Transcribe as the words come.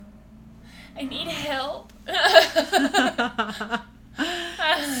I need help.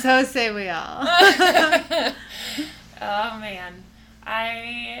 So say we all. Oh, man.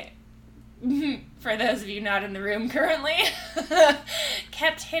 For those of you not in the room currently,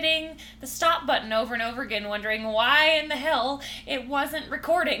 kept hitting the stop button over and over again, wondering why in the hell it wasn't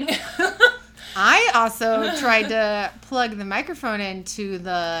recording. I also tried to plug the microphone into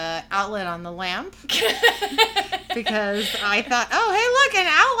the outlet on the lamp because I thought, oh, hey, look, an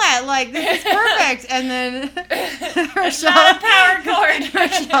outlet. Like, this is perfect. And then Rochelle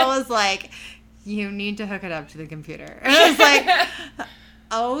was like, you need to hook it up to the computer. And I was like,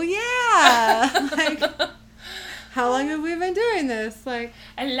 oh, yeah. Like, how long have we been doing this? Like,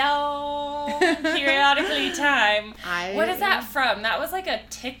 hello, periodically time. What is that from? That was like a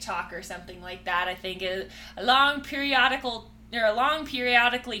TikTok or something like that. I think a long periodically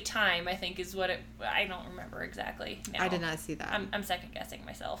time. I think is what it. I don't remember exactly. Now. I did not see that. I'm second guessing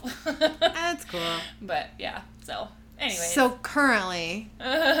myself. That's cool. But yeah. So anyway. So currently,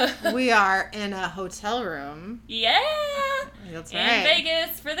 we are in a hotel room. Yeah. That's in right.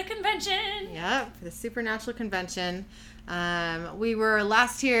 Vegas for the convention. Yep, for the Supernatural Convention. We were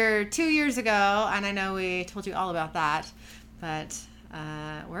last here 2 years ago, and I know we told you all about that, but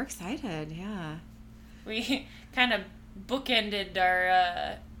we're excited, yeah. We kind of bookended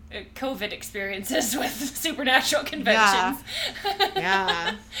our COVID experiences with Supernatural conventions.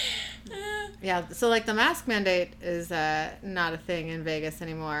 Yeah. Yeah, so like the mask mandate is not a thing in Vegas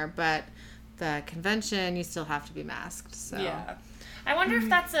anymore, but the convention, you still have to be masked. So yeah, I wonder if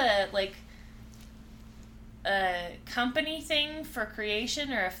that's a company thing for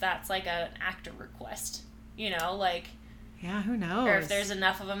creation, or if that's like an actor request. You know, like yeah, who knows? Or if there's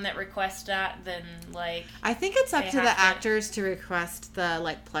enough of them that request that, then like I think it's up to the actors to request the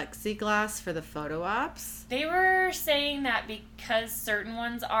like plexiglass for the photo ops. They were saying that because certain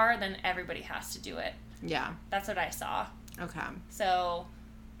ones are, then everybody has to do it. Yeah, that's what I saw. Okay, so.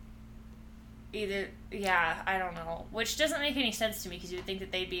 I don't know. Which doesn't make any sense to me because you would think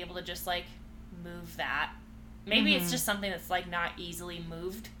that they'd be able to just, like, move that. Maybe it's just something that's, like, not easily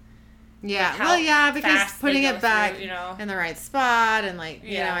moved. Yeah. Well, yeah, because putting it back in the right spot and, like,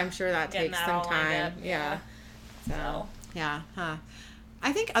 you know, I'm sure that takes some time. Yeah. So, yeah. Huh.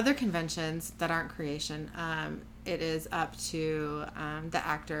 I think other conventions that aren't creation, it is up to the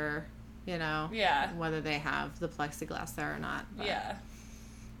actor, you know, whether they have the plexiglass there or not. But. Yeah.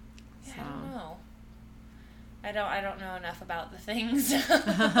 So. I don't know. I don't know enough about the things.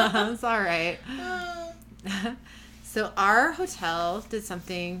 It's all right. So our hotel did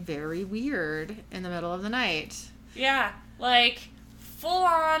something very weird in the middle of the night. Yeah, like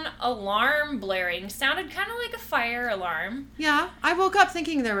full-on alarm blaring. Sounded kind of like a fire alarm. Yeah, I woke up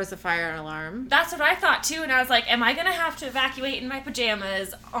thinking there was a fire alarm. That's what I thought, too, and I was like, am I going to have to evacuate in my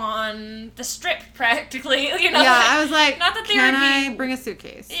pajamas on the strip, practically? You know, yeah, I was like, not that can I bring a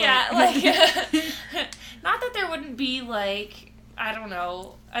suitcase? Yeah, like not that there wouldn't be, like, I don't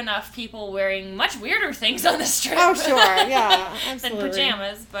know, enough people wearing much weirder things on the strip. Oh, sure, yeah, absolutely. Than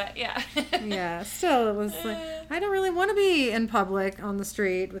pajamas, but yeah. Yeah, still, it was like, I don't really want to be in public on the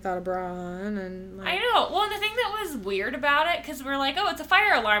street without a bra on. And like... I know. Well, and the thing that was weird about it, because we're like, oh, it's a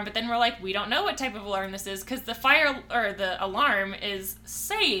fire alarm, but then we're like, we don't know what type of alarm this is, because the alarm is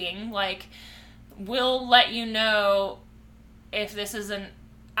saying, like, we'll let you know if this is an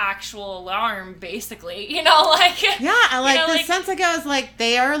actual alarm, basically, you know, like yeah, like you know, the like, sense I got was like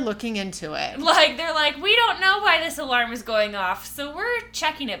they are looking into it. Like they're like, we don't know why this alarm is going off, so we're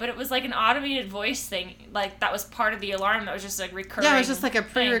checking it. But it was like an automated voice thing, like that was part of the alarm that was just like recurring. Yeah, it was just like a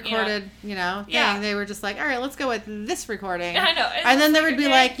pre-recorded, thing. Yeah. They were just like, all right, let's go with this recording. I know. And then there would be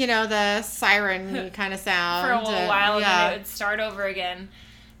like, the siren kind of sound for a little while, and then it would start over again.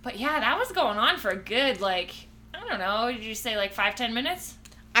 But yeah, that was going on for a good I don't know. Did you say like 5-10 minutes?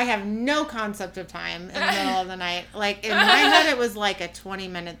 I have no concept of time in the middle of the night. Like, in my head, it was like a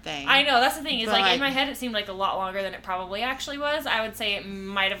 20-minute thing. I know. That's the thing. Is like in my head, it seemed like a lot longer than it probably actually was. I would say it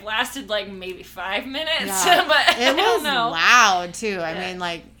might have lasted, like, maybe 5 minutes. Yeah. But it was loud, too. Yeah. I mean,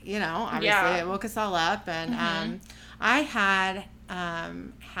 like, obviously it woke us all up. And I had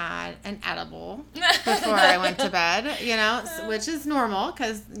an edible before I went to bed, which is normal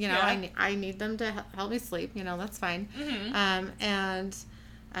because, I need them to help me sleep. That's fine. And...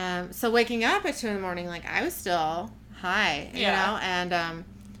 so waking up at 2 a.m, like, I was still high, and,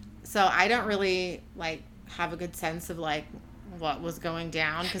 so I don't really, like, have a good sense of, like, what was going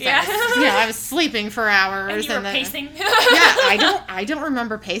down, because I was sleeping for hours. And you were pacing? I don't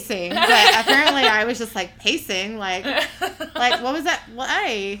remember pacing, but apparently I was just, like, pacing, like, what was that?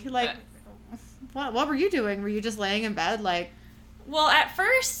 Why? Like, what were you doing? Were you just laying in bed, like? Well, at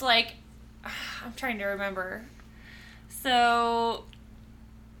first, like, I'm trying to remember. So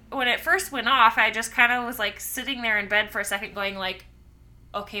when it first went off, I just kind of was like sitting there in bed for a second going like,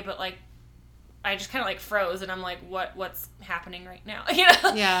 okay, but like, I just kind of like froze and I'm like, what's happening right now? You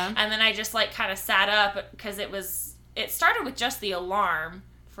know? Yeah. And then I just like kind of sat up because it started with just the alarm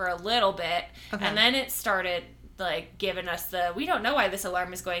for a little bit. Okay. And then it started like giving us we don't know why this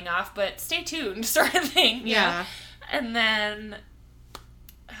alarm is going off, but stay tuned sort of thing. Yeah. Know? And then,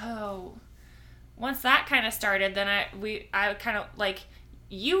 once that kind of started, then I kind of like,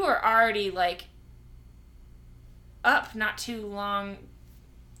 you were already like up not too long.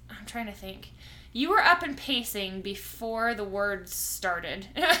 I'm trying to think. You were up and pacing before the words started.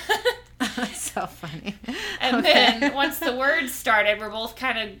 That's so funny. And then once the words started, we're both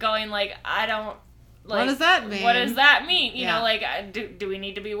kind of going like, I don't, like, what does that mean? What does that mean? You know, like, do we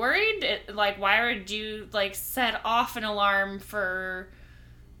need to be worried? Why would you, like, set off an alarm for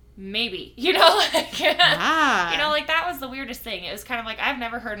maybe? You know, like, you know, like, that was the weirdest thing. It was kind of like, I've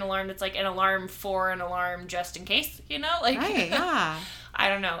never heard an alarm that's, like, an alarm for an alarm just in case, you know? Like, right, yeah. I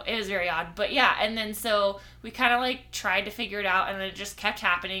don't know. It was very odd. But, yeah, and then so we kind of, like, tried to figure it out, and it just kept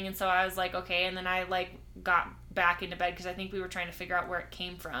happening, and so I was like, okay, and then I, like, got back into bed because I think we were trying to figure out where it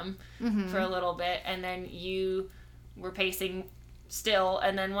came from for a little bit, and then you were pacing still,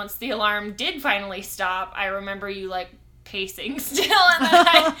 and then once the alarm did finally stop, I remember you like pacing still, and then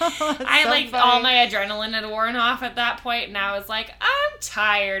I like funny. All my adrenaline had worn off at that point, and I was like, I'm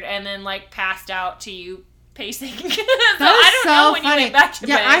tired, and then like passed out to you pacing. So I don't know when funny. You went back to bed.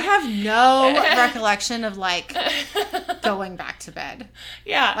 Yeah, I have no recollection of like going back to bed.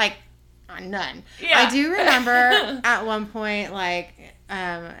 Yeah, like. None. Yeah. I do remember at one point, like,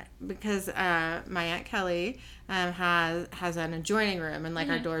 because my Aunt Kelly has an adjoining room, and like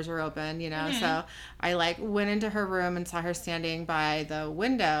our doors were open, you know. So I like went into her room and saw her standing by the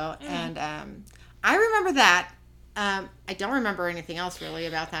window, and I remember that. I don't remember anything else really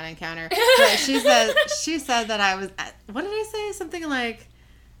about that encounter. But she said that I was. What did I say? Something like,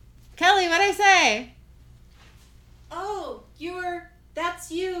 Kelly, what did I say? Oh, you were.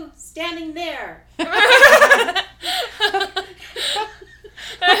 That's you standing there. What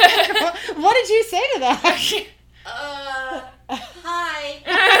did you say to that? Hi.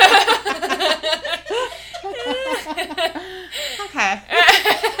 Okay.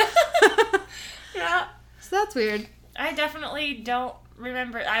 Yeah. So that's weird. I definitely don't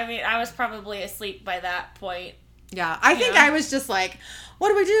remember. I mean, I was probably asleep by that point. Yeah. I think I was just like, what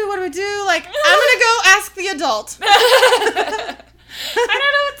do we do? What do we do? Like, I'm going to go ask the adult. I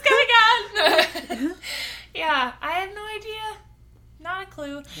don't know what's going on. Yeah, I had no idea. Not a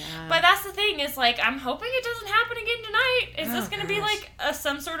clue. Yeah. But that's the thing is, like, I'm hoping it doesn't happen again tonight. Is this going to be, like,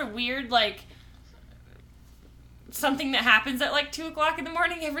 some sort of weird, like, something that happens at, like, 2 o'clock in the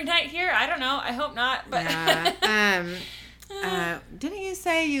morning every night here? I don't know. I hope not. But yeah. Didn't you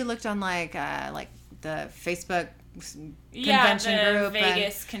say you looked on, like the Facebook convention group,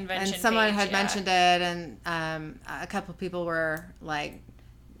 Vegas convention, and someone page, had mentioned it, and a couple people were like,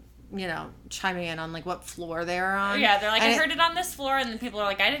 you know, chiming in on like what floor they were on. Yeah, they're like, I heard it on this floor, and then people are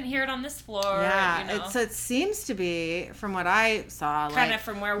like, I didn't hear it on this floor. Yeah, you know. it seems to be, from what I saw, kind of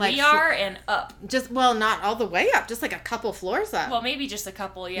from where we are and up. Just not all the way up, just like a couple floors up. Well, maybe just a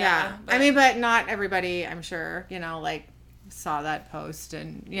couple. Yeah. But, I mean, but not everybody, I'm sure, you know, like saw that post,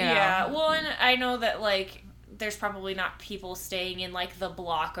 and you know. Yeah. Well, and I know that like. There's probably not people staying in, like, the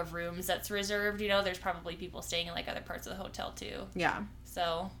block of rooms that's reserved, you know? There's probably people staying in, like, other parts of the hotel, too. Yeah.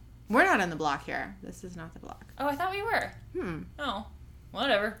 So. We're not in the block here. This is not the block. Oh, I thought we were. Oh.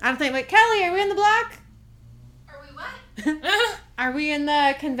 Whatever. I'm thinking, wait, Kelly, are we in the block? Are we what? Are we in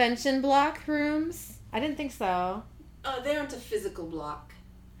the convention block rooms? I didn't think so. They aren't a physical block.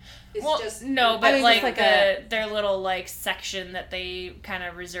 It's just no, but I mean, like their little like section that they kind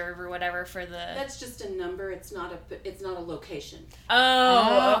of reserve or whatever for the. That's just a number. It's not a location.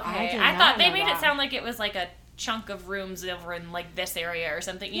 Oh, okay. I thought they made it sound like it was like a chunk of rooms over in like this area or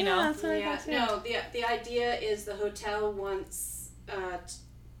something. You know. That's what I thought too. No, the idea is the hotel wants.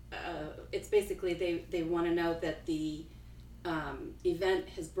 It's basically they want to know that the event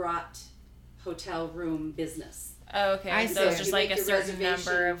has brought hotel room business. Oh, okay, so it's just like a certain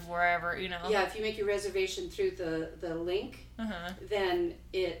number of wherever, you know. Yeah, if you make your reservation through the link, then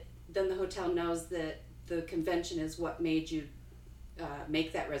the hotel knows that the convention is what made you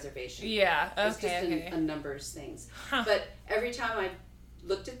make that reservation. Yeah, okay, it's just a numbers things. Huh. But every time I've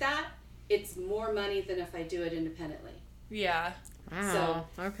looked at that, it's more money than if I do it independently. Yeah. Wow.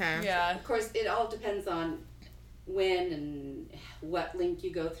 So, okay. Yeah. Of course, it all depends on when and what link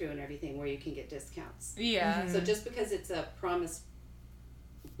you go through and everything where you can get discounts. Yeah. So just because it's a promise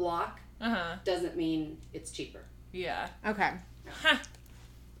block doesn't mean it's cheaper. Yeah. Okay. Huh.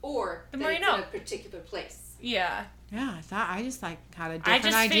 Or the that more you it's know. in a particular place. Yeah. Yeah, I just like had a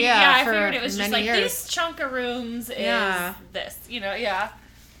different idea. I for figured it was just like years. this chunk of rooms is this. Yeah.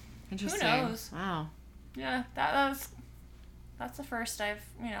 Interesting. Who knows? Wow. Yeah, that's the first I've,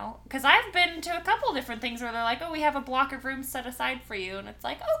 because I've been to a couple different things where they're like, oh, we have a block of rooms set aside for you, and it's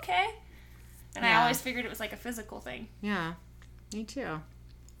like, okay. And I always figured it was like a physical thing. Yeah, me too.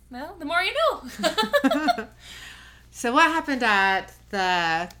 Well, the more you know. So what happened at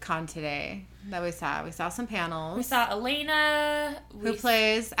the con today that we saw? We saw some panels. We saw Elena. Who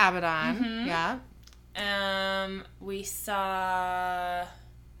plays Abaddon. Mm-hmm. Yeah. We saw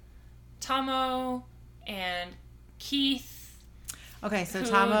Tomo and Keith. Okay, so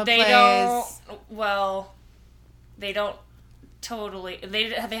Tomo plays... They don't totally...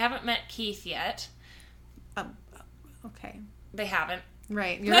 They haven't met Keith yet. Okay. They haven't.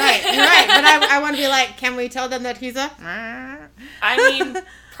 Right, you're right. But I want to be like, can we tell them that he's a... I mean,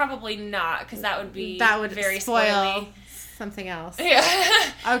 probably not, because that would very spoil spoily. Something else. Yeah.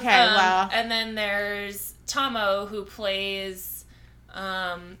 Okay, well. And then there's Tomo, who plays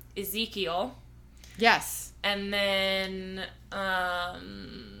Ezekiel. Yes. And then...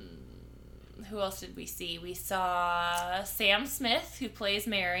 who else did we see? We saw Sam Smith, who plays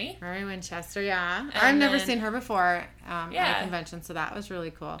Mary. Mary Winchester, yeah. I've never seen her before at a convention, so that was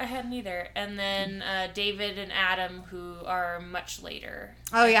really cool. I hadn't either. And then David and Adam, who are much later.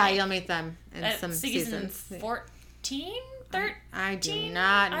 Oh, yeah, you'll meet them in some season seasons. 14? 13? I do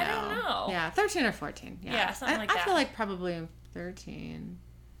not know. I don't know. Yeah, 13 or 14. Yeah, something like that. I feel like probably 13.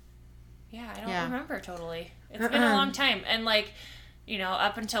 Yeah, I don't remember totally. It's been a long time. And,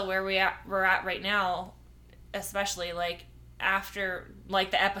 up until where we're at right now, especially, after,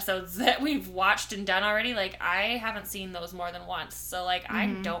 the episodes that we've watched and done already, I haven't seen those more than once. So,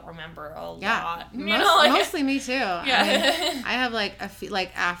 I don't remember a lot. Mostly me, too. Yeah. I have, a few,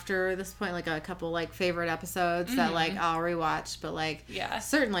 after this point, a couple, favorite episodes that, I'll rewatch. But,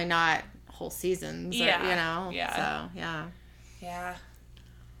 certainly not whole seasons. Yeah. Or, Yeah. So, yeah. Yeah.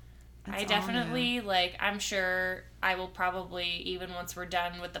 That's I definitely, I'm sure I will probably, even once we're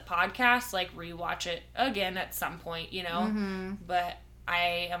done with the podcast, rewatch it again at some point, Mm-hmm. But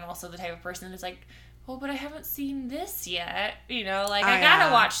I am also the type of person who's like, oh, but I haven't seen this yet, I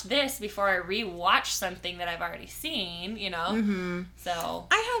gotta watch this before I rewatch something that I've already seen, Mm-hmm. So.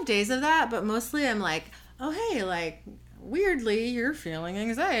 I have days of that, but mostly I'm like, oh, hey, weirdly, you're feeling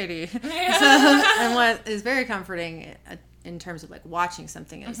anxiety. And what is very comforting in terms of watching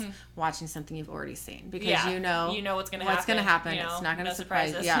something is watching something you've already seen, because you know what's going to happen. It's not going to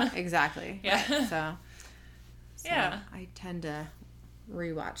surprise you. Yeah, exactly. Yeah. Right. So yeah, I tend to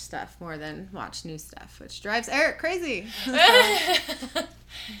rewatch stuff more than watch new stuff, which drives Eric crazy.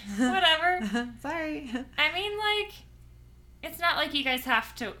 Whatever. Sorry. I mean, it's not like you guys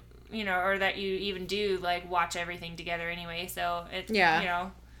have to, or that you even do watch everything together anyway. So it's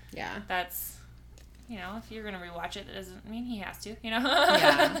that's. If you're going to rewatch it, that doesn't mean he has to,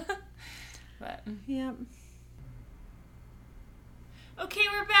 Yeah. But. Yep. Okay,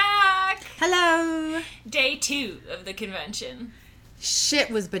 we're back. Hello. Day 2 of the convention. Shit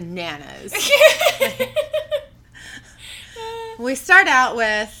was bananas. We start out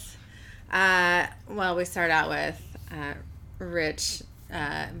with, Rich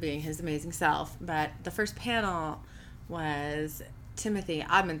being his amazing self, but the first panel was Timothy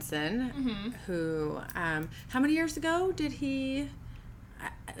Amundsen, who, how many years ago did he,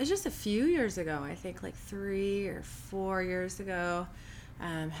 it was just a few years ago, I think 3 or 4 years ago,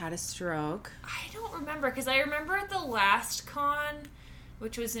 had a stroke. I don't remember, because I remember at the last con,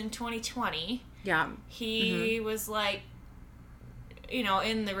 which was in 2020, he was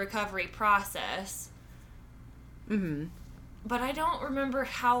in the recovery process. Mm-hmm. But I don't remember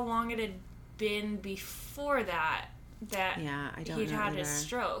how long it had been before that I don't he'd know had either. his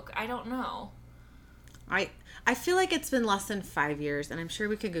stroke. I don't know. I feel like it's been less than 5 years, and I'm sure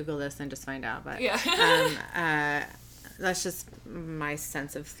we could Google this and just find out. But that's just my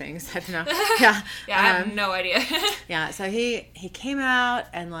sense of things. I don't know. Yeah, I have no idea. Yeah, so he came out,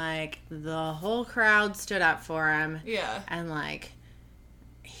 and the whole crowd stood up for him. Yeah, and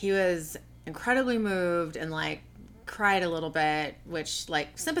he was incredibly moved and cried a little bit, which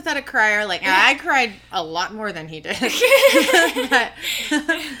sympathetic crier, I cried a lot more than he did. but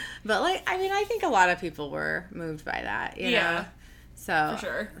I mean, I think a lot of people were moved by that, you know? So for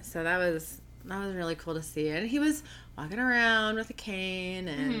sure. So that was really cool to see. And he was walking around with a cane,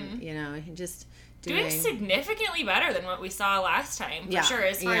 and he doing significantly better than what we saw last time, for sure.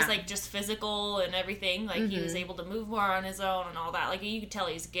 As far as like just physical and everything, like he was able to move more on his own and all that. Like you could tell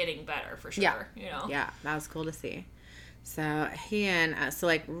he's getting better for sure. Yeah, you know. Yeah, that was cool to see. So he and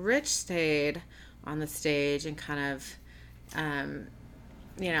like Rich stayed on the stage and kind of, kind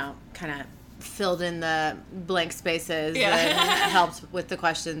of filled in the blank spaces and helped with the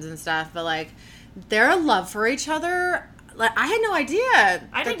questions and stuff. But like their love for each other. Like I had no idea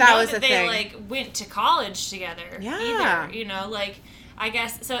I didn't that know was that a they thing. Like went to college together. Yeah. Either, you know, like I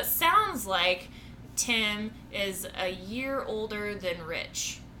guess so. It sounds like Tim is a year older than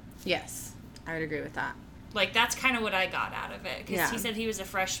Rich. Yes, I would agree with that. Like that's kind of what I got out of it because he said he was a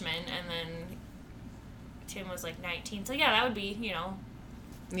freshman and then Tim was like 19. So yeah, that would be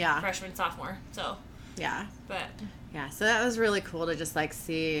freshman, sophomore. So so that was really cool to just like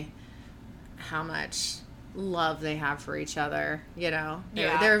see how much love they have for each other, you know.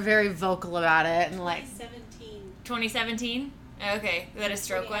 They're very vocal about it and like 2017. Okay, that his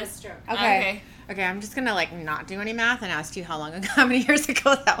stroke was. Okay, I'm just gonna like not do any math and ask you how many years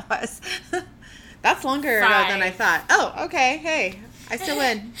ago that was. That's longer ago than I thought. Oh, okay. Hey, I still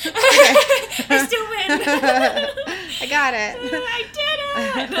win. I still win. I got it. I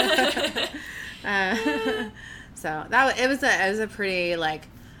did it. So it was a pretty like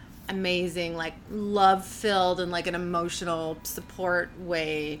amazing, like love filled and like an emotional support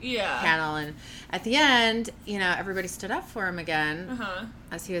way panel. And at the end, you know, everybody stood up for him again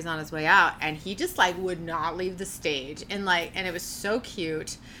as he was on his way out, and he just like would not leave the stage, and it was so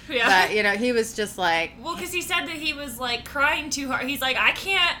cute. But you know, he was just like, well, because he said that he was like crying too hard. He's like, I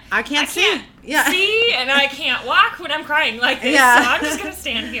can't see. See, and I can't walk when I'm crying like this. So I'm just gonna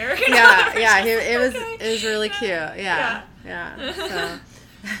stand here. You know? It was really cute. So.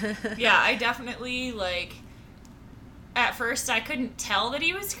 Yeah, I definitely, like, at first I couldn't tell that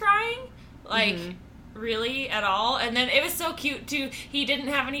he was crying, like, really at all, and then it was so cute, too. He didn't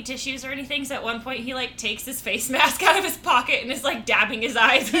have any tissues or anything, so at one point he, like, takes his face mask out of his pocket and is, like, dabbing his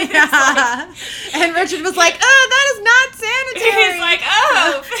eyes. And Richard was like, oh, that is not sanitary. He's like,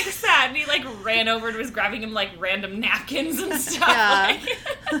 oh, fix that, and he, like, ran over and was grabbing him, like, random napkins and stuff,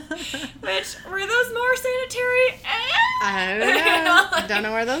 which, were those more sanitary? I don't know. I don't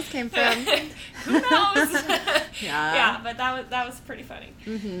know where those came from. Who knows? Yeah, but that was pretty funny.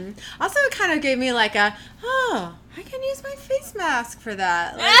 Also, it kind of gave me like I can use my face mask for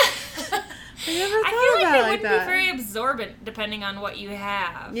that. Like, I feel like they wouldn't be very absorbent depending on what you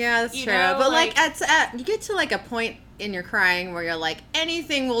have. Yeah, that's true. Know? But like you get to like a point in your crying where you're like,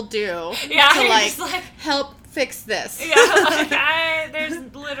 anything will do to like help fix this. Yeah, like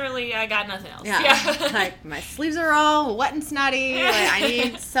there's literally I got nothing else. Yeah. Like my sleeves are all wet and snotty. Like I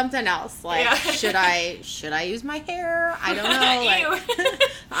need something else. Like should I use my hair? I don't know. Like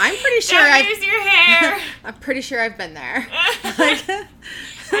I'm pretty sure don't use your hair. I'm pretty sure I've been there. I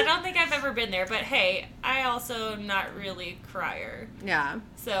don't think I've ever been there, but hey, I also not really a crier. Yeah.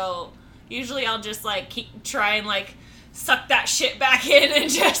 So usually I'll just like try and like suck that shit back in and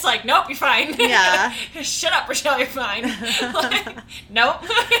just like, nope, you're fine. Yeah. Shut up, Rochelle, you're fine. Like, nope,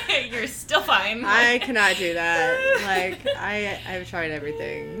 you're still fine. I cannot do that. Like, I've tried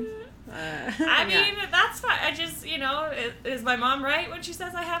everything. I mean, that's fine. I just, you know, is my mom right when she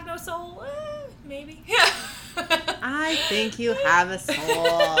says I have no soul? Maybe. I think you have a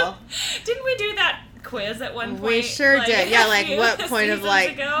soul. Didn't we do that quiz at one point? We sure did. Yeah, like what point of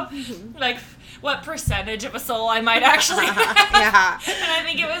like... ago? Like... what percentage of a soul I might actually have. Yeah. And I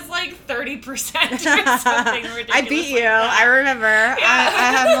think it was like 30% or something ridiculous. I beat you. Like I remember. Yeah.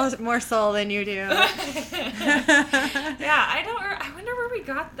 I have more soul than you do. Yeah, I wonder where we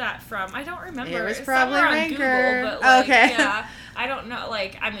got that from. I don't remember. It was probably somewhere Ranker. On Google, but like, okay. Yeah, I don't know.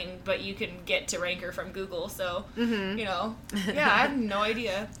 Like, I mean, but you can get to Ranker from Google, so, you know. Yeah, I have no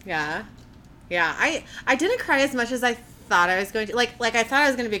idea. Yeah. Yeah, I didn't cry as much as I thought I was going to. Like I thought I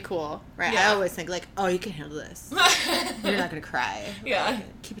was going to be cool, right? Yeah. I always think like, oh, you can handle this. You're not going to cry. Yeah.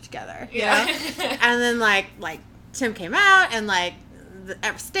 Like, keep it together. You know? And then like Tim came out and like the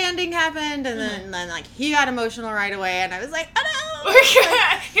standing happened and then like he got emotional right away and I was like, oh no.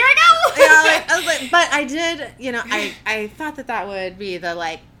 Here I go. Yeah, like, I was like, but I did, you know, I thought that would be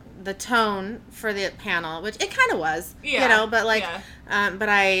the tone for the panel, which it kind of was, you know, but like, but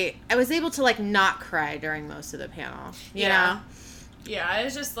I was able to like not cry during most of the panel, you know? Yeah, it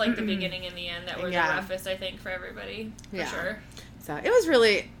was just like the beginning and the end that were the roughest, I think, for everybody, for sure. So it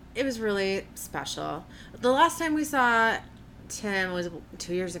was really special. The last time we saw Tim was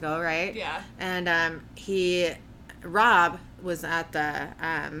 2 years ago, right? Yeah. And Rob was at the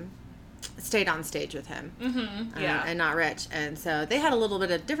stayed on stage with him. Yeah. And not Rich. And so they had a little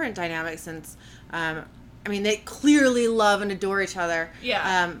bit of different dynamics since, I mean, they clearly love and adore each other.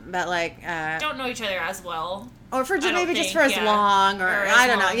 Yeah. But like, don't know each other as well. Or for maybe just for as long, or I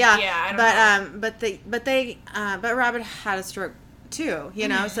don't know. Yeah. I don't know. But Robin had a stroke too, you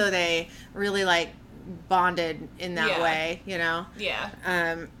know, so they really like bonded in that way, you know. Yeah.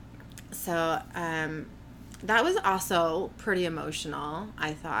 So that was also pretty emotional,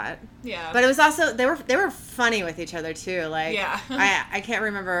 I thought. Yeah. But it was also they were funny with each other too. Like yeah. I can't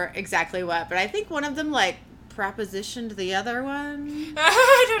remember exactly what, but I think one of them like propositioned the other one.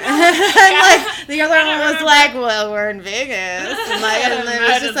 I don't know. Like the other one was like, "Well, we're in Vegas," and it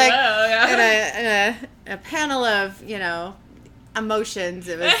was just like in a panel of, you know, emotions.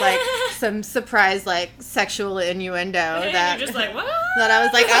 It was like some surprise like sexual innuendo that you're just like, what? That I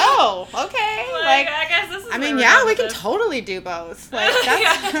was like, oh, okay. Like I guess this is. I mean, yeah, we can totally do both. Like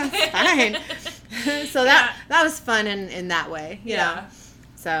that's fine. So that was fun in that way, you know.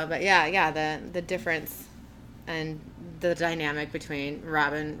 So, but the difference and the dynamic between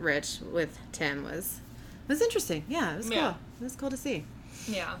Robin, Rich with Tim was interesting. Yeah, it was cool. Yeah. It was cool to see.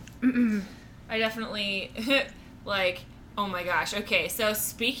 Yeah. I definitely like. Oh my gosh. Okay, so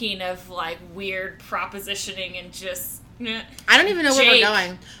speaking of like weird propositioning and just I don't even know where we're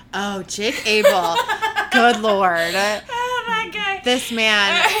going. Oh, Jake Abel. Good Lord. Oh, that guy. This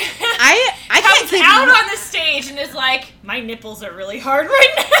man. I can't comes out on the stage and is like, my nipples are really hard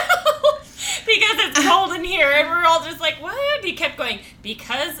right now because it's cold in here, and we're all just like, what? He kept going,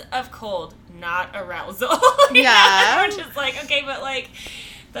 because of cold, not arousal. Yeah. We're just like, okay, but like,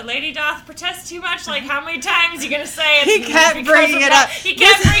 the lady doth protest too much. Like, how many times are you gonna say it? He kept bringing it up. He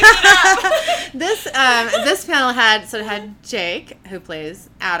kept bringing it up. This panel had Jake, who plays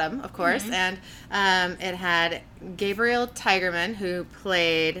Adam, of course, and it had Gabriel Tigerman, who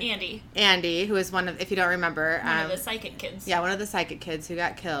played Andy, who is one of, if you don't remember, one of the psychic kids. Yeah, one of the psychic kids who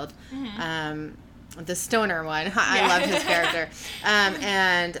got killed. The stoner one. I loved his character.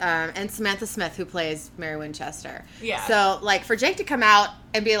 And Samantha Smith, who plays Mary Winchester. Yeah. So, like, for Jake to come out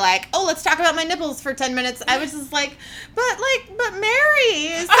and be like, oh, let's talk about my nipples for 10 minutes, I was just like, but Mary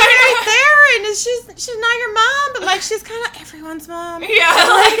is right there, and she's not your mom, but, like, she's kind of everyone's mom. Yeah,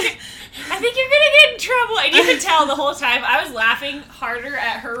 like, I think you're going to get in trouble. And you could tell the whole time I was laughing harder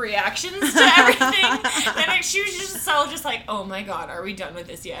at her reactions to everything. And she was just like, oh my God, are we done with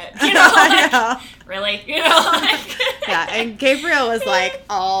this yet? You know, like, really? You know, like. Yeah, and Gabriel was like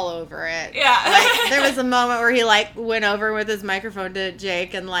all over it. Yeah. Like, there was a moment where he like went over with his microphone to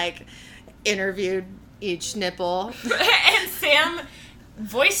Jake and like interviewed each nipple. And Sam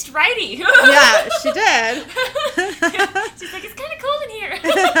voiced righty. Yeah, she did. She's like, it's kind of cold in here.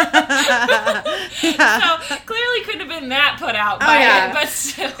 So clearly couldn't have been that put out by it, but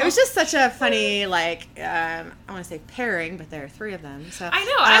still. It was just such a funny, like, I want to say pairing, but there are three of them. So I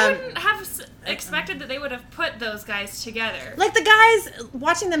know. I wouldn't have expected that they would have put those guys together. Like, the guys,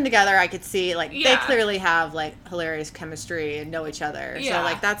 watching them together, I could see, like, they clearly have, like, hilarious chemistry and know each other. Yeah. So,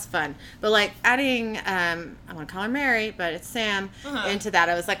 like, that's fun. But, like, adding, I want to call her Mary, but it's Sam, into that,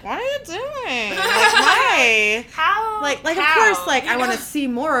 I was like, what are you doing? Like, why? How? Like, of course, like, I want to see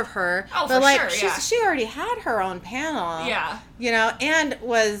more of her. Oh, but, for like, sure, she already had her own panel. Yeah. You know, and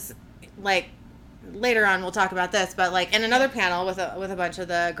was, like, later on we'll talk about this, but like in another panel with a bunch of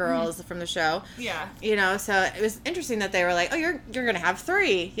the girls from the show. Yeah. You know, so it was interesting that they were like, oh, you're gonna have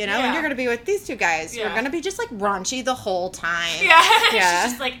three, you know, and you're gonna be with these two guys. You're gonna be just like raunchy the whole time. Yeah. Yeah.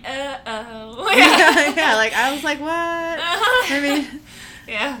 She's just like, oh. Yeah. Like I was like, what? I mean.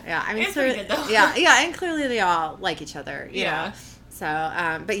 Yeah. Yeah. I mean, it's pretty good though. Yeah, and clearly they all like each other. You know. So,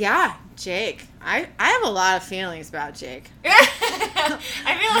 but yeah, Jake. I have a lot of feelings about Jake.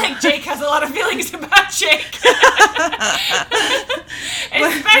 I feel like Jake has a lot of feelings about Jake.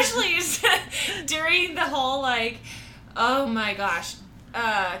 Especially during the whole, like, oh my gosh,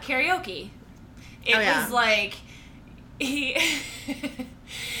 karaoke. It was like, he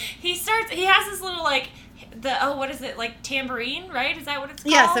has this little, like, what is it, like tambourine, right? Is that what it's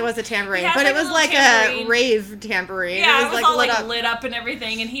called? Yes, it was a tambourine, but it was like tambourine. A rave tambourine. Yeah, it was all like lit up and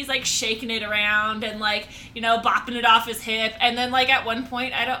everything, and he's like shaking it around and like, you know, bopping it off his hip, and then like at one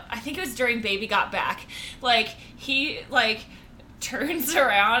point, I think it was during Baby Got Back, like he like turns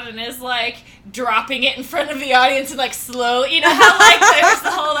around and is like dropping it in front of the audience and like slow, you know how like there's the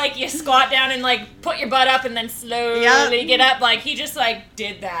whole like you squat down and like put your butt up and then slowly get up, like he just like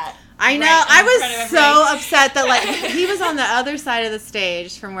did that. I know. I was so upset that like he was on the other side of the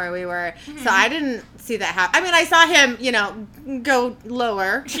stage from where we were, so I didn't see that happen. I mean, I saw him, go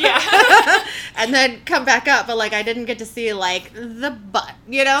lower, and then come back up, but like I didn't get to see like the butt,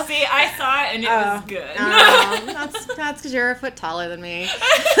 See, I saw it and it was good. That's because you're a foot taller than me.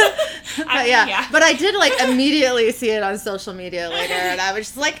 But yeah, but I did like immediately see it on social media later, and I was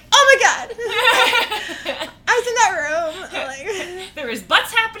just like, oh my god, I was in that room. Like, there was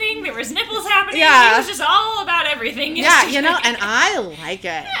butts happening, there was nipples happening. Yeah, it was just all about everything. Yesterday. Yeah, and I like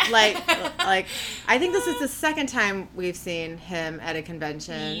it. Like I think this is the second time we've seen him at a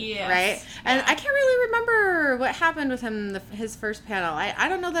convention, right? And I can't really remember what happened with him his first panel. I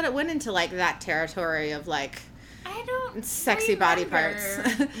don't know that it went into like that territory of like sexy body parts.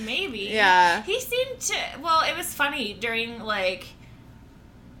 Maybe. Yeah. He seemed to. Well, it was funny during like.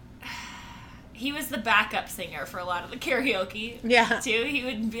 He was the backup singer for a lot of the karaoke. Yeah. Too. He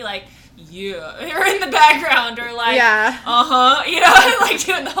would be like, yeah, or in the background, or like, yeah, like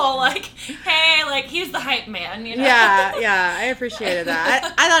doing the whole like, hey, like he was the hype man, Yeah, I appreciated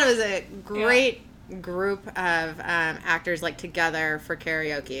that. I thought it was a great group of actors like together for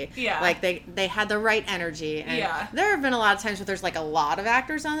karaoke. Yeah. Like they had the right energy. And there have been a lot of times where there's like a lot of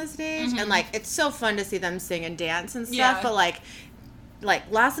actors on the stage, and like it's so fun to see them sing and dance and stuff, but like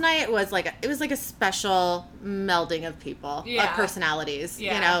last night it was like a special melding of people, of personalities,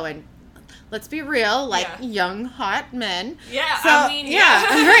 and let's be real, like young hot men. Yeah, so, I mean,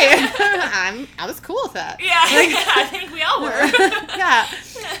 right. I was cool with that. Yeah, I think we all were. Yeah,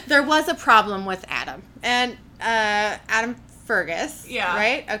 there was a problem with Adam and Adam Fergus. Yeah.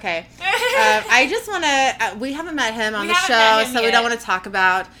 Right? Okay. I just want to... we haven't met him on the show, so we don't want to talk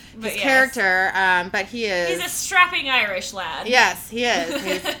about his character, but he is... He's a strapping Irish lad. Yes, he is.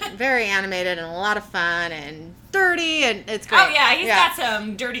 He's very animated and a lot of fun and dirty, and it's great. Oh, yeah, he's got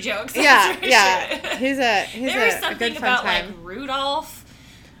some dirty jokes. Yeah. He's there was a something good fun about, time. like, Rudolph...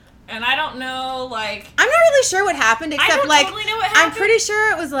 And I don't know, like... I'm not really sure what happened, except, I don't like... totally know what happened. I'm pretty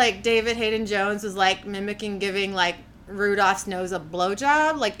sure it was, like, David Hayden Jones was, like, mimicking giving, like, Rudolph's nose a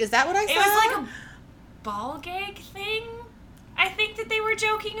blowjob. Like, is that what I saw? It was, like, a ball gag thing, I think, that they were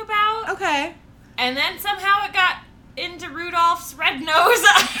joking about. Okay. And then somehow it got into Rudolph's red nose.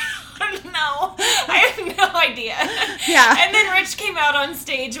 I don't know. I have no idea. Yeah. And then Rich came out on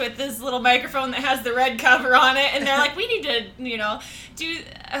stage with this little microphone that has the red cover on it, and they're like, we need to, do,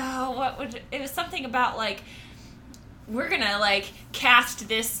 it was something about, like, we're gonna, like, cast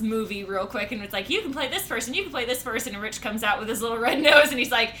this movie real quick, and it's like, you can play this person, and Rich comes out with his little red nose, and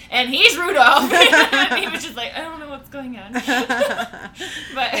he's like, and he's Rudolph. And he was just like, I don't know what's going on. But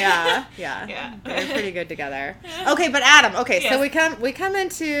yeah. They're pretty good together. Okay, but Adam, so we come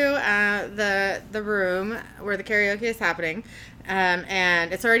into the room where the karaoke is happening,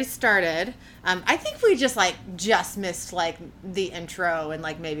 and it's already started. I think we just missed, like, the intro and,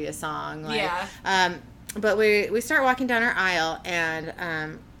 like, maybe a song. Like, but we start walking down our aisle,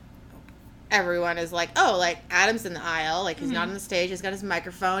 and everyone is like, oh, like, Adam's in the aisle. Like, he's not on the stage. He's got his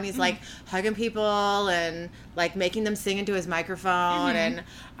microphone. He's, like, hugging people and, like, making them sing into his microphone. And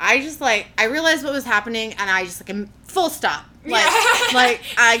I just, like, I realized what was happening, and I just, like, full stop. Like,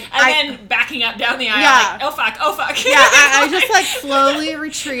 then backing up down the aisle, like, oh, fuck. Yeah, I just, like, slowly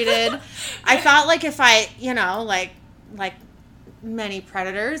retreated. I felt like if I, like many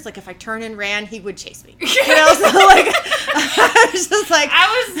predators, like, if I turned and ran, he would chase me. So, like, I was just like...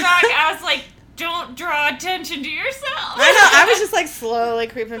 I was like, don't draw attention to yourself. I know, I was just, like, slowly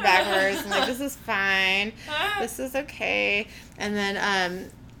creeping backwards, and, like, this is fine. This is okay. And then,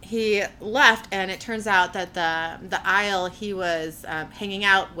 he left, and it turns out that the aisle he was hanging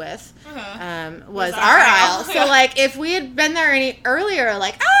out with was our aisle. So, like, if we had been there any earlier,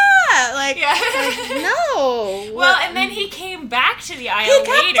 like, no. Well, and then he came back to the aisle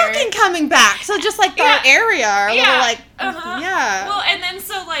later. He kept fucking coming back. So just, like, our area, our little, like, Well, and then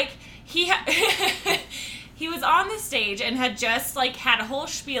so, like, he was on the stage and had just, like, had a whole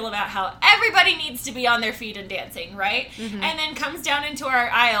spiel about how everybody needs to be on their feet and dancing, right? And then comes down into our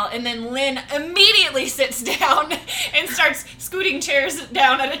aisle, and then Lynn immediately sits down and starts scooting chairs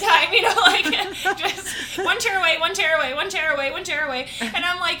down at a time, like, just one chair away, one chair away, one chair away, one chair away. And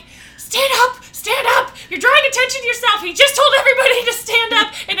I'm like, stand up, you're drawing attention to yourself. He just told everybody to stand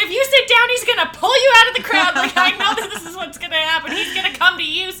up, and if you sit down, he's gonna pull you out of the crowd. Like, I know that this is what's gonna happen. He's gonna come to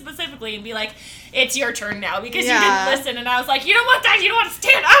you specifically and be like, it's your turn now, because you didn't listen. And I was like, you don't want that, you don't want to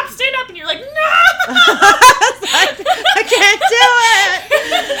stand up, and you're like, no! I can't do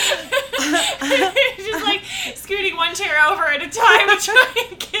it! Just, like, scooting one chair over at a time and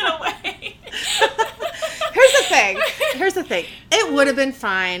trying to get away. Here's the thing. It would have been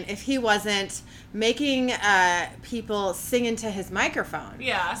fine if he wasn't making people sing into his microphone.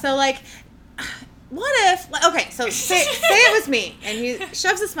 Yeah. So, like, what if... Okay, so say it was me, and he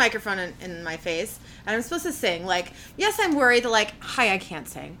shoves this microphone in my face, and I'm supposed to sing. Like, yes, I'm worried that, like, hi, I can't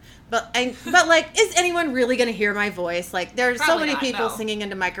sing. But like, is anyone really going to hear my voice? Like, there's so many people singing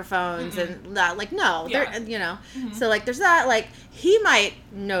into microphones and that. Like, no. Yeah. You know. Mm-hmm. So, like, there's that. Like, he might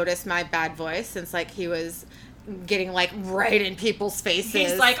notice my bad voice since, like, he was getting, like, right in people's faces.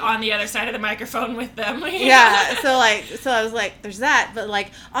 He's, like, on the other side of the microphone with them. Yeah. So I was like, there's that. But,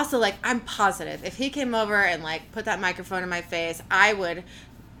 like, also, like, I'm positive. If he came over and, like, put that microphone in my face, I would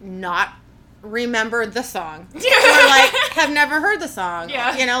not remember the song or like have never heard the song.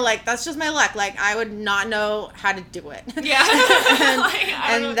 Yeah. You know, like that's just my luck. Like I would not know how to do it. Yeah.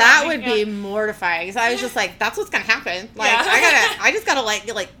 and that would be mortifying. Because I was just like, that's what's gonna happen. Like I just gotta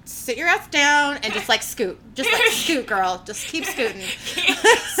like sit your ass down and just like scoot. Just like scoot, girl. Just keep scooting.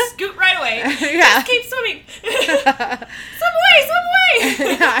 Scoot right away. Yeah. Just keep swimming. Some way.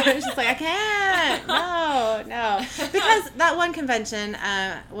 Yeah, I was just like, I can't. No. Because that one convention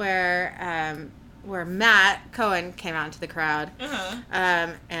where Matt Cohen came out into the crowd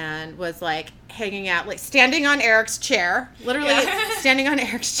and was like hanging out, like standing on Eric's chair, literally standing on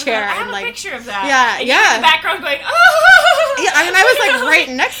Eric's chair. I have and, like, a picture of that. Yeah, and yeah. You're in the background going, oh. Yeah, I mean, I was like right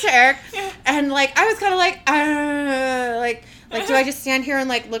next to Eric, and like I was kind of like, do I just stand here and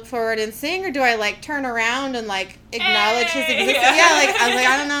like look forward and sing, or do I like turn around and like acknowledge his existence? Yeah, like I was like,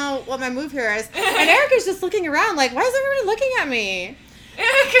 I don't know what my move here is. And Eric is just looking around, like, why is everybody looking at me?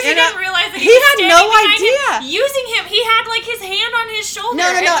 Because he didn't realize that he had no idea. Using him, he had like his hand on his shoulder. No.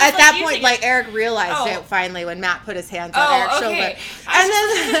 At that point, like Eric realized it finally when Matt put his hands on Eric's shoulder,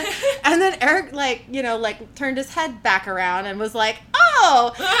 and then Eric like turned his head back around and was like,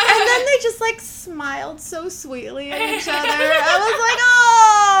 oh, and then they just like smiled so sweetly at each other. I was like,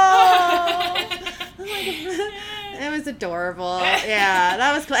 oh. It was adorable. Yeah,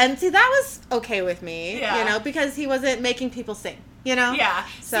 that was cool. And see, that was okay with me, because he wasn't making people sing. You know? Yeah.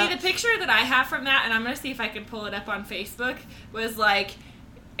 So. See, the picture that I have from that, and I'm going to see if I can pull it up on Facebook, was like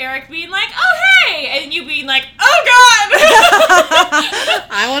Eric being like, oh, hey! And you being like, oh, God!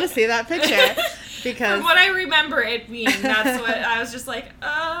 I want to see that picture. Because from what I remember it being, that's what I was just like,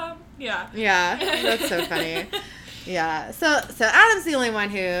 yeah. Yeah, that's so funny. Yeah. So Adam's the only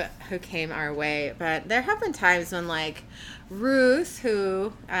one who came our way, but there have been times when, like, Ruth,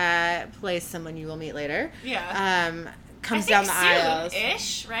 who plays someone you will meet later, comes down the aisles.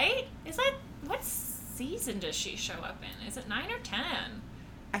 Ish, right? Is that what season does she show up in? Is it 9 or 10?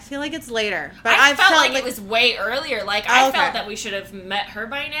 I feel like it's later, but I felt like it was way earlier. Like I felt that we should have met her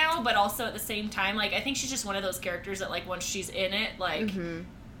by now, but also at the same time, like I think she's just one of those characters that like once she's in it, like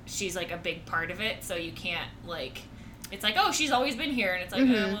she's like a big part of it, so you can't like. It's like, oh, she's always been here, and it's like,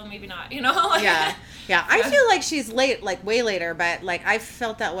 oh, well, maybe not, you know? Yeah. I feel like she's late, like way later, but like I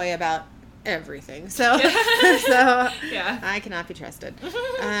felt that way about everything, so I cannot be trusted.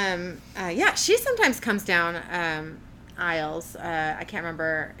 She sometimes comes down aisles. I can't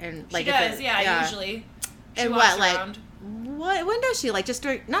remember, and like she does, usually. And what around. What when does she like just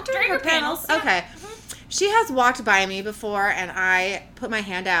during her panels? Okay. She has walked by me before, and I put my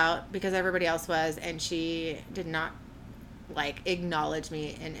hand out because everybody else was, and she did not like acknowledge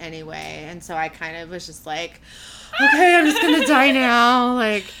me in any way, and so I kind of was just like, okay, I'm just gonna die now,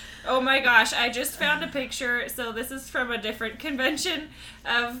 like. Oh my gosh, I just found a picture. So this is from a different convention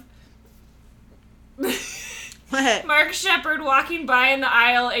of what? Mark Shepard walking by in the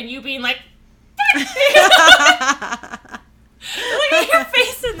aisle and you being like, look at your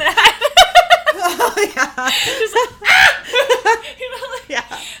face in that. Oh, yeah. Just like, I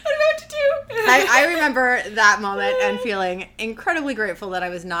don't know what to do. I remember that moment and feeling incredibly grateful that I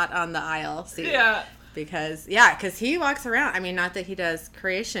was not on the aisle seat. Yeah. Because he walks around. I mean, not that he does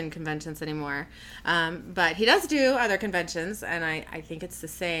creation conventions anymore, but he does do other conventions, and I think it's the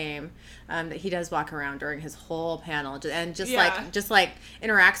same, that he does walk around during his whole panel and just like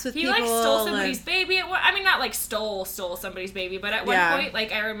interacts with people. He like stole somebody's baby. I mean, not like stole somebody's baby, but at one point,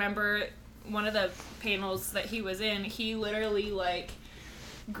 like I remember one of the panels that he was in, he literally like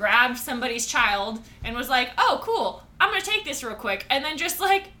grabbed somebody's child and was like, oh, cool, I'm going to take this real quick. And then just,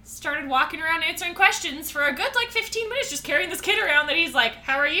 like, started walking around answering questions for a good, like, 15 minutes, just carrying this kid around that he's like,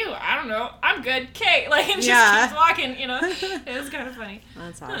 how are you? I don't know. I'm good. Okay. Like, and just keeps walking, you know. It was kind of funny.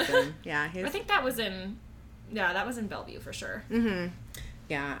 That's awesome. Yeah. I think that was in Bellevue for sure. Mm-hmm.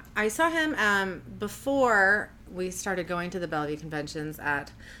 Yeah. I saw him before we started going to the Bellevue conventions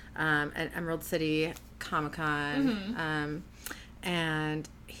at Emerald City Comic-Con. Mm-hmm. And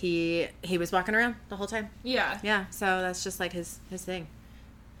he was walking around the whole time. Yeah. Yeah. So that's just like his thing,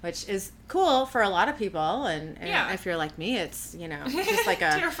 which is cool for a lot of people. And if you're like me, it's, just like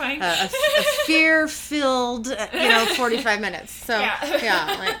a fear-filled, 45 minutes. So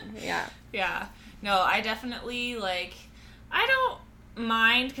Yeah. No, I definitely, like, I don't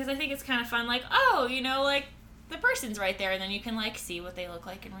mind, because I think it's kind of fun, like, like, the person's right there, and then you can, like, see what they look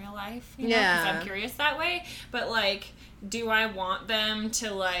like in real life, because I'm curious that way. But, like, do I want them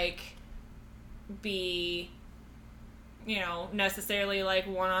to, like, be, necessarily, like,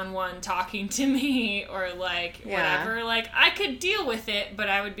 one-on-one talking to me, or, like, whatever? Like, I could deal with it, but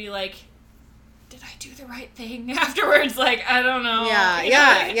I would be like, did I do the right thing afterwards? Like, I don't know.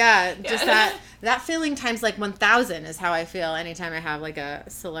 Yeah. Just that feeling times like 1,000 is how I feel anytime I have like a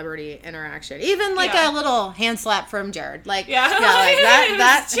celebrity interaction. Even like a little hand slap from Jared. Like, like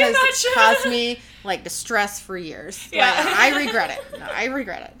that has caused me like distress for years. Yeah. Like, I regret it. No, I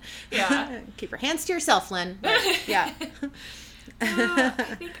regret it. Yeah. Keep your hands to yourself, Lynn. But, yeah. I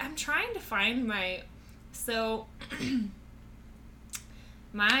think I'm trying to find my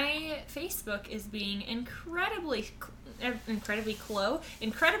Facebook is being incredibly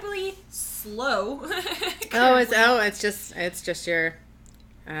slow. It's just your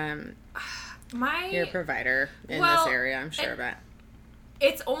your provider in this area, I'm sure, but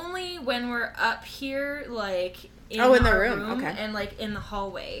it's only when we're up here, like in the our room, okay, and like in the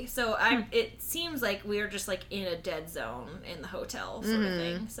hallway. So it seems like we're just like in a dead zone in the hotel sort of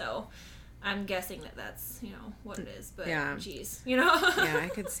thing. So I'm guessing that's, what it is, but geez, Yeah, I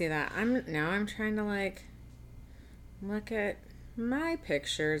could see that. I'm trying to like look at my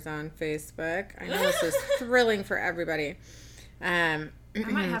pictures on Facebook. I know this is thrilling for everybody. I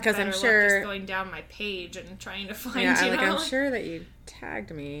might have better luck just going down my page and trying to find I'm sure that you tagged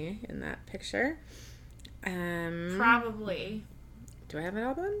me in that picture. Probably. Do I have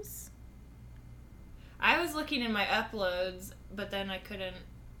albums? I was looking in my uploads, but then I couldn't.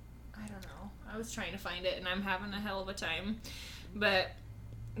 I don't know. I was trying to find it, and I'm having a hell of a time. But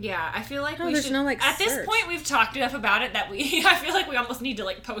yeah, I feel like we should. At this point, we've talked enough about it that I feel like we almost need to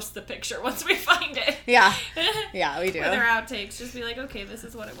like post the picture once we find it. Yeah, we do. With our outtakes, just be like, okay, this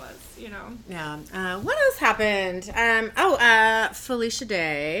is what it was, Yeah. What else happened? Felicia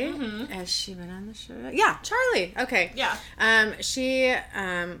Day. Has she been on the show? Yeah, Charlie. Okay. Yeah. She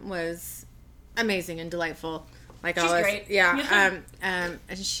was amazing and delightful. Like she's always. Great. Yeah. And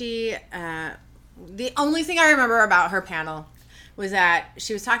she, the only thing I remember about her panel was that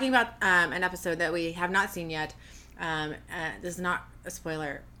she was talking about an episode that we have not seen yet. This is not a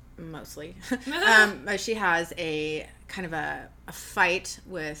spoiler, mostly. But she has a kind of a fight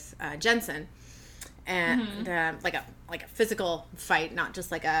with Jensen. And like a physical fight, not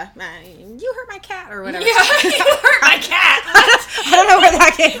just like a you hurt my cat or whatever. Yeah, you hurt my cat. I don't know where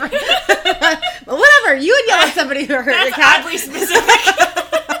that came from. But whatever, you would yell at somebody who hurt your cat. Oddly specific.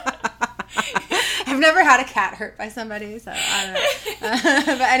 I've never had a cat hurt by somebody, so I don't know.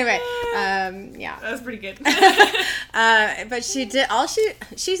 But anyway, yeah, that was pretty good. But she did I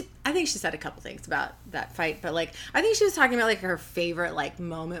think she said a couple things about that fight, but like I think she was talking about like her favorite like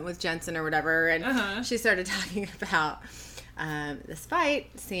moment with Jensen or whatever, and she started talking about this fight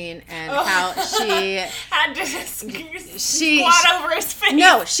scene and how she had to squat over his face.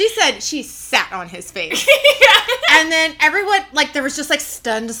 No, she said she sat on his face. And then everyone, like, there was just like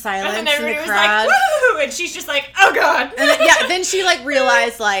stunned silence in the crowd. Was like, woo! And she's just like, oh god. And then she like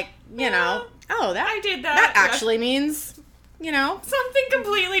realized, like, that I did that. That actually means, something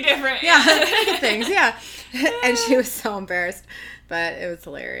completely different. Yeah, things. Yeah. And she was so embarrassed, but it was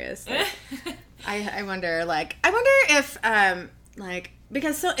hilarious. Like, I wonder if,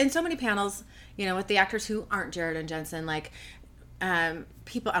 because in so many panels, with the actors who aren't Jared and Jensen, like,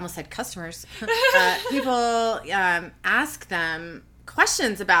 people, I almost said customers, people ask them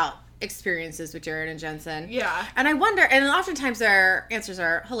questions about experiences with Jared and Jensen. Yeah. And I wonder, and oftentimes their answers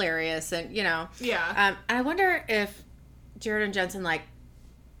are hilarious and, Yeah. And I wonder if Jared and Jensen, like,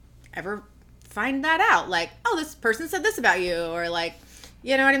 ever find that out. Like, oh, this person said this about you, or like,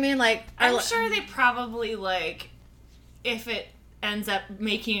 you know what I mean? Like, I'm sure they probably, like, if it ends up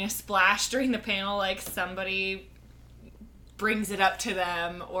making a splash during the panel, like, somebody brings it up to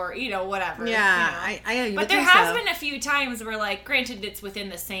them, or, whatever. Yeah, but there has been a few times where, like, granted it's within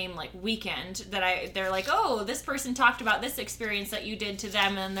the same, like, weekend, that they're like, oh, this person talked about this experience that you did to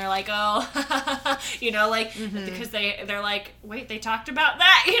them, and they're like, oh, like, because they're like, wait, they talked about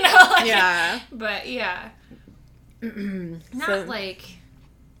that, like, yeah. But, yeah. Not, like...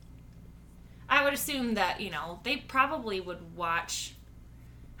 I would assume that, they probably would watch,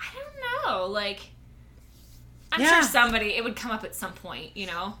 I don't know, like, I'm sure somebody, it would come up at some point, you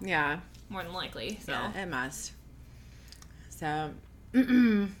know? Yeah. More than likely, so. Yeah, it must. So.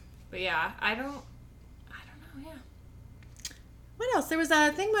 But yeah, I don't know, yeah. What else? There was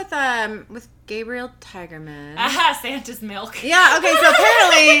a thing with Gabriel Tigerman. Santa's milk. Yeah, okay, so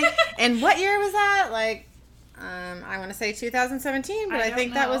apparently, and what year was that? Like, I want to say 2017, but I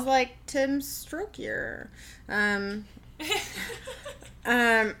think that was like Tim's stroke year. Everybody's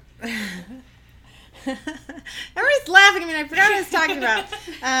laughing at me, and I forgot what I was talking about.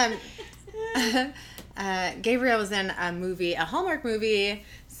 Gabriel was in a Hallmark movie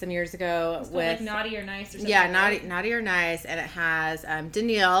some years ago with like Naughty or Nice or something. Yeah, Naughty or Nice, and it has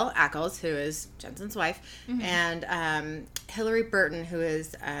Danielle Ackles, who is Jensen's wife, and Hillary Burton, who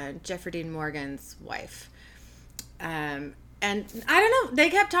is Jeffrey Dean Morgan's wife. And I don't know,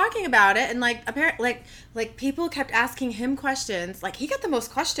 they kept talking about it, and like apparently, like people kept asking him questions. Like he got the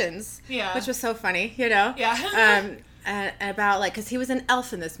most questions, which was so funny, you know. Yeah. About like, because he was an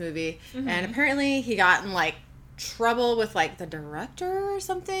elf in this movie, and apparently he got in like trouble with like the director or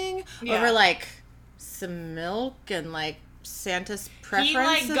something over like some milk and like Santa's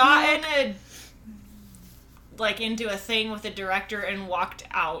preference. He like got into a thing with the director and walked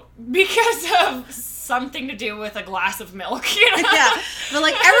out because of something to do with a glass of milk, you know? Yeah, but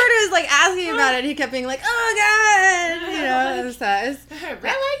like everyone was like asking about it, and he kept being like, "Oh God," you know. It was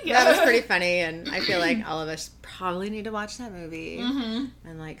really? That was pretty funny, and I feel like all of us probably need to watch that movie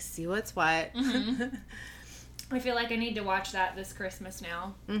and like see what's what. I feel like I need to watch that this Christmas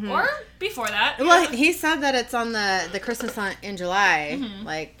now, or before that. Well, he said that it's on the Christmas in July,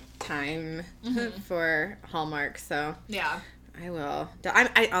 like time for Hallmark. So yeah, I will.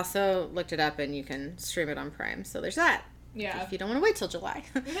 I also looked it up, and you can stream it on Prime. So there's that. Yeah, if you don't want to wait till July.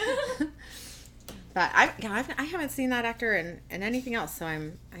 But I haven't seen that actor in anything else, so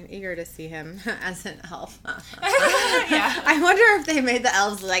I'm eager to see him as an elf. Yeah, I wonder if they made the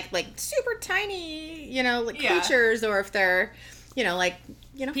elves like super tiny, you know, like creatures, or if they're, you know, like,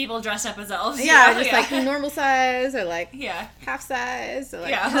 you know, people dressed up as elves. Yeah, just like normal size or like half size. Or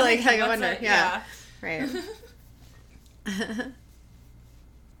like, like I wonder. Yeah, right.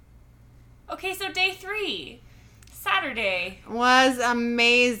 Okay, so day 3, Saturday was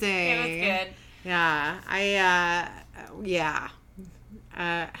amazing. It was good. Yeah,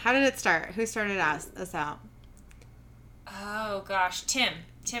 how did it start? Who started us out? Oh gosh, Tim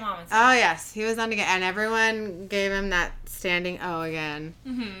Amundsen. Oh yes, he was on again, and everyone gave him that standing O again.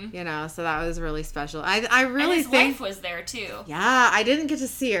 You know, so that was really special. I really and his wife was there too. Yeah, I didn't get to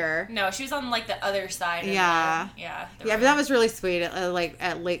see her. No, she was on like the other side. Yeah, but that was really sweet.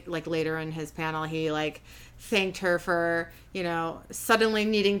 Later in his panel, he like thanked her for, you know, suddenly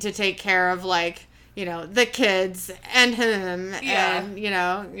needing to take care of like, you know, the kids and him and, you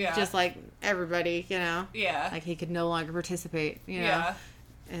know, just like everybody, you know. Yeah. Like he could no longer participate, you know,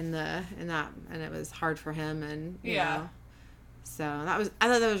 in that, and it was hard for him, and you know. So I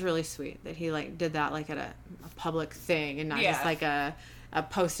thought that was really sweet that he like did that like at a public thing and not just like a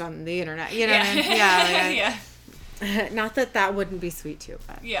post on the internet, you know what I mean? Yeah. Not that wouldn't be sweet too,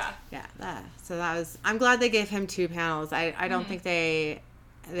 but so that was. I'm glad they gave him 2 panels. I don't think they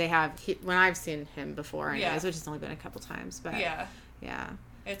have when I've seen him before, anyways, which has only been a couple times, but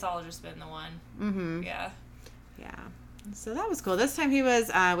it's all just been the one. Yeah. So that was cool. This time he was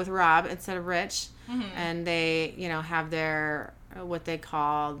with Rob instead of Rich, and they, you know, have their what they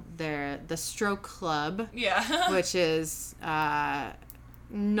call the stroke club, which is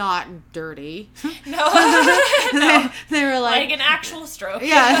not dirty. No. They were like an actual stroke. They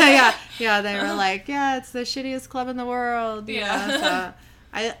were like, it's the shittiest club in the world. You know? So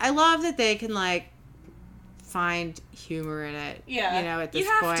I love that they can like find humor in it. You know, at this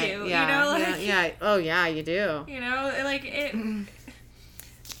point. You have to. You know, like, Oh yeah, you do. You know, like it.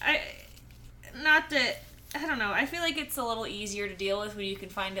 I don't know. I feel like it's a little easier to deal with when you can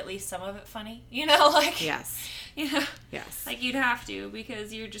find at least some of it funny. You know, like you know, like you'd have to,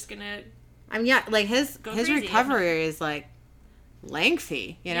 because you're just gonna. I mean, like his recovery is like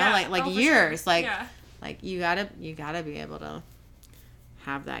lengthy. You know, like years. Sure. Like you gotta be able to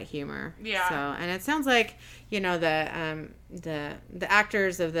have that humor. Yeah. So, and it sounds like, you know, the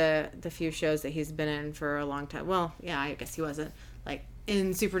actors of the few shows that he's been in for a long time. Well, yeah, I guess he wasn't like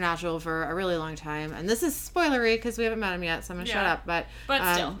in Supernatural for a really long time, and this is spoilery because we haven't met him yet, so I'm gonna shut up. But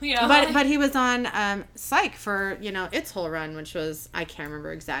still, you know, but he was on Psych for, you know, its whole run, which was, I can't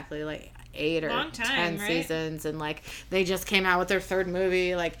remember exactly, like 8 or 10 seasons, and like they just came out with their 3rd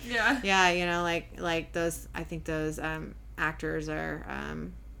movie, like you know, like those, I think those actors are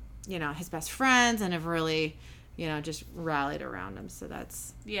you know, his best friends and have really, you know, just rallied around him, so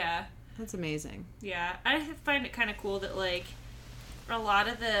that's That's amazing. Yeah, I find it kind of cool that, like, a lot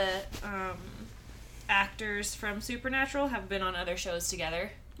of the actors from Supernatural have been on other shows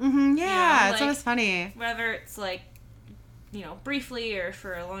together. Mm-hmm, yeah, You know, it's like, always funny. Whether it's, like, you know, briefly or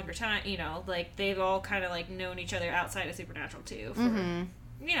for a longer time, you know, like, they've all kind of, like, known each other outside of Supernatural, too. For,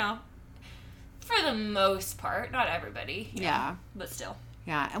 you know, for the most part. Not everybody. You know, but still.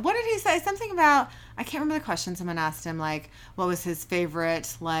 Yeah. And what did he say? Something about, I can't remember the question someone asked him, like, what was his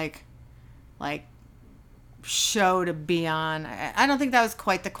favorite, like show to be on. I don't think that was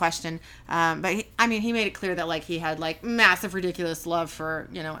quite the question. But he made it clear that, like, he had, like, massive, ridiculous love for,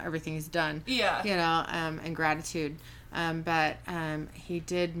 you know, everything he's done. Yeah. You know, and gratitude. But he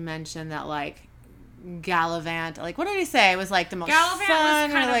did mention that, like, Gallivant, like, what did he say? It was, like, the most Gallivant fun,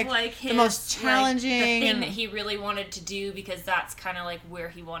 was kind or, like, of like his, the most challenging, like, the thing and that he really wanted to do, because that's kind of like where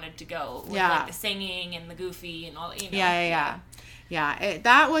he wanted to go with, Yeah. like, the singing and the goofy and all, you know. Yeah,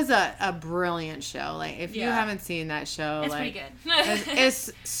 that was a brilliant show. Like, if you haven't seen that show, it's like, pretty good.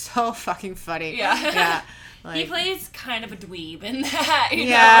 it's so fucking funny. Yeah. Like, he plays kind of a dweeb in that, you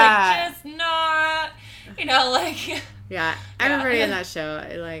know, like, just not, you know, like. Yeah, everybody in that show,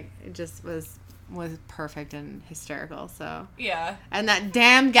 it just was perfect and hysterical. So and that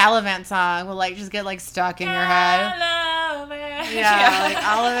damn Gallivant song will, like, just get, like, stuck in your head. Gallivant. Like,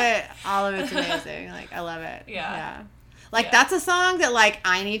 all of it's amazing. Like, I love it. Like, that's a song that, like,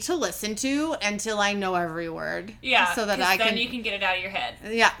 I need to listen to until I know every word. Yeah. So that then you can get it out of your head.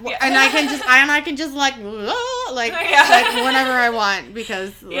 Yeah. And I can just like whenever I want,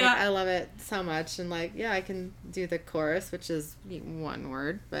 because, like, I love it so much. And, like, I can do the chorus, which is one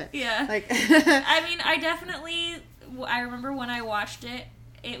word, but like, I mean, I remember when I watched it,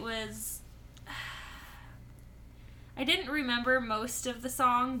 it was, I didn't remember most of the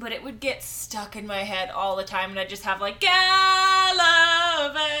song, but it would get stuck in my head all the time, and I'd just have, like, Gallivant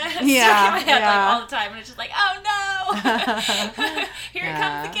stuck in my head, like, all the time, and it's just like, oh no, here it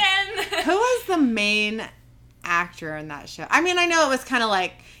comes again. Who was the main actor in that show? I mean, I know it was kind of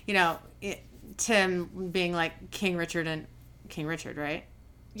like, you know, Tim being, like, King Richard, right?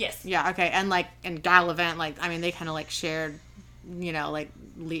 Yes. Yeah, okay, and, like, and Gallivant, like, I mean, they kind of, like, shared, you know, like,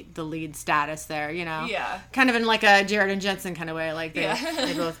 the lead status there, you know? Yeah. Kind of in, like, a Jared and Jensen kind of way, like, they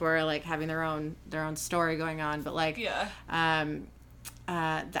both were, like, having their own story going on, but, like, the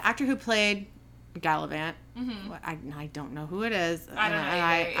actor who played Gallivant, I don't know who it is. I don't know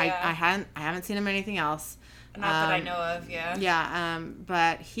either, I haven't seen him in anything else. Not that I know of,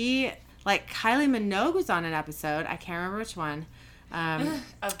 but he, like, Kylie Minogue was on an episode, I can't remember which one.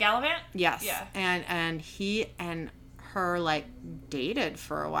 Of Gallivant? Yes. Yeah. And he and her, like, dated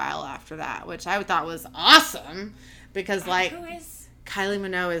for a while after that, which I thought was awesome, because, like, who is Kylie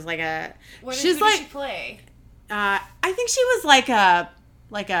Minogue is, like, who she's did like, she play? I think she was like a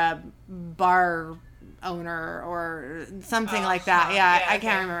bar owner or something like that. I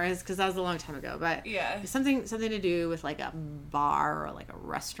can't remember. It's because that was a long time ago, but something to do with, like, a bar or, like, a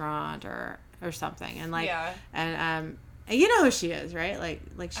restaurant or something, and, like, and you know who she is, right?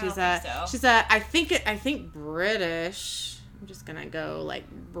 Like she's I think British. I'm just gonna go, like,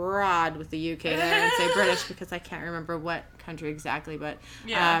 broad with the UK there and say British, because I can't remember what country exactly, but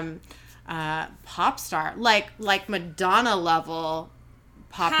pop star, like Madonna level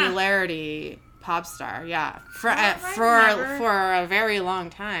popularity, pop star, for a very long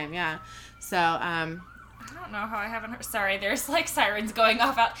time, so I don't know how I haven't heard. Sorry, there's, like, sirens going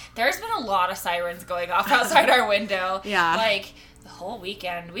off out. There's been a lot of sirens going off outside our window. Like, the whole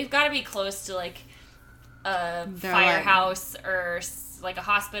weekend. We've got to be close to, like, a firehouse or, like, a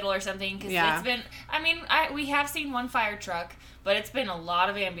hospital or something, because it's been, I mean, we have seen one fire truck, but it's been a lot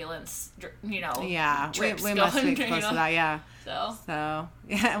of ambulance, you know, trips we must be close to that, So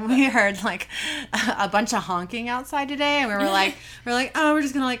and we heard, like, a bunch of honking outside today, and we were like, oh, we're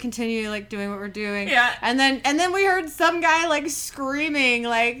just gonna, like, continue, like, doing what we're doing. And then we heard some guy, like, screaming,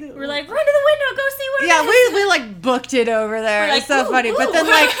 like, we're like, run to the window, go see what it is. we like booked it over there. It's so funny. Ooh. But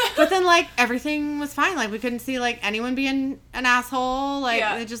then like everything was fine. Like, we couldn't see, like, anyone being an asshole. Like,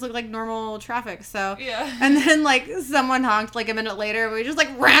 it just looked like normal traffic. So and then, like, someone honked, like, a minute later, and we just, like,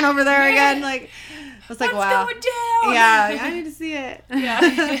 ran over there again. Like, I was like, wow. What's going down? Yeah, I need to see it.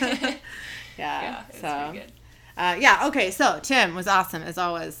 It's pretty good. Okay, so Tim was awesome, as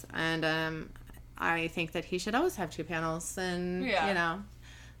always. And I think that he should always have 2 panels. And, you know,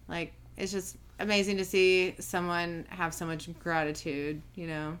 like, it's just amazing to see someone have so much gratitude, you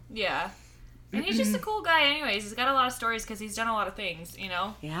know? Yeah. And he's just a cool guy anyways. He's got a lot of stories because he's done a lot of things, you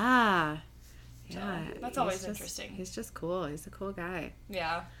know? Yeah. So that's always interesting. He's just cool. He's a cool guy.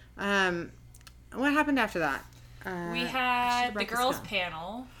 Yeah. What happened after that? We had the girls'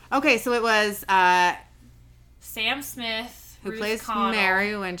 panel. Okay, so it was Sam Smith, who Ruth plays Connell,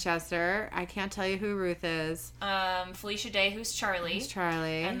 Mary Winchester. I can't tell you who Ruth is. Felicia Day, who's Charlie. Who's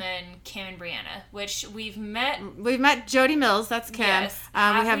Charlie. And then Kim and Brianna, which we've met. We've met Jody Mills. That's Kim. Yes. We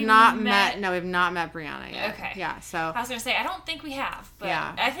have not met. No, we've not met Brianna yet. Okay. Yeah. So I was gonna say I don't think we have, but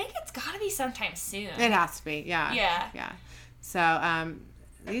yeah. I think it's got to be sometime soon. It has to be. Yeah. Yeah. Yeah. So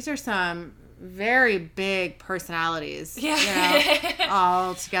these are some very big personalities. Yeah. You know,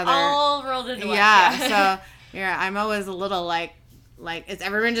 all together. All rolled into one. Yeah. So yeah, I'm always a little like, is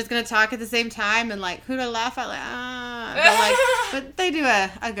everyone just gonna talk at the same time and like who to laugh at? But they do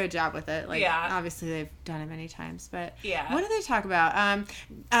a good job with it. Like, obviously they've done it many times. But yeah, what do they talk about?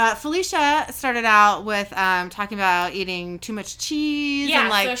 Felicia started out with talking about eating too much cheese.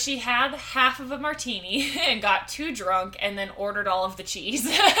 Yeah, and so she had half of a martini and got too drunk and then ordered all of the cheese.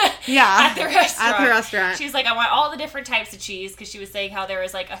 Yeah, at the restaurant. At the restaurant, she's like, I want all the different types of cheese because she was saying how there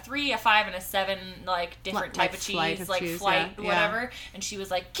was like a 3, a 5, and a 7 like different type of cheese, like cheese, flight, yeah. whatever. And she was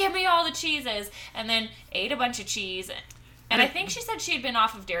like, give me all the cheeses, and then ate a bunch of cheese. And I think she said she had been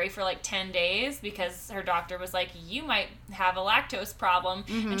off of dairy for like 10 days because her doctor was like, you might have a lactose problem.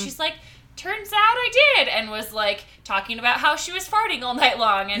 Mm-hmm. And she's like, turns out I did. And was like talking about how she was farting all night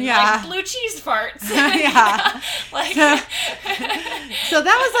long and like blue cheese farts. Yeah. Like, so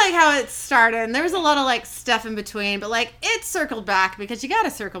that was like how it started. And there was a lot of like stuff in between, but like it circled back because you got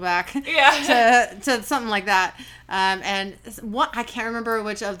to circle back to something like that. And what I can't remember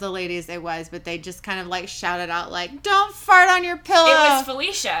which of the ladies it was, but they just kind of like shouted out like, "Don't fart on your pillow." It was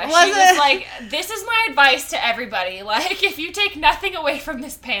Felicia. She was like, "This is my advice to everybody. Like, if you take nothing away from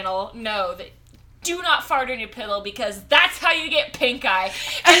this panel, know that do not fart on your pillow because that's how you get pink eye."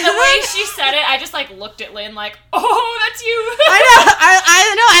 And the way she said it, I just like looked at Lynn like, "Oh, that's you." I know.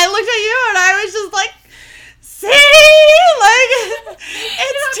 I know. I looked at you and I was just like, see, like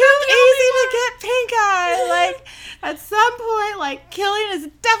it's too easy to get pink eye. Like at some point, like Killian is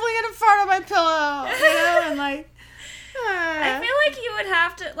definitely gonna fart on my pillow, you know, and like. I feel like you would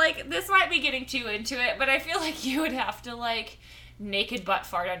have to like. This might be getting too into it, but I feel like you would have to like naked butt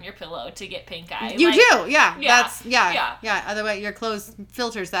fart on your pillow to get pink eye. You like, do, yeah. That's yeah. Otherwise, your clothes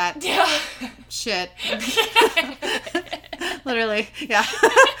filters that shit. Literally, yeah.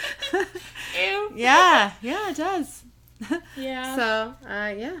 Ew. Yeah, it does. Yeah. So,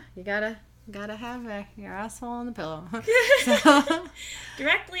 you gotta have your asshole on the pillow. So,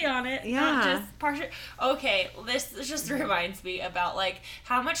 directly on it, not just partial. Okay, this just reminds me about like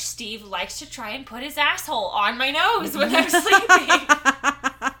how much Steve likes to try and put his asshole on my nose when I'm sleeping.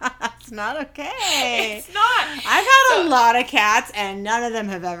 It's not okay. It's not. I've had a lot of cats and none of them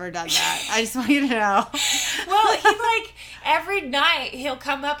have ever done that. I just want you to know. Well, he like every night he'll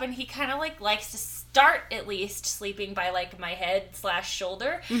come up and he kind of like likes to start at least sleeping by like my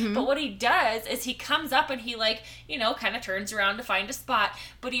head/shoulder. Mm-hmm. But what he does is he comes up and he like, you know, kind of turns around to find a spot,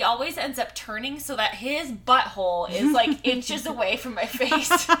 but he always ends up turning so that his butthole is like inches away from my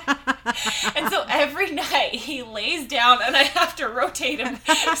face. And so every night he lays down and I have to rotate him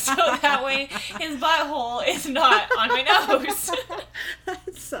so that way his butthole is not on my nose.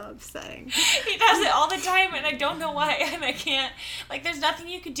 That's so upsetting. He does it all the time and I don't know why, and I can't, like, there's nothing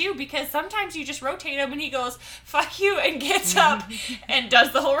you could do because sometimes you just rotate him and he goes, fuck you, and gets up and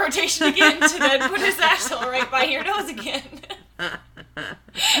does the whole rotation again to then put his asshole right by your nose again.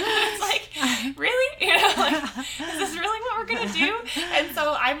 It's like, really? You know, like, is this really what we're gonna do? And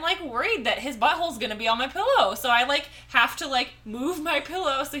so I'm like worried that his butthole's gonna be on my pillow. So I like have to like move my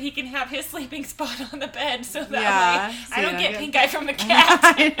pillow so he can have his sleeping spot on the bed so that way so I don't get pink eye from the cat.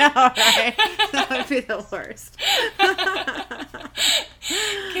 I know, right? That would be the worst.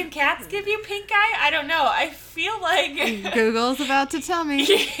 Can cats give you pink eye? I don't know. I feel like Google's about to tell me.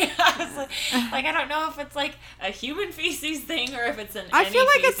 Yeah, like I don't know if it's like a human feces thing or if it's an I any feel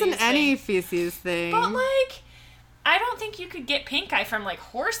like feces it's an thing. any feces thing. But like I don't think you could get pink eye from like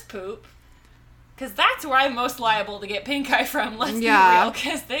horse poop. Because that's where I'm most liable to get pink eye from, let's be real.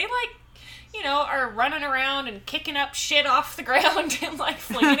 Because they like, you know, are running around and kicking up shit off the ground and like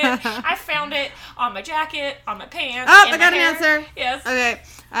flinging it. I found it on my jacket, on my pants. Oh, I got an answer. Yes. Okay.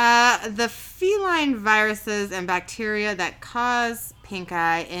 The feline viruses and bacteria that cause pink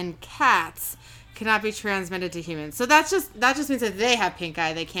eye in cats cannot be transmitted to humans. So that just means that they have pink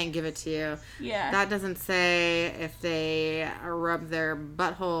eye, they can't give it to you. Yeah. That doesn't say if they rub their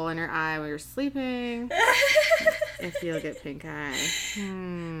butthole in your eye while you're sleeping. If you'll get pink eye.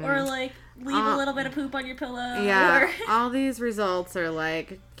 Or like leave a little bit of poop on your pillow. Yeah. Or... all these results are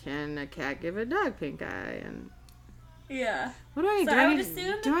like, can a cat give a dog pink eye? And yeah. what do I? So I would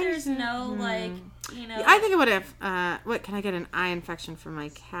assume that there's no like you know. I think it would have. What, can I get an eye infection from my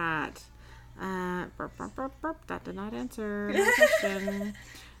cat? Burp, burp, burp, burp. That did not answer my question.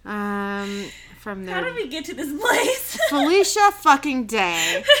 From the... How did we get to this place? Felicia fucking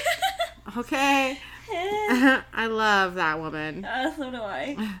Day. Okay? I love that woman. So do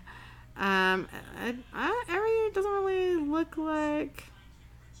I. Everything doesn't really look like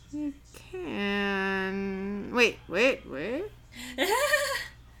you can. Wait.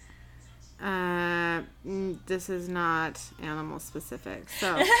 This is not animal specific.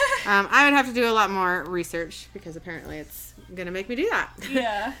 So, I would have to do a lot more research because apparently it's going to make me do that.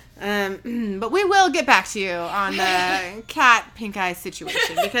 Yeah. But we will get back to you on the cat pink eye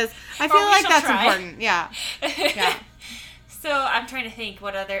situation because I feel like that's important. Yeah. Yeah. So I'm trying to think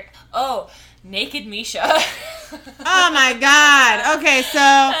what other... Oh, Naked Misha. Oh my God. Okay,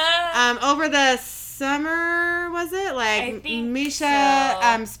 so over the summer, was it? Like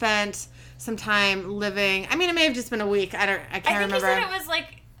Misha spent some time living. I mean, it may have just been a week. I can't remember. I think he said it was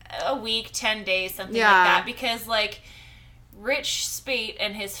like a week, 10 days, something like that. Because like Rich Spate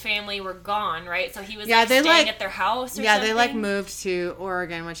and his family were gone, right? So he was staying at their house or something. They moved to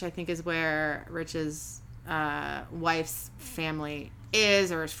Oregon, which I think is where Rich's wife's family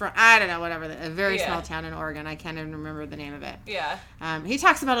is or is from. I don't know, whatever. A very small town in Oregon. I can't even remember the name of it. Yeah. He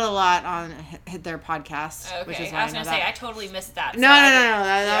talks about it a lot on their podcast. Okay. Which is why I was going to say, I totally missed that. No.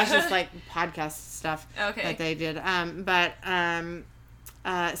 That was just like podcast stuff that they did.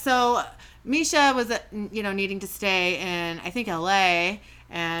 So Misha was, needing to stay in, I think, LA.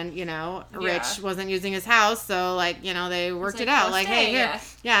 And, Rich wasn't using his house. So, they worked it out. Like, hey, here.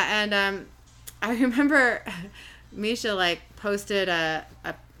 Yeah. And I remember Misha, posted a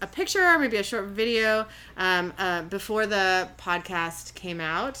picture or maybe a short video before the podcast came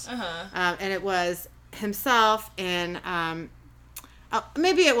out. And it was himself in,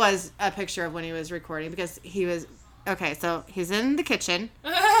 maybe it was a picture of when he was recording because he was, okay, so he's in the kitchen.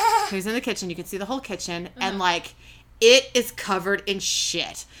 He's in the kitchen. You can see the whole kitchen. And, it is covered in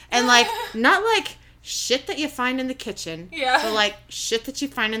shit. And, not shit that you find in the kitchen, but shit that you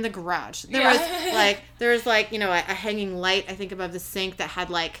find in the garage. There was a hanging light I think above the sink that had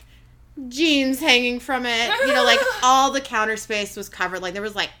jeans hanging from it. All the counter space was covered. There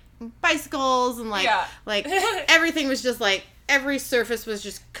was bicycles and everything was just every surface was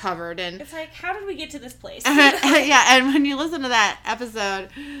just covered. And it's how did we get to this place? Yeah, and when you listen to that episode,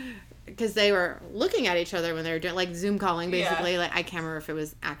 because they were looking at each other when they were doing Zoom calling, basically. I can't remember if it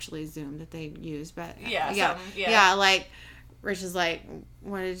was actually Zoom that they used, but Rich is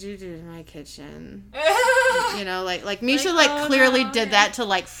what did you do to my kitchen? Misha clearly did that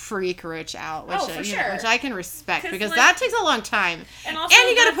to freak Rich out, which for sure. Which I can respect because that takes a long time, and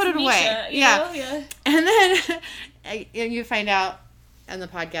you got to put it Misha, away. And then you find out on the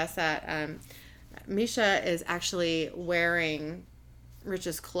podcast that Misha is actually wearing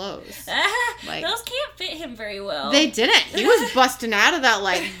Rich's clothes. Those can't fit him very well. They didn't. He was busting out of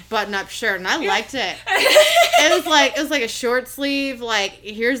that button-up shirt, and I liked it. It was a short sleeve.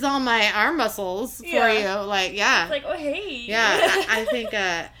 Here's all my arm muscles for you. It's oh hey. Yeah, I think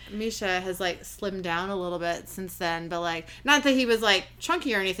Misha has slimmed down a little bit since then, but not that he was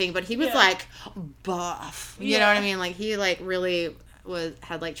chunky or anything, but he was buff. You know what I mean? He really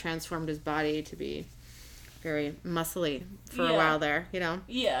had transformed his body to be very muscly for a while there,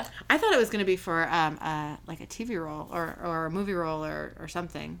 Yeah. I thought it was going to be for a TV role or a movie role or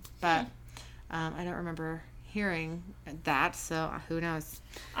something, but I don't remember hearing that, so who knows?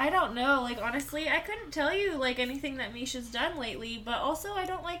 I don't know. Honestly, I couldn't tell you anything that Misha's done lately, but also I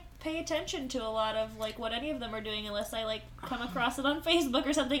don't pay attention to a lot of what any of them are doing unless I come across it on Facebook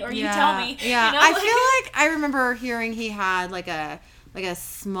or something, or you tell me. Yeah, I feel I remember hearing he had a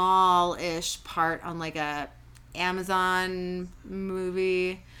small-ish part on a Amazon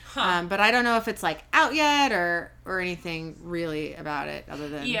movie, but I don't know if it's out yet or anything really about it other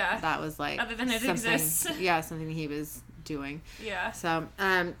than that was other than it exists. Something he was doing. Yeah. So,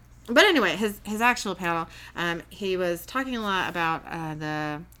 but anyway, his actual panel, he was talking a lot about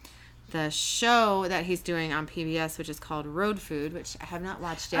the show that he's doing on PBS, which is called Road Food, which I have not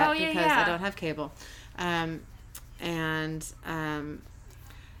watched yet because I don't have cable.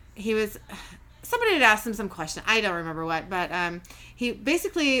 He was... Somebody had asked him some question. I don't remember what, but he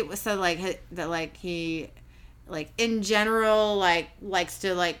basically said that he in general likes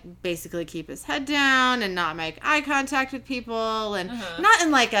to basically keep his head down and not make eye contact with people and not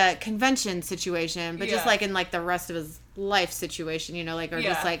in a convention situation, but just in the rest of his life situation,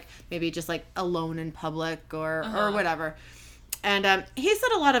 just maybe just alone in public or whatever. And he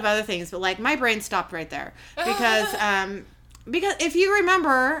said a lot of other things, but my brain stopped right there because because if you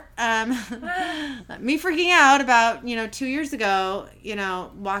remember, me freaking out about, 2 years ago,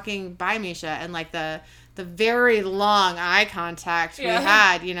 walking by Misha and like the very long eye contact we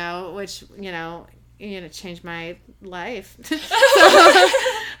had, which, changed my life.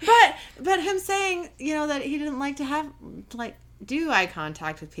 But him saying, that he didn't like to have, do eye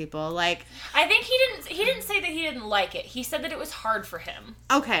contact with people, like, I think he didn't say that he didn't like it. He said that it was hard for him.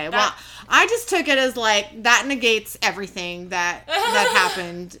 Okay, well, I just took it as like that negates everything that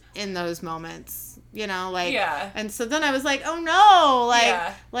happened in those moments, and so then I was like, oh no,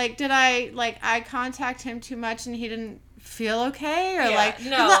 like did I eye contact him too much and he didn't feel okay, or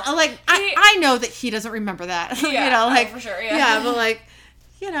no, I know that he doesn't remember that, for sure, but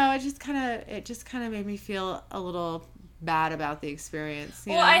it just kind of made me feel a little bad about the experience.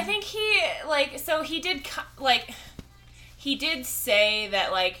 You know? I think he did say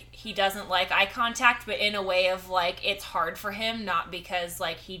that like he doesn't like eye contact, but in a way of like it's hard for him, not because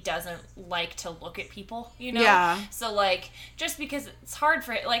like he doesn't like to look at people, Yeah. So like just because it's hard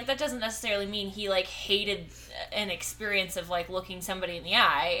for like that doesn't necessarily mean he like hated an experience of like looking somebody in the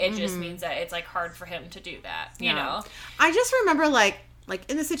eye. It just means that it's like hard for him to do that. You know. I just remember like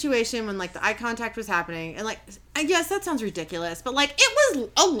in the situation when like the eye contact was happening, and like I guess that sounds ridiculous, but like it was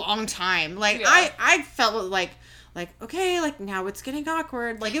a long time. Like I felt like okay, like now it's getting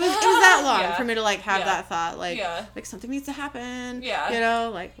awkward. Like it was that long for me to like have that thought. Like like something needs to happen. Yeah.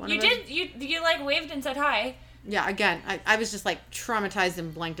 Like you like waved and said hi. Yeah, again, I was just like traumatized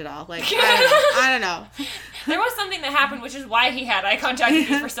and blanked it all. Like I don't know. There was something that happened, which is why he had eye contact with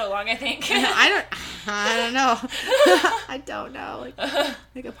you for so long, I think. I don't know. I don't know.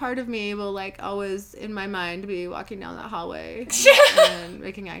 Like a part of me will like always in my mind be walking down that hallway and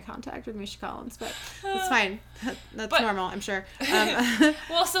making eye contact with Misha Collins, but it's fine. That's normal, I'm sure.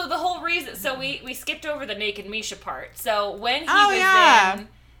 Well, so the whole reason, so we skipped over the naked Misha part. So when he was in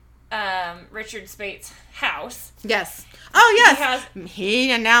Richard Spate's house. Yes. Oh, yes.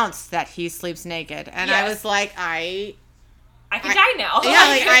 He announced that he sleeps naked. And I was like, I could die now. Yeah,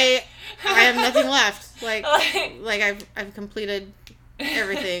 like I have nothing left. Like I've completed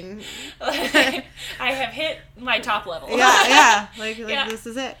everything. I have hit my top level. Yeah. Like this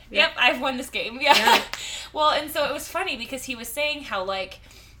is it. Yep, I've won this game. Yeah. Well, and so it was funny because he was saying how like,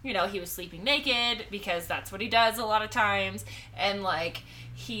 he was sleeping naked because that's what he does a lot of times, and like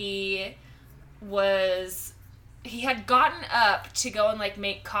he had gotten up to go and like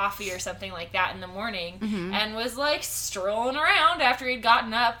make coffee or something like that in the morning, and was like strolling around after he'd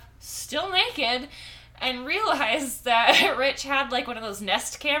gotten up still naked, and realized that Rich had like one of those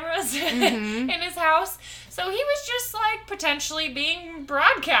Nest cameras in his house, so he was just like potentially being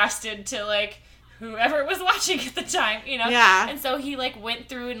broadcasted to like whoever was watching at the time, Yeah. And so he, like, went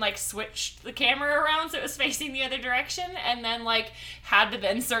through and, like, switched the camera around so it was facing the other direction, and then, like, had to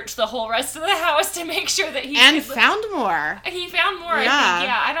then search the whole rest of the house to make sure that he found more. He found more, I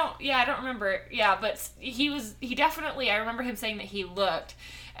think. I don't remember. Yeah, but he definitely, I remember him saying that he looked,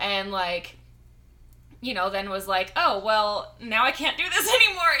 and, like, then was like, oh, well, now I can't do this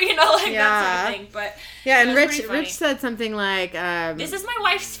anymore, that sort of thing. But and Rich said something like, this is my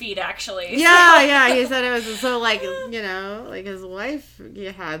wife's feed, actually. Yeah, he said it was so, like, like his wife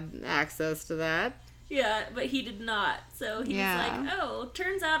had access to that. Yeah, but he did not. So he was like, oh,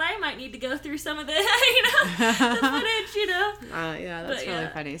 turns out I might need to go through some of the, the footage, that's really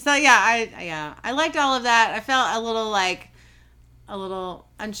funny. So, I liked all of that. I felt a little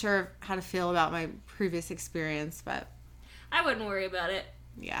unsure of how to feel about my previous experience, but I wouldn't worry about it.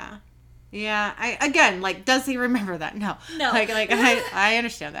 Yeah. Does he remember that? No. I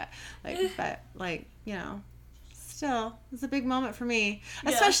understand that. But still, it's a big moment for me,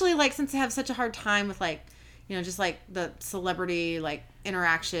 especially since I have such a hard time with just the celebrity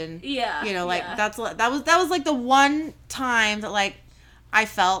interaction. That was the one time that I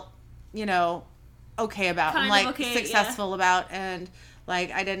felt okay about and successful about, and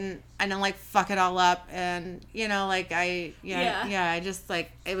I didn't fuck it all up, and I just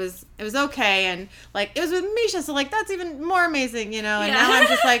it was okay, and it was with Misha, so that's even more amazing, and now I'm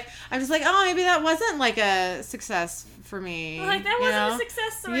just like oh, maybe that wasn't a success for me, that wasn't a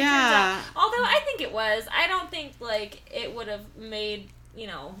success story, turns out. Although I think it was. I don't think it would have made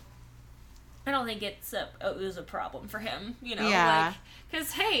I don't think it was a problem for him,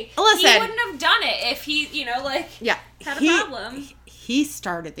 because, hey, listen, he wouldn't have done it if he, had a problem. He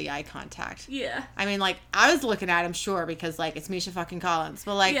started the eye contact. Yeah. I mean, I was looking at him, sure, because, it's Misha fucking Collins.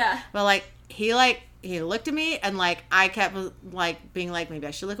 But, he looked at me, and, I kept, being maybe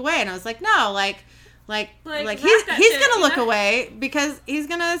I should look away. And I was like, no, Like he's gonna look away because he's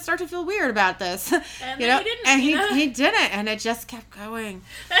gonna start to feel weird about this, and he didn't, and it just kept going,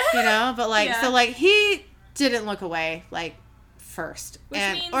 But like so, like he didn't look away like first, which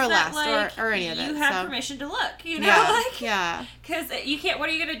means or that, last, or any of it. You have permission to look, yeah, because you can't. What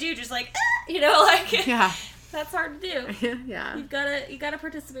are you gonna do? Just like yeah. That's hard to do. Yeah. You gotta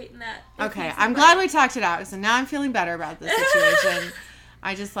participate in that. Okay, I'm glad we talked it out. So now I'm feeling better about this situation.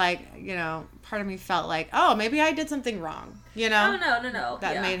 I just part of me felt like, oh, maybe I did something wrong. Oh, no.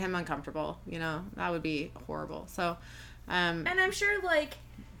 That made him uncomfortable. That would be horrible. So, and I'm sure,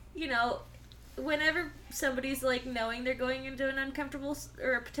 whenever somebody's knowing they're going into an uncomfortable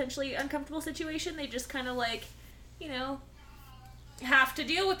or a potentially uncomfortable situation, they just kind of have to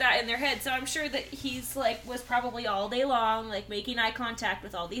deal with that in their head. So I'm sure that he's was probably all day long making eye contact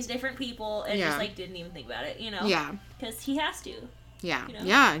with all these different people and just didn't even think about it, Yeah. Because he has to. Yeah.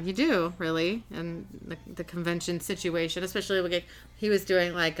 Yeah, you do, really. And the convention situation, especially when he was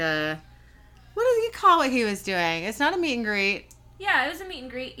doing what does he call what he was doing? It's not a meet and greet. Yeah, it was a meet and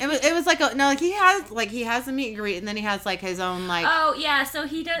greet. It was he has a meet and greet, and then he has his own Oh yeah, so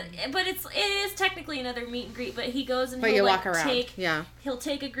he does, but it is technically another meet and greet. But he goes and he'll walk around. He'll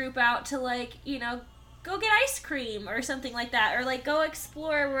take a group out to go get ice cream or something like that, or go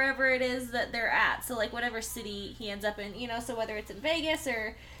explore wherever it is that they're at. So whatever city he ends up in, so whether it's in Vegas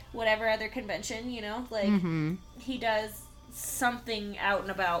or whatever other convention, mm-hmm. he does something out and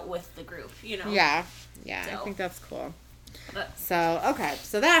about with the group, Yeah, so. I think that's cool. So, okay.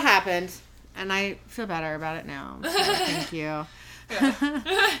 So that happened, and I feel better about it now. So thank you.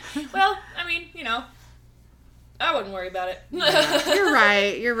 Well, I mean, I wouldn't worry about it.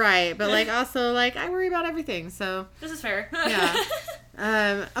 Yeah, you're right. But, also, I worry about everything, so. This is fair. Yeah.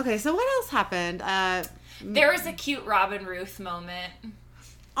 Okay, so what else happened? There was a cute Robin Ruth moment.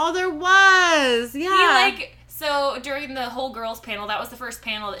 Oh, there was! Yeah. So during the whole girls panel, that was the first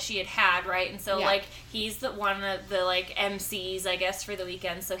panel that she had, right? And so he's one of the MCs, I guess, for the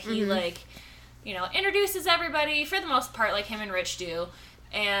weekend. So he introduces everybody for the most part, like him and Rich do.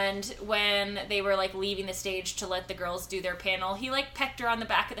 And when they were leaving the stage to let the girls do their panel, he pecked her on the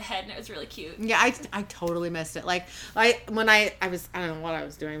back of the head, and it was really cute. Yeah, I totally missed it. When I don't know what I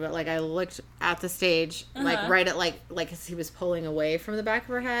was doing, but I looked at the stage right at as he was pulling away from the back of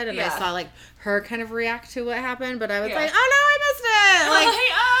her head, and I saw her kind of react to what happened, but I was oh no, I missed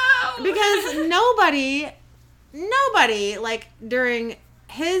it. Because nobody during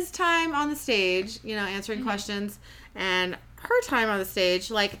his time on the stage, answering mm-hmm. questions, and her time on the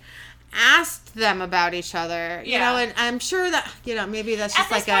stage, asked them about each other, and I'm sure that, maybe that's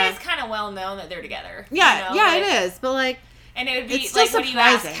just at this point, it's kind of well known that they're together. Yeah, it is, but and it would be it's still when you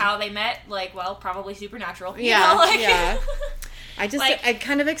ask how they met, probably supernatural. Yeah. I just, I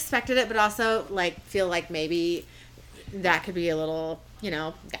kind of expected it, but also feel maybe that could be a little,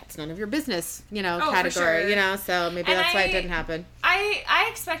 that's none of your business, category, sure. So maybe that's why it didn't happen. I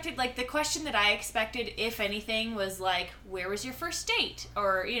expected, the question that I expected, if anything, was, where was your first date?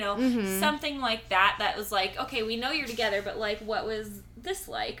 Or, mm-hmm. something like that was okay, we know you're together, but, what was this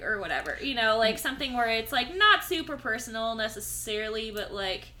like? Or whatever, something where it's, not super personal necessarily, but,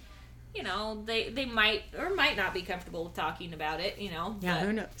 they might or might not be comfortable with talking about it, Yeah, but,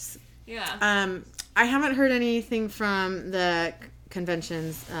 who knows? Yeah. I haven't heard anything from the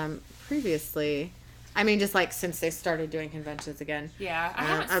conventions previously. I mean, just since they started doing conventions again. Yeah, I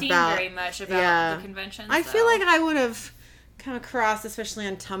haven't seen very much about the conventions. I feel like I would have come across, especially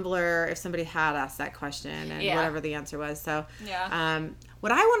on Tumblr, if somebody had asked that question and whatever the answer was. So,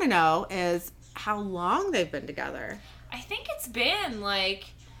 what I want to know is how long they've been together. I think it's been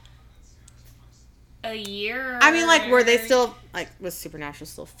a year. I mean, were they still was Supernatural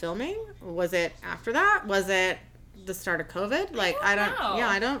still filming? Was it after that? Was it the start of COVID? I don't know.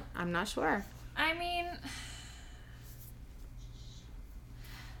 Yeah, I'm not sure. I mean,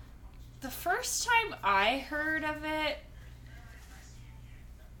 the first time I heard of it,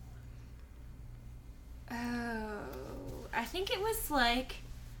 I think it was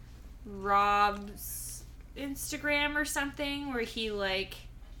Rob's Instagram or something where he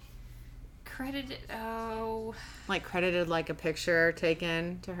credited a picture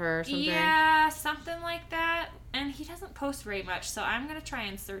taken to her or something. Yeah, something like that. And he doesn't post very much, so I'm gonna try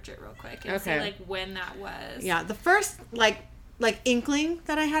and search it real quick and see when that was. Yeah, the first inkling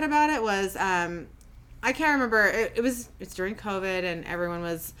that I had about it was I can't remember. It's during COVID and everyone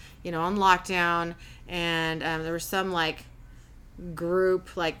was on lockdown, and there was some group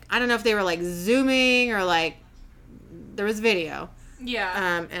I don't know if they were Zooming or there was video.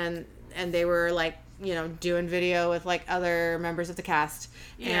 Yeah. And they were doing video with like other members of the cast.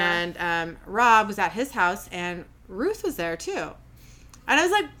 Yeah. And Rob was at his house and Ruth was there too. And I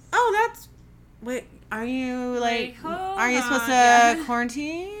was like, oh, wait, are you are you supposed to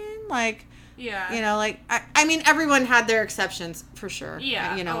quarantine? Like, yeah. Like, I mean, everyone had their exceptions for sure.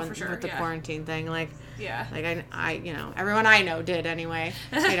 Yeah. For sure. With the quarantine thing. Like, yeah. Like I everyone I know did anyway.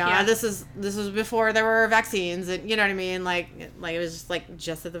 Yeah. This was before there were vaccines and you know what I mean? Like it was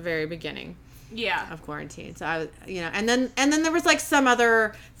just at the very beginning. Yeah. Of quarantine. So I was, and then there was like some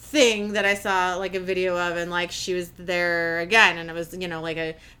other thing that I saw like a video of and like she was there again and it was,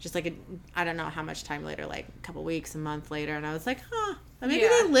 like I don't know how much time later, like a couple weeks, a month later, and I was like, maybe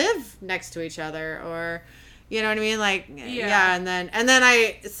they live next to each other or you know what I mean? Like, yeah. And then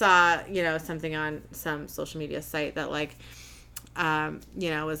I saw, something on some social media site that like,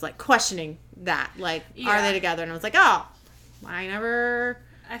 was like questioning that, like, are they together? And I was like, oh,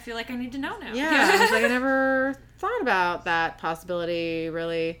 I feel like I need to know now. Yeah. I was like, I never thought about that possibility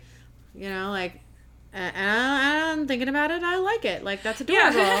really, like, and I'm thinking about it. I like it. Like, that's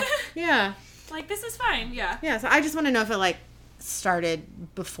adorable. Yeah. Like, this is fine. Yeah. Yeah. So I just want to know if it like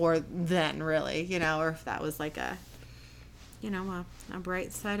started before then really, or if that was like a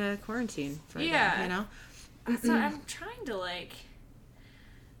bright side of quarantine for them, So I'm trying to like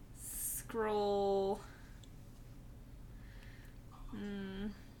scroll.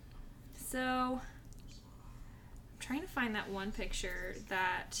 So I'm trying to find that one picture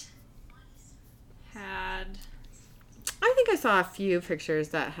that had. I think I saw a few pictures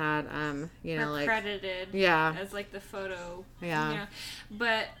that had, like credited, as like the photo,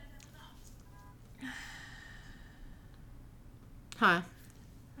 but, I'm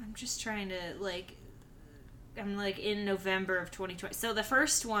just trying to like, I'm like in November of 2020. So the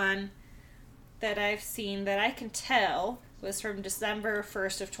first one that I've seen that I can tell was from December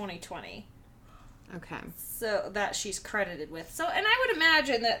 1st of 2020. Okay. So that she's credited with. So, and I would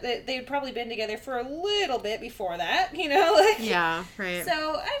imagine that they'd probably been together for a little bit before that, like. Yeah, right. So,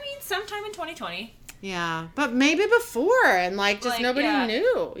 I mean, sometime in 2020. Yeah, but maybe before and like just nobody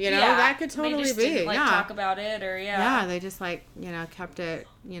knew, that could totally they just be. Didn't, talk about it or Yeah, they just like, kept it,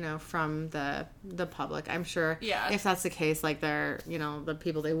 from the public. I'm sure if that's the case, like they're, the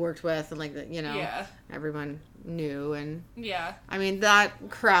people they worked with and like, everyone knew and I mean, that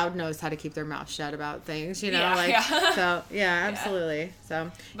crowd knows how to keep their mouth shut about things, so yeah, absolutely.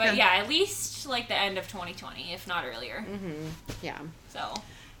 So, but at least like the end of 2020, if not earlier. Mm-hmm. Yeah. So.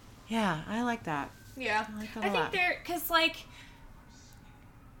 Yeah, I like that. Yeah, I like that I think they're because like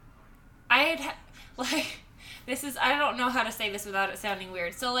this is I don't know how to say this without it sounding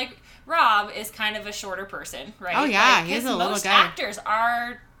weird. So like Rob is kind of a shorter person, right? Oh yeah, he's a little guy. Most actors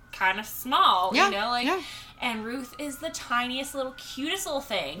are kind of small, and Ruth is the tiniest little cutest little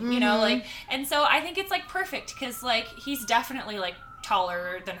thing, like, and so I think it's like perfect because like he's definitely like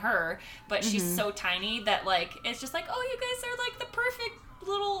taller than her, but she's so tiny that like it's just like, oh, you guys are like the perfect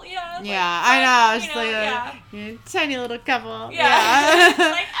little I know, it's like a tiny little couple. Like,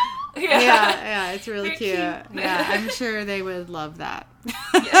 yeah, it's really cute. Yeah, I'm sure they would love that.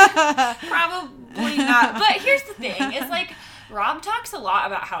 Probably not, but here's the thing, it's like Rob talks a lot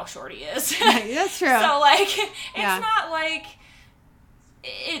about how short he is. That's true. So like it's not like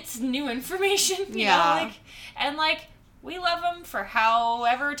it's new information, you know, like, and like we love him for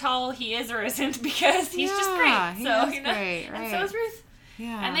however tall he is or isn't because he's just great. So great, right. And so is Ruth.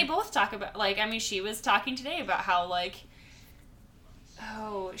 Yeah. And they both talk about, like, I mean, she was talking today about how, like,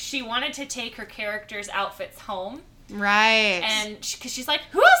 she wanted to take her characters' outfits home. Right. And because she's like,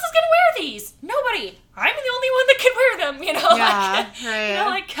 who else is going to wear these? Nobody. I'm the only one that can wear them, right.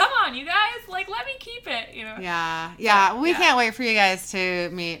 Like, come on, you guys. Like, let me keep it, Yeah. We can't wait for you guys to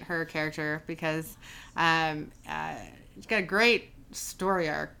meet her character because she's got a great story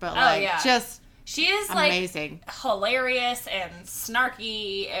arc, but, just... She is amazing. Like hilarious and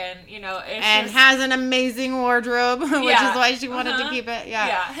snarky and and has an amazing wardrobe, which is why she wanted to keep it.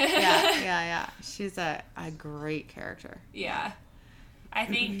 Yeah. She's a great character. Yeah. I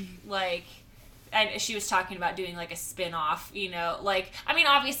think like and she was talking about doing like a spin-off, like I mean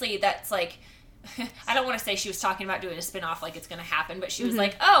obviously that's like I don't want to say she was talking about doing a spin-off like it's going to happen, but she was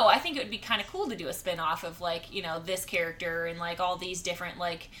like, oh, I think it would be kind of cool to do a spin-off of like, this character and like all these different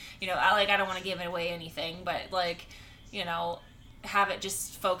like, I don't want to give away anything, but like, have it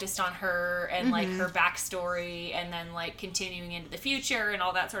just focused on her and like her backstory and then like continuing into the future and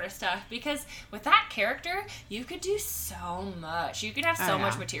all that sort of stuff, because with that character you could do so much. You could have so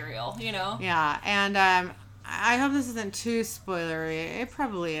much material, Yeah, and I hope this isn't too spoilery. It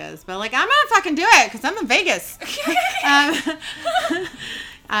probably is. But, like, I'm going to fucking do it because I'm in Vegas.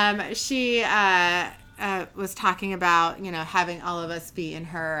 She was talking about, having all of us be in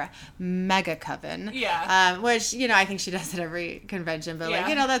her mega coven. Yeah. Which, I think she does at every convention, but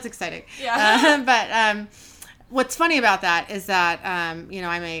that's exciting. Yeah. But what's funny about that is that,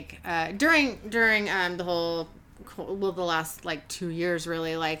 I make, during the whole, the last 2 years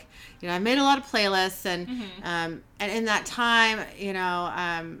really, I made a lot of playlists and, and in that time,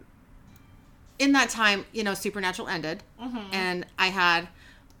 Supernatural ended and I had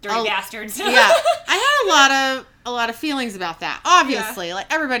Dirty bastards. Yeah, I had a lot of feelings about that. Obviously,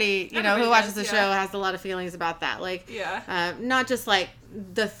 everybody, who watches the show has a lot of feelings about that. Not just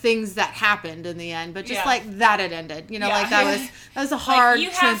the things that happened in the end, but just that it ended. That was a hard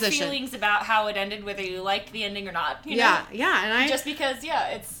you transition. You have feelings about how it ended, whether you liked the ending or not. Yeah, and I just because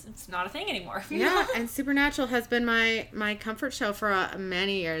it's not a thing anymore. Yeah, and Supernatural has been my comfort show for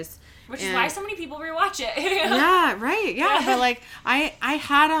many years. Which is why so many people rewatch it. Yeah, right. Yeah, but I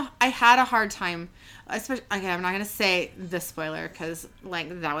had a hard time. Especially, okay, I'm not gonna say this spoiler because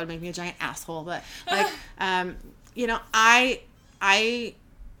that would make me a giant asshole. But I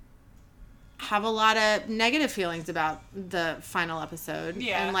have a lot of negative feelings about the final episode.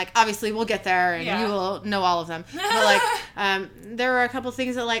 Yeah. And obviously we'll get there, and you will know all of them. But there were a couple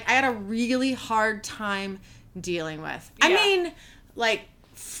things that I had a really hard time dealing with. Yeah. I mean,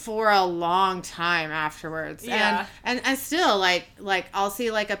 for a long time afterwards. Yeah. And still I'll see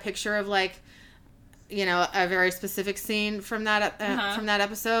a picture of a very specific scene from that from that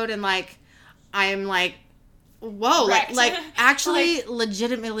episode, and I'm whoa, Wrecked. Actually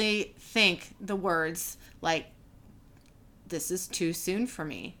legitimately think the words this is too soon for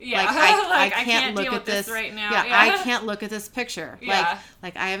me. Yeah. I can't look deal at with this right now. Yeah, Yeah. I can't look at this picture. Yeah.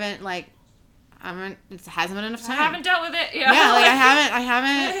 I haven't it hasn't been enough time. I haven't dealt with it. Yeah. Yeah, I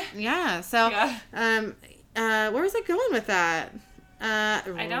haven't. Yeah. So, where was I going with that?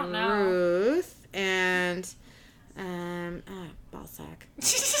 I don't know. Ruth and, ballsack.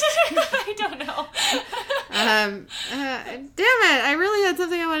 I don't know. Damn it! I really had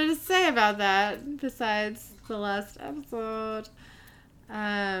something I wanted to say about that besides the last episode.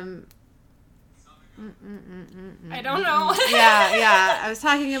 I don't know. Yeah. I was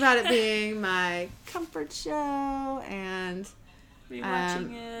talking about it being my comfort show and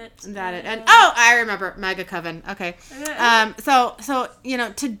rewatching it. And I remember Mega Coven. Okay. So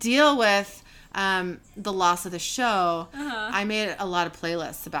to deal with the loss of the show, I made a lot of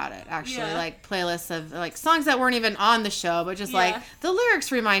playlists about it, actually. Playlists of songs that weren't even on the show, but just the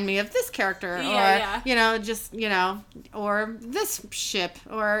lyrics remind me of this character, or this ship,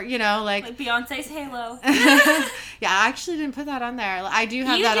 or like Beyonce's Halo. Yeah, I actually didn't put that on there. I do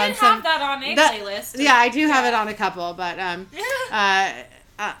have that on some. You did have that on a playlist. Yeah, I do have it on a couple, but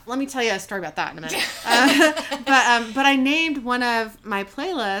let me tell you a story about that in a minute. But I named one of my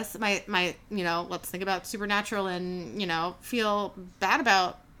playlists, my let's think about Supernatural and feel bad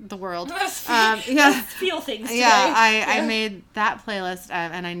about the world. Let's feel things today. Yeah, I made that playlist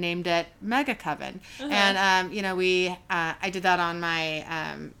and I named it Mega Coven, and I did that on my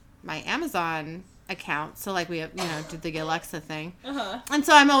my Amazon account. So we did the Alexa thing, and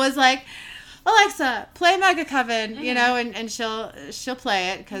so I'm always Alexa, play Mega Coven, and she'll play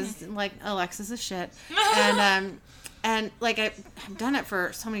it because Alexa's a shit, and I've done it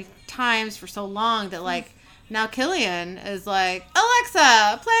for so many times for so long that now Killian is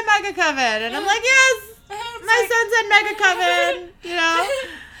Alexa, play Mega Coven, and I'm yes, my son said Mega Coven,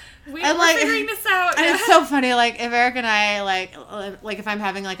 We're figuring this out. And it's so funny, if Eric and I, if I'm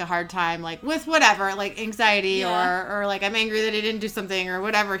having, a hard time, with whatever, anxiety, or I'm angry that he didn't do something, or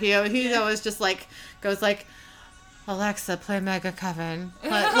whatever, he always just, goes, Alexa, play Mega Coven.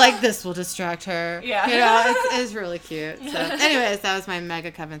 This will distract her. Yeah. It's really cute. So, anyways, that was my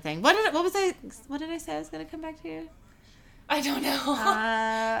Mega Coven thing. What did I say I was going to come back to you? I don't know.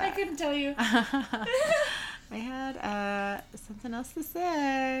 I couldn't tell you. I had something else to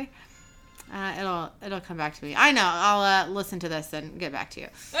say. It'll come back to me. I know. I'll listen to this and get back to you.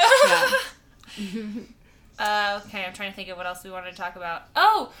 Yeah. Okay, I'm trying to think of what else we wanted to talk about.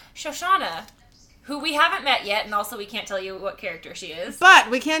 Oh, Shoshana, who we haven't met yet, and also we can't tell you what character she is. But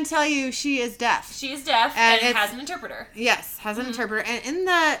we can tell you she is deaf. She is deaf and has an interpreter. Yes, has an interpreter. And in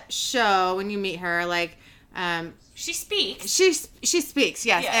the show, when you meet her, she speaks. She speaks,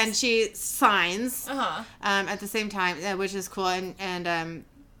 yes, and she signs at the same time, which is cool. And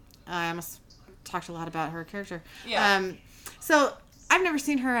I almost talked a lot about her character. Yeah. So I've never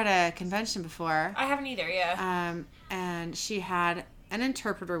seen her at a convention before. I haven't either. Yeah. And she had an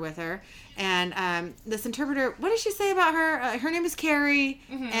interpreter with her, and this interpreter, what did she say about her? Her name is Carrie,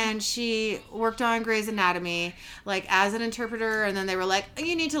 and she worked on Grey's Anatomy, like as an interpreter, and then they were like,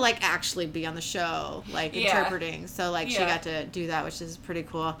 you need to like actually be on the show, like interpreting. So like she got to do that, which is pretty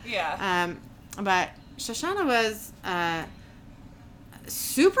cool. Yeah. But Shoshana was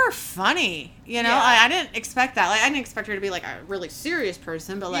super funny, you know. I didn't expect that. Like I didn't expect her to be like a really serious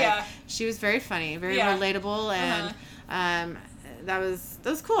person, but like she was very funny, very relatable, and that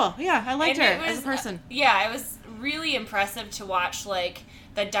was cool. Yeah, I liked her as a person. It was really impressive to watch like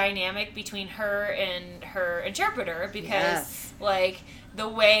the dynamic between her and her interpreter, because like the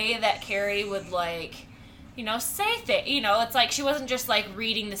way that Carrie would like, you know, say things, you know, it's like she wasn't just like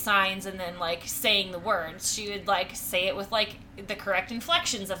reading the signs and then like saying the words. She would like say it with like the correct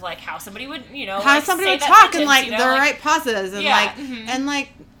inflections of like how somebody would, you know, how like, somebody say would that talk, sentence, and like you know, the like, right pauses, and like and like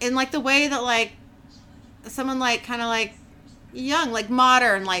in like the way that like someone like kind of like young, like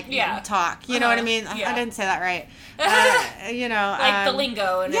modern, like talk, you know what I mean? I didn't say that right. You know, like the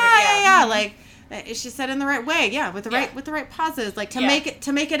lingo and like she said in the right way, with the right pauses, like to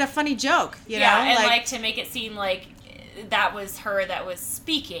make it a funny joke, you know, and like to make it seem like that was her that was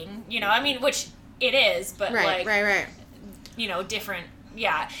speaking, you know, I mean, which it is, but right, you know, different.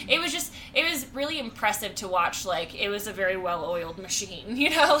 It was really impressive to watch. Like, it was a very well-oiled machine, you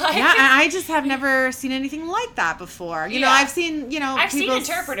know? Like, and I just have never seen anything like that before. You know, I've seen, you know, I've seen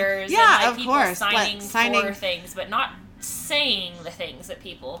interpreters and, like, people signing for things, but not saying the things that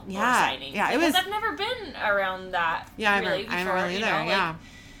people were signing. Because I've never been around that really before. I remember either, you know? Like,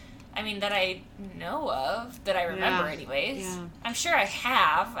 I mean, that I know of, that I remember anyways. Yeah. I'm sure I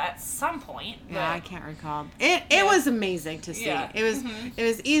have at some point. But I can't recall. It was amazing to see. Yeah. It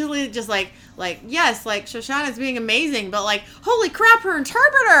was easily just like yes, like Shoshana's being amazing, but like holy crap, her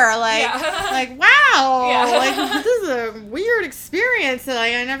interpreter, like wow, like this is a weird experience that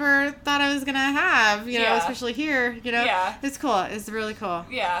like I never thought I was gonna have, you know, especially here, you know. Yeah. It's cool. It's really cool.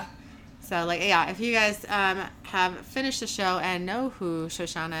 Yeah. So, like, if you guys have finished the show and know who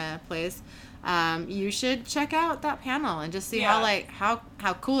Shoshana plays, you should check out that panel and just see how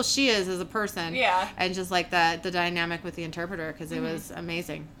cool she is as a person. Yeah. And just, like, the dynamic with the interpreter, because it was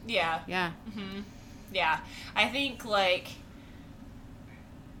amazing. Yeah. Yeah. Mm-hmm. Yeah. I think, like,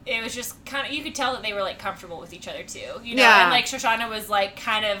 it was just kind of, you could tell that they were, like, comfortable with each other, too. You know? Yeah. And, like, Shoshana was, like,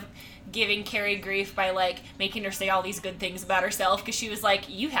 kind of giving Carrie grief by like making her say all these good things about herself, because she was like,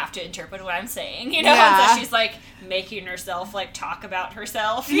 you have to interpret what I'm saying, you know. And so she's like making herself like talk about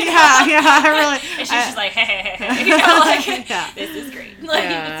herself, you know? Really. And she's just like, hey, you know, like this is great. Like you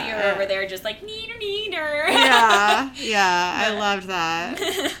can see her over there just like neater. I loved that.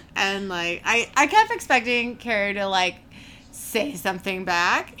 And like I kept expecting Carrie to like say something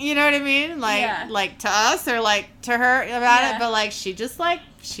back, you know what I mean, like to us or like to her about it, but like she just took it.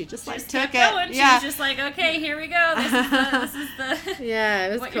 She was just like, okay, here we go. This is the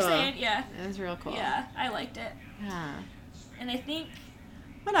it was what cool. You're saying. Yeah, it was real cool. Yeah, I liked it. Yeah. And I think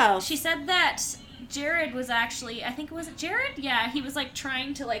what else? She said that Jared was actually, I think, was it Jared? Yeah, he was like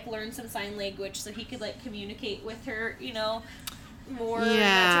trying to like learn some sign language so he could like communicate with her, you know, more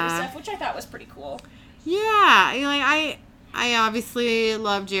that sort of stuff, which I thought was pretty cool. Yeah, like I obviously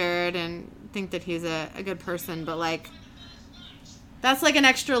love Jared and think that he's a good person, but like that's like an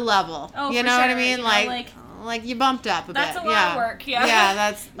extra level. Oh, you know what I mean? You know, like you bumped up a bit. That's a lot of work. Yeah. Yeah,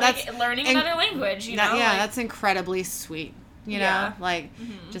 that's like learning another language. You know. Yeah, that's incredibly sweet. You know, like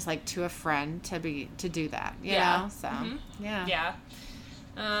just like to a friend to do that. You know, so yeah. Yeah.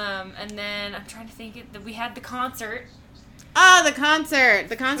 And then I'm trying to think. We had the concert. Oh, the concert!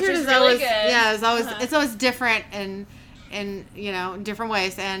 The concert is really always good. It's always it's always different and. In you know different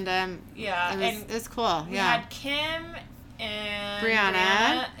ways, and it was cool. We had Kim and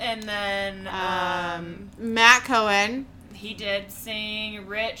Brianna, and then Matt Cohen. He did sing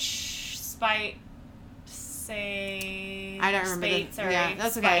Rich Spite. I don't remember. Sorry, yeah,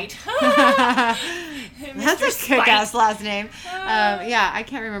 that's okay. That's a kick-ass last name. I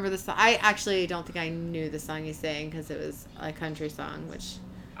can't remember the song. I actually don't think I knew the song he sang because it was a country song, which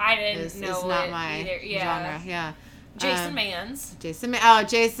I didn't know. Is not my genre. Yeah. Jason Manns. Jason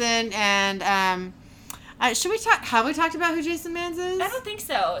and should we talk? Have we talked about who Jason Manns is? I don't think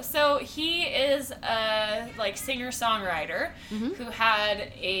so. So he is a like singer-songwriter who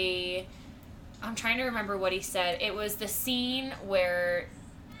had a. I'm trying to remember what he said. It was the scene where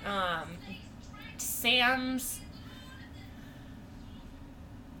Sam's.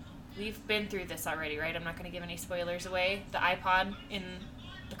 We've been through this already, right? I'm not going to give any spoilers away. The iPod in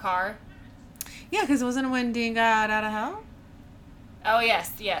the car. Yeah, because wasn't it when Dean got out of hell? Oh,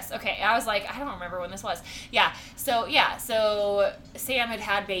 yes. Okay, I was like, I don't remember when this was. So Sam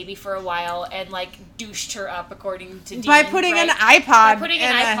had Baby for a while and, like, douched her up according to Dean. By putting an iPod. By putting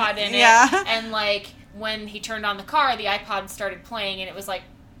an iPod in it. And, like, when he turned on the car, the iPod started playing, and it was, like,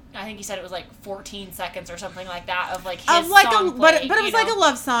 I think he said it was, like, 14 seconds or something like that of, like, his song playing. But it was like a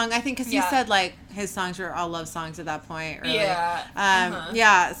love song, I think, because he said, like, his songs were all love songs at that point. Really.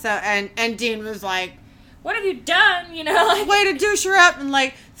 Yeah. So, and Dean was like, what have you done? You know, like, way to douche her up, and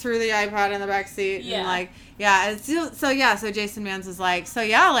like threw the iPod in the back seat, and like, so Jason Manns is like,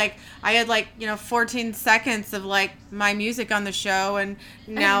 like I had like 14 seconds of like my music on the show, and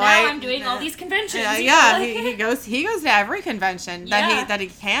now I'm doing all these conventions. He goes to every convention that he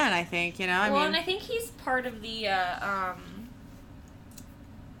can. I think and I think he's part of the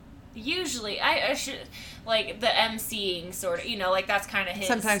usually I should like the emceeing sort of like that's kind of his.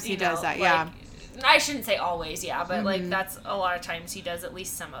 Sometimes he does that, I shouldn't say always, but like that's a lot of times he does at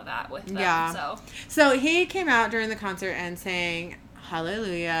least some of that with them. Yeah. So he came out during the concert and sang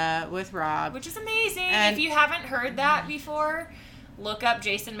Hallelujah with Rob, which is amazing. And if you haven't heard that before, look up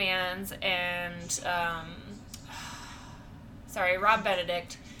Jason Manns and Rob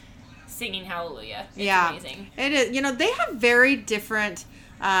Benedict singing Hallelujah. It's amazing. It is. They have very different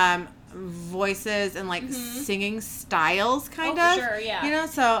voices and like singing styles kind of. For sure,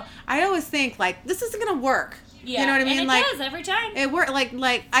 so I always think like this isn't gonna work. Yeah. You know what I mean? And it does every time. It works like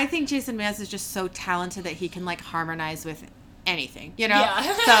I think Jason Manns is just so talented that he can like harmonize with anything, Yeah.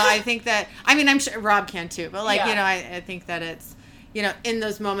 So I think that I'm sure Rob can too, but like I think that it's in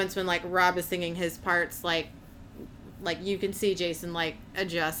those moments when like Rob is singing his parts like you can see Jason like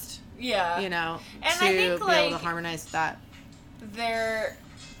adjust. Yeah. And I think, be able to harmonize that.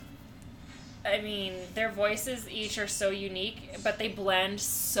 Their voices each are so unique, but they blend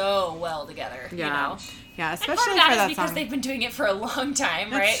so well together. Yeah, especially and part of that is song. Because they've been doing it for a long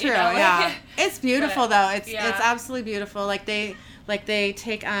time, right? That's true. Yeah, it's beautiful though. It's absolutely beautiful. Like they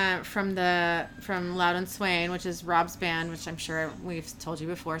take from Loud and Swain, which is Rob's band, which I'm sure we've told you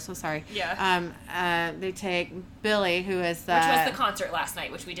before. So sorry. Yeah. They take Billy, who is the which was the concert last night,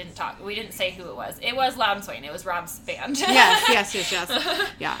 which we didn't say who it was. It was Loud and Swain. It was Rob's band. yes.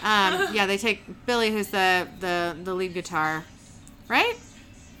 Yeah. They take Billy, who's the lead guitar, right?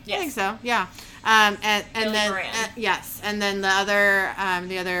 Yes. I think so. Yeah. And Billy then Moran. yes, and then the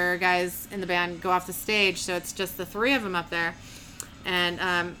other guys in the band go off the stage, so it's just the three of them up there, and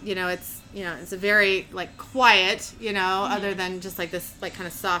it's a very like quiet, other than just like this like kind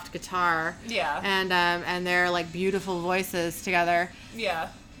of soft guitar, and they're like beautiful voices together,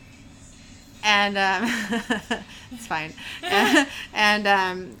 and it's fine. And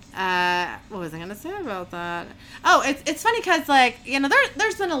what was I gonna say about that? Oh, it's funny because like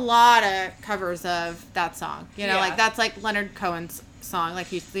there's been a lot of covers of that song. Like that's like Leonard Cohen's song. Like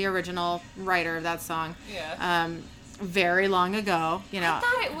he's the original writer of that song. Yeah. Very long ago. I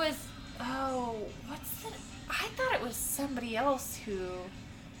thought it was. I thought it was somebody else who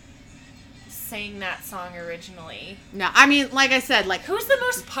sang that song originally. No, like I said, like who's the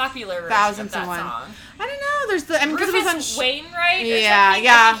most popular version of that song? I don't know. There's because Rufus it was on Wainwright.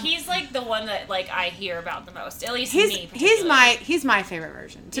 Yeah. He's like the one that like I hear about the most. At least he's my favorite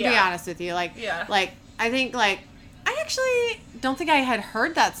version. To be honest with you, like I think like I actually don't think I had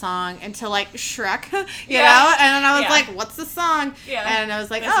heard that song until like Shrek, you know, and then I was like, "What's the song?" Yeah, and I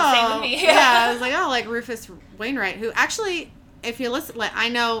was like, That's the same with me. I was like, "Oh, like Rufus Wainwright," who actually, if you listen, like I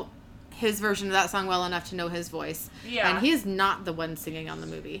know his version of that song well enough to know his voice. Yeah. And he is not the one singing on the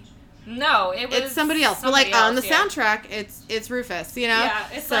movie. No, it's somebody else. But like on the soundtrack, it's Rufus, Yeah,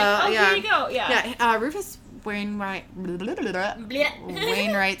 it's so, like, here you go. Yeah. Yeah, Rufus Wainwright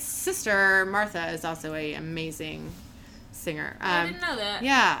Wainwright's sister Martha is also a amazing singer. I didn't know that.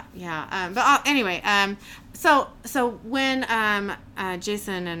 Yeah. But anyway, so when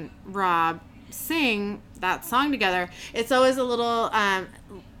Jason and Rob sing that song together, it's always a little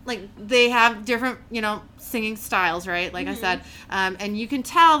like they have different, singing styles, right? Like I said, and you can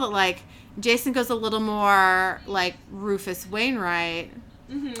tell that like Jason goes a little more like Rufus Wainwright,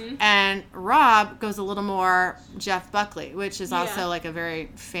 and Rob goes a little more Jeff Buckley, which is also like a very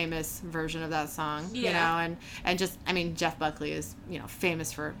famous version of that song, and just Jeff Buckley is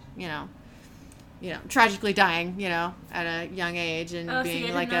famous for tragically dying at a young age and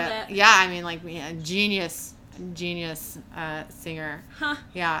being like a genius singer. Huh.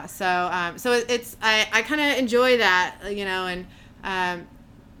 Yeah. So it's I kind of enjoy that, and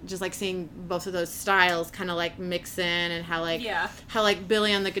just like seeing both of those styles kind of like mix in, and how like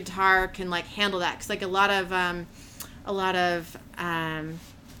Billy on the guitar can like handle that, because like a lot of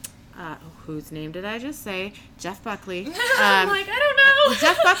whose name did I just say? Jeff Buckley. I'm like, I don't know.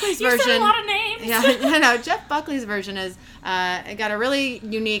 Jeff Buckley's version. You said a lot of names. Yeah, I know. Jeff Buckley's version is it got a really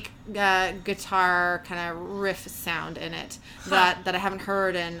unique guitar kind of riff sound in it that I haven't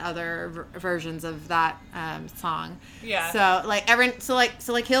heard in other versions of that song. Yeah. So like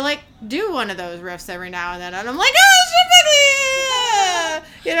he'll like do one of those riffs every now and then, and I'm like, oh, Jeff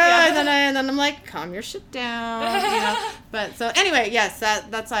Buckley, you know, Yeah. and then I'm like, calm your shit down, you know. But so anyway, yes,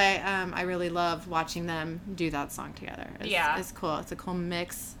 that's why I really love watching them do that song together. It's cool. It's a cool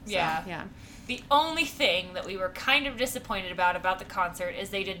mix. So, yeah. The only thing that we were kind of disappointed about the concert is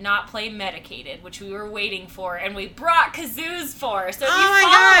they did not play Medicated, which we were waiting for, and we brought kazoos for. So if you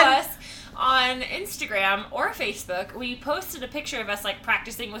follow us on Instagram or Facebook, we posted a picture of us like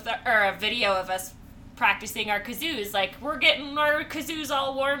practicing with or a video of us practicing our kazoos. Like, we're getting our kazoos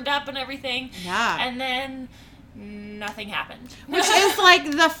all warmed up and everything. Yeah. And then nothing happened. Which is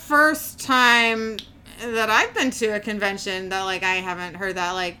like the first time that I've been to a convention that like I haven't heard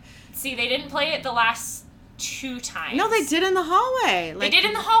that. Like, see, they didn't play it the last 2 times. No, they did in the hallway. Like, they did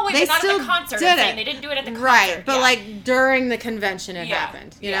in the hallway, but not at the concert. They didn't do it at the concert. Right, but like during the convention it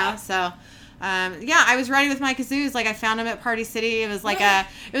happened, you know? So, I was riding with my kazoos. Like, I found them at Party City. It was like an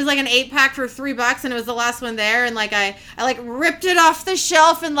 8-pack for $3, and it was the last one there. And like I like ripped it off the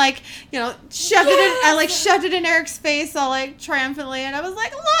shelf and like, you know, shoved it in. I like shoved it in Eric's face all like triumphantly, and I was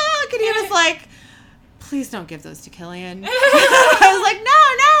like, look, and he was like, please don't give those to Killian. I was like,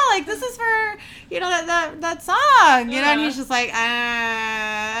 no, like this is for, you know, that song, you know, and he's just like,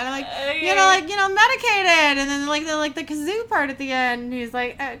 and I'm like, you know, Medicated, and then like the kazoo part at the end, and he's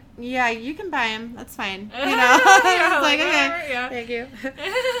like, yeah, you can buy him, that's fine, you know. I was like, okay, thank you.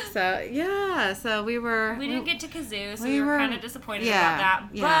 So we didn't get to kazoo, so we were kind of disappointed about that,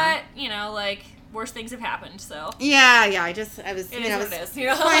 but you know, like, worse things have happened, so I was you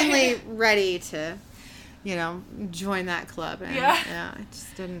know, finally ready to, you know, join that club, and it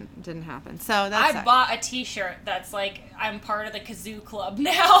just didn't happen. So I bought a T-shirt that's like, I'm part of the kazoo club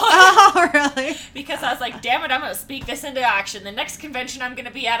now. Oh, really? Because I was like, damn it, I'm gonna speak this into action. The next convention I'm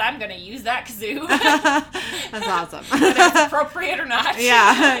gonna be at, I'm gonna use that kazoo. That's awesome. Whether it's appropriate or not.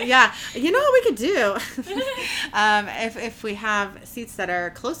 Yeah. You know what we could do? If we have seats that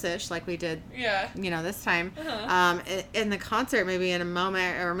are close-ish, like we did, you know, this time, in the concert, maybe in a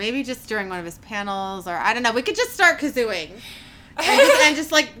moment, or maybe just during one of his panels, or I don't know, we could just start kazooing and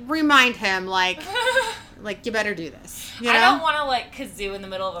just like remind him, like you better do this. You know? I don't want to like kazoo in the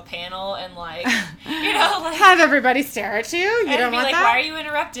middle of a panel and like, you know, like, have everybody stare at you. You don't want like, that. Why are you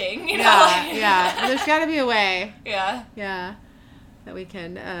interrupting? You know? Yeah. There's got to be a way. Yeah. That we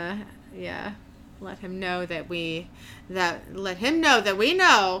can, let him know that we know that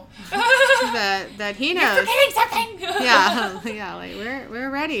he knows. You're forgetting something. Yeah. Like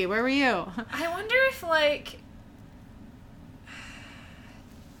we're ready. Where were you? I wonder if like.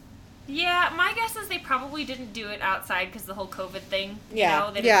 Yeah, my guess is they probably didn't do it outside because the whole COVID thing. You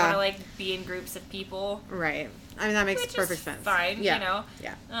know, they didn't want to like be in groups of people. Right. I mean, that makes perfect sense. Fine. You know.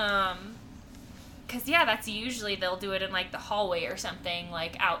 Yeah. Because that's usually they'll do it in like the hallway or something,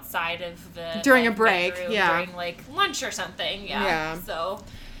 like outside of the during a break, during like lunch or something, So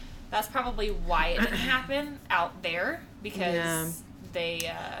that's probably why it didn't happen out there, because they.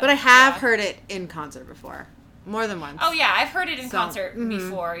 But I have heard it in concert before, more than once. Oh yeah, I've heard it in concert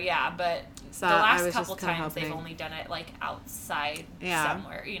before, but the last couple times they've only done it like outside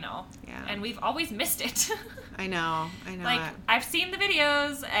somewhere, you know. Yeah. And we've always missed it. I know. Like, I've seen the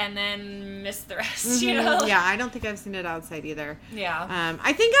videos and then missed the rest, you know? Yeah, I don't think I've seen it outside either. Yeah.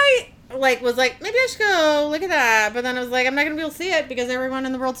 I think I, was like, maybe I should go look at that. But then I was like, I'm not going to be able to see it because everyone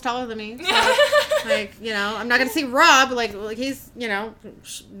in the world's taller than me. So, like, you know, I'm not going to see Rob. Like he's, you know,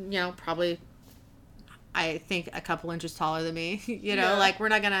 probably, I think, a couple inches taller than me. You know, like, we're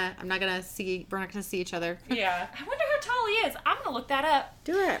not going to see each other. Yeah. I wonder how tall he is. I'm going to look that up.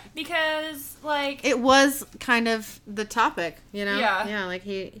 Do it. Because, like... It was kind of the topic, you know? Yeah. Yeah, like,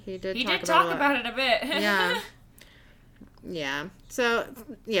 he did talk about it. He did talk about it a bit. Yeah. Yeah. So,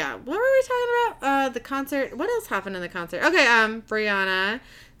 yeah. What were we talking about? The concert. What else happened in the concert? Okay, Brianna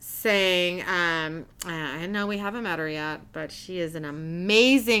saying, I know we haven't met her yet, but she is an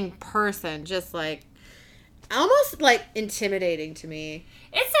amazing person. Just, like, almost, like, intimidating to me.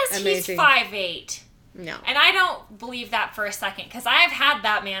 It says he's 5'8". No. And I don't believe that for a second, because I've had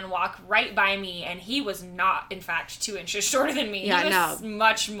that man walk right by me, and he was not, in fact, 2 inches shorter than me. Yeah, he was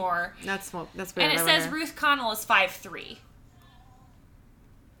much more. That's weird. And it says Ruth Connell is 5'3".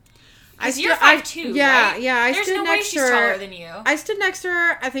 You're 5'2", right? Yeah. There's no way she's taller than you. I stood next to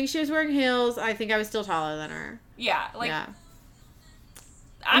her. I think she was wearing heels. I think I was still taller than her. Yeah, like... Yeah.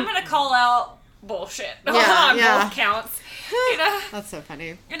 I'm gonna call out bullshit on both counts. You know? That's so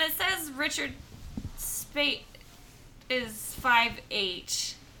funny. And it says Richard Speight is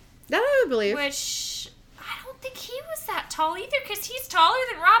 5'8". That I would believe. Which I don't think he was that tall either, because he's taller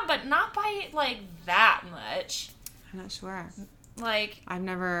than Rob, but not by like that much. I'm not sure. Like I've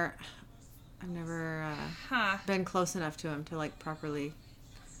never been close enough to him to like properly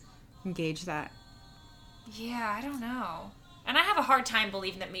engage that. Yeah, I don't know. And I have a hard time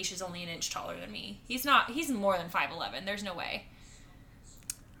believing that Misha's only an inch taller than me. He's not. He's more than 5'11". There's no way.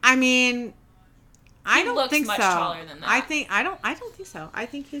 I mean, I don't think so. He looks much taller than that. I don't think so. I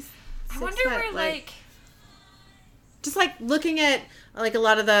think he's. I wonder where like. Just like looking at like a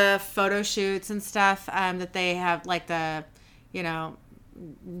lot of the photo shoots and stuff that they have, like the, you know,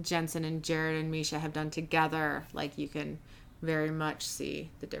 Jensen and Jared and Misha have done together. Like you can very much see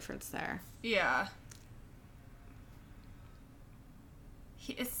the difference there. Yeah.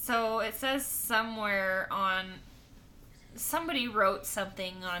 So it says somewhere on, somebody wrote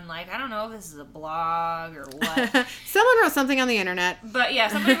something on, like, I don't know if this is a blog or what. Someone wrote something on the internet. But yeah,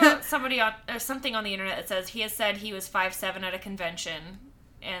 somebody wrote something on the internet that says he has said he was 5'7" at a convention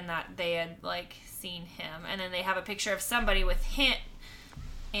and that they had, like, seen him. And then they have a picture of somebody with him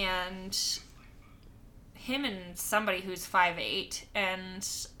and somebody who's 5'8". And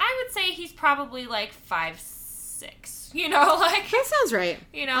I would say he's probably, like, 5'6". You know, like... That sounds right.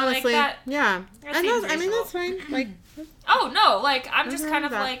 You know, honestly, like that... Yeah. That's fine. Like... Oh, no, like, I'm just kind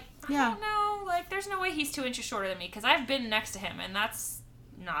of that. like, I don't know, like, there's no way he's 2 inches shorter than me, because I've been next to him, and that's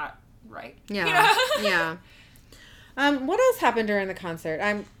not right. Yeah. You know? Yeah. What else happened during the concert?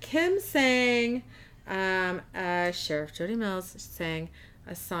 Kim sang, Sheriff Jody Mills sang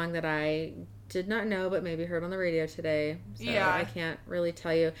a song that I did not know, but maybe heard on the radio today. So yeah. I can't really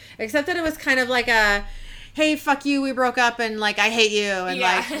tell you, except that it was kind of like a, hey, fuck you, we broke up, and like I hate you, and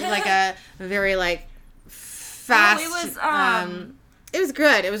like a very like fast. It was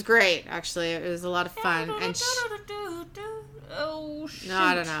good. It was great, actually. It was a lot of fun. And oh shoot. No,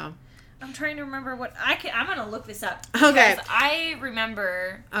 I don't know. I'm trying to remember what I'm gonna look this up. Okay. I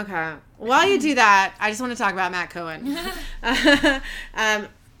remember. Okay. While you do that, I just want to talk about Matt Cohen.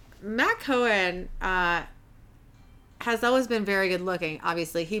 Matt Cohen has always been very good looking.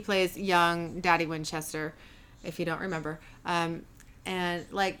 Obviously, he plays young Daddy Winchester, if you don't remember. And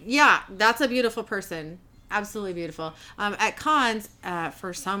like, yeah, that's a beautiful person. Absolutely beautiful. At cons,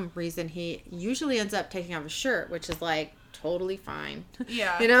 for some reason, he usually ends up taking off his shirt, which is like totally fine.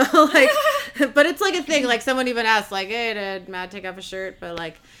 Yeah. You know, like, but it's like a thing. Like someone even asked, like, hey, did Matt take off his shirt? But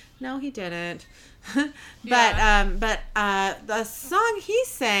like, no, he didn't. But the song he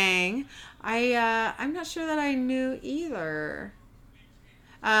sang, I'm not sure that I knew either.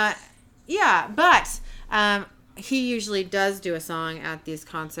 But he usually does do a song at these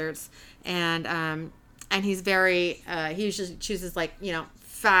concerts, and he's very he usually chooses like, you know,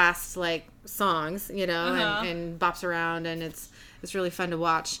 fast like songs, you know, and bops around, and it's really fun to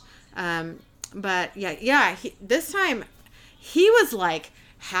watch. But this time he was like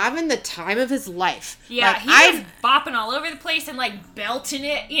having the time of his life. Yeah, like, he was bopping all over the place and like belting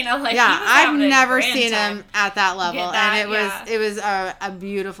it, you know, like yeah, he was I've never seen him at that level, and it was a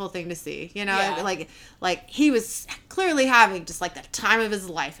beautiful thing to see, you know, like he was clearly having just like the time of his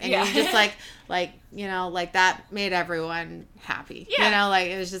life, and he was just like you know, like that made everyone happy, you know, like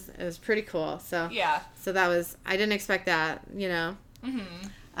it was pretty cool. So so that was, I didn't expect that, you know.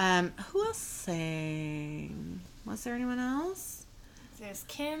 Who else sang? Was there anyone else? There's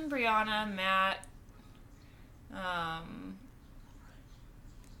Kim, Brianna, Matt,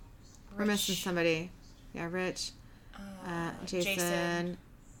 we're missing somebody. Yeah, Rich, Jason.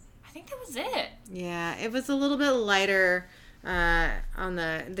 I think that was it. Yeah, it was a little bit lighter on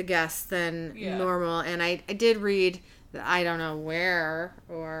the guests than normal, and I did read that, I don't know where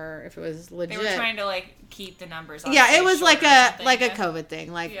or if it was legit. They were trying to like keep the numbers. Yeah, it was like a COVID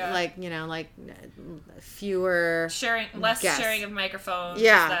thing, like you know, like fewer less guests. sharing of microphones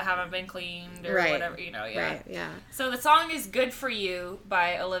that haven't been cleaned or whatever, you know. Yeah. Right. Yeah. So the song is "Good for You"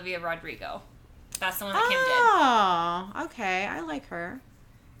 by Olivia Rodrigo. That's the one that Kim did. Oh, okay. I like her.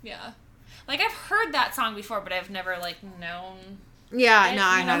 Yeah. Like, I've heard that song before, but I've never, like, known. Yeah, no,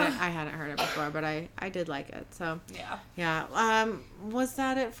 I hadn't heard it before, but I did like it. So yeah. Was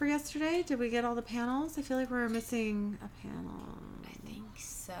that it for yesterday? Did we get all the panels? I feel like we're missing a panel. I think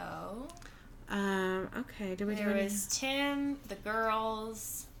so. Okay. Did we do There was Tim, the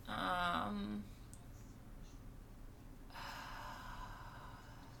girls,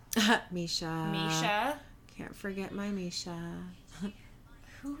 Misha. Can't forget my Misha.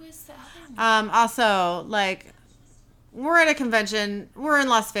 Who was the other one? Also, like, we're at a convention. We're in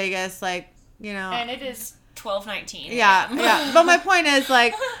Las Vegas, like, you know. And it is 12:19. Yeah, yeah. But my point is,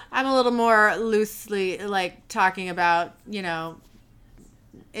 like, I'm a little more loosely, like, talking about, you know,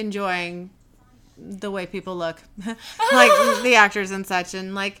 enjoying the way people look, like the actors and such,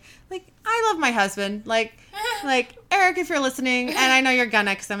 and like I love my husband, like Eric, if you're listening, and I know you're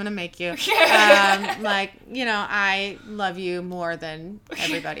gonna, because I'm gonna make you, like, you know, I love you more than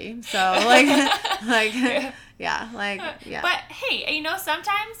everybody, so like yeah. But hey, you know,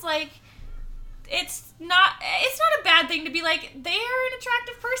 sometimes, like, it's not a bad thing to be like, they are an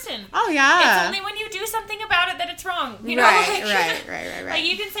attractive person. Oh yeah. It's only when you do something about it that it's wrong. You know? Right. Like,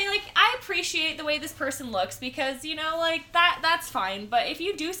 you can say, like, I appreciate the way this person looks because, you know, like, that's fine. But if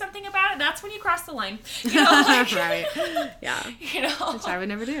you do something about it, that's when you cross the line. You know, like, right. Yeah. You know, which I would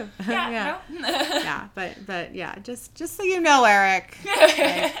never do. Yeah. No. Yeah, but yeah, just so you know, Eric,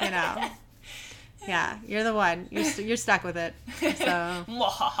 like, you know. Yeah, you're the one. You're stuck with it. So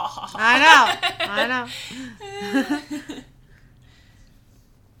I know.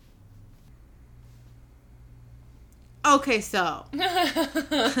 Okay, so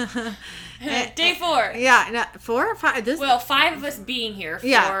day 4. Yeah, no, 4 or 5. Well, 5 of us being here,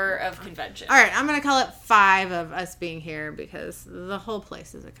 4 of convention. All right, I'm gonna call it 5 of us being here because the whole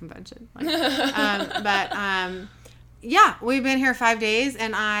place is a convention. Like, yeah, we've been here 5 days,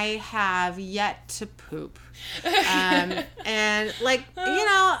 and I have yet to poop. And, like, you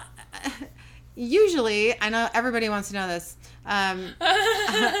know, usually, I know everybody wants to know this,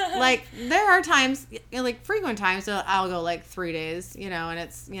 like, there are times, like, frequent times, so I'll go, like, 3 days, you know, and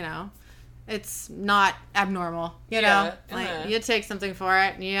it's, you know, it's not abnormal, you know? Like, you take something for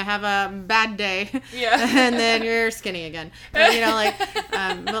it, and you have a bad day, and then you're skinny again. But, you know, like,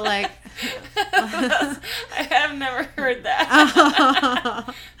 but, like... I have never heard that.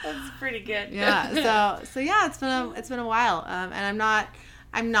 That's pretty good. Yeah. So yeah, it's been a while. And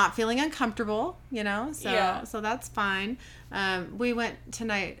I'm not feeling uncomfortable, you know. So that's fine. We went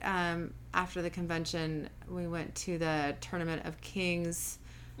tonight after the convention. We went to the Tournament of Kings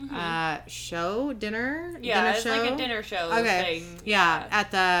dinner. Yeah, it's show. like a dinner show thing. Yeah,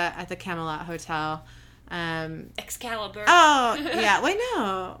 at the Camelot Hotel. Excalibur. Oh, yeah. Wait,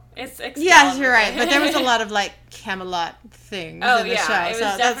 no. It's Excalibur. Yes, you're right. But there was a lot of, like, Camelot things in the show. It was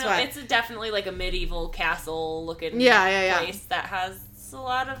that's why. It's definitely like a medieval castle-looking place that has a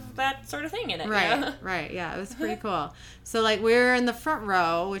lot of that sort of thing in it. Right. Yeah, it was pretty cool. So, like, we were in the front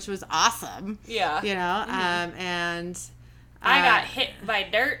row, which was awesome. Yeah. You know, and... I got hit by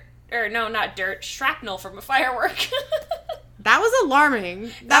shrapnel from a firework. That was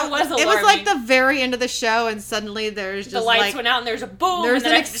alarming. That was alarming. It was like the very end of the show, and suddenly there's just the lights went out, and there's a boom. There's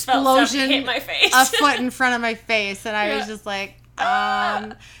and then an explosion hit my face. a foot in front of my face, and I was just like,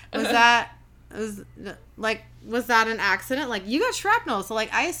 was that an accident? Like, you got shrapnel, so,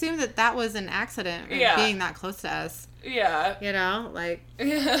 like, I assumed that was an accident, being that close to us. Yeah. You know, like,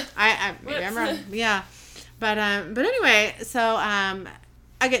 I remember, yeah. But anyway, so,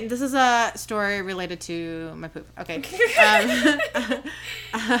 again, this is a story related to my poop. Okay.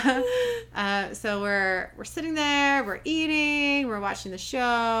 So we're sitting there, we're eating, we're watching the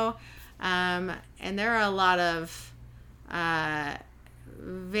show, and there are a lot of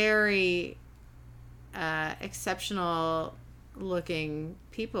very exceptional looking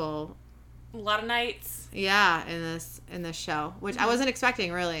people. A lot of nights. Yeah, in this show, which I wasn't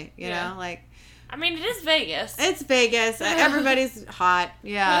expecting, really. You know, like. I mean, it is Vegas. It's Vegas. Everybody's hot.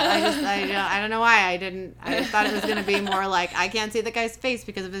 Yeah. I don't know why I thought it was going to be more like, I can't see the guy's face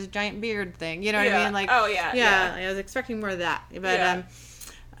because of his giant beard thing. You know what I mean? Like, oh, yeah. Yeah. I was expecting more of that. But,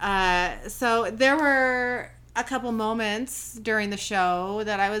 so there were a couple moments during the show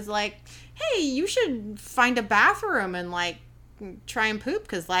that I was like, hey, you should find a bathroom and, like, try and poop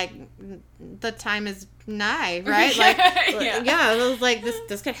because, like, the time is nigh, right? Like, I was like,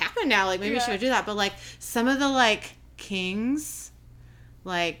 this could happen now. Like, maybe we should do that. But, like, some of the, like, kings,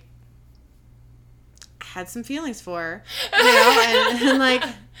 like, had some feelings for, you know, and like,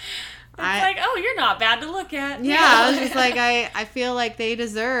 like, oh, you're not bad to look at. Yeah, I was just like, I feel like they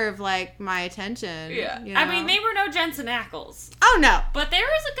deserve, like, my attention. Yeah. You know? I mean, they were no Jensen Ackles. Oh, no. But there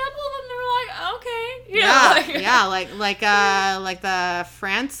was a couple of them that were like, okay. Like the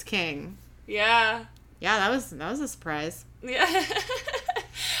France king. Yeah. Yeah, that was a surprise. Yeah.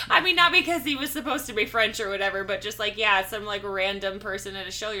 I mean, not because he was supposed to be French or whatever, but just like, some like random person at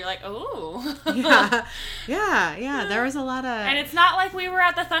a show, you're like, oh. Yeah. There was a lot of... And it's not like we were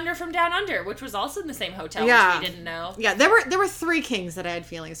at the Thunder from Down Under, which was also in the same hotel, which we didn't know. Yeah, there were 3 kings that I had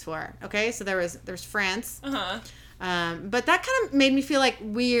feelings for. Okay, so there was France. But that kind of made me feel like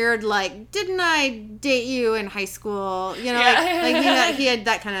weird, like, didn't I date you in high school? You know, like he had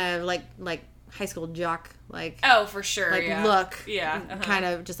that kind of like high school jock, like, oh, for sure, like yeah. look, yeah, kind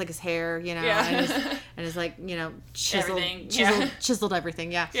of just like his hair, you know, yeah. and his like, you know, chiseled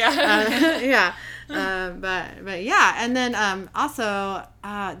everything, yeah, yeah, but yeah, and then also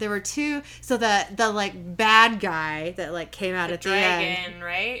there were two, so the like bad guy that like came out at the end, dragon,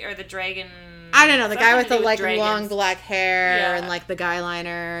 right, or the dragon. I don't know, the guy with the like dragons. long black hair Yeah. and like the guy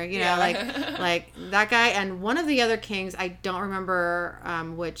liner, you know, like that guy, and one of the other kings, I don't remember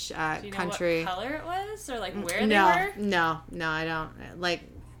which Do you know country. what color it was, or like where they were? No, I don't. Like,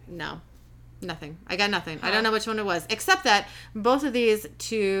 no, nothing. I got nothing. Huh. I don't know which one it was, except that both of these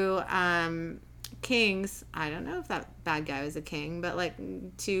two kings, I don't know if that bad guy was a king, but like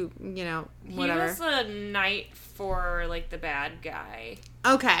two, you know, whatever. He was a knight for like the bad guy.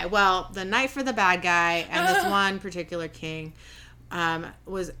 Okay, well, the knight for the bad guy and this one particular king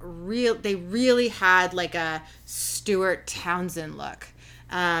was real. They really had like a Stuart Townsend look,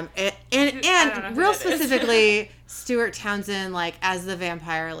 and real specifically Stuart Townsend, like as the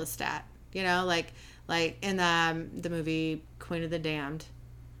vampire Lestat. You know, like in the movie Queen of the Damned.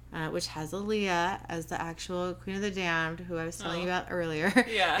 Which has Aaliyah as the actual Queen of the Damned, who I was telling you about earlier.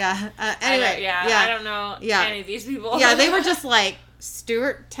 Yeah. Anyway. I don't know any of these people. Yeah, they were just like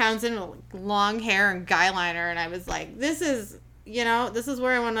Stuart Townsend, long hair and guy liner, and I was like, this is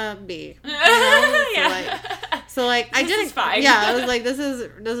where I want to be. You know? Yeah. So I didn't. Is fine. Yeah, I was like, this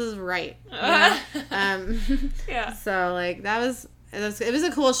is right. You know? Yeah. So like it was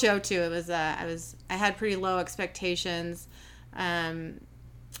a cool show too. It was I had pretty low expectations.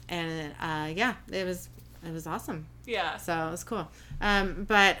 And it was awesome. Yeah. So it was cool.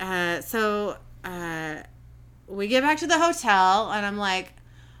 So we get back to the hotel, and I'm like,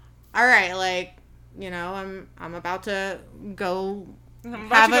 all right, like, you know, I'm about to go. I'm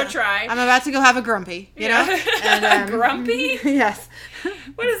about to go try. I'm about to go have a grumpy, you know? And, grumpy? Yes.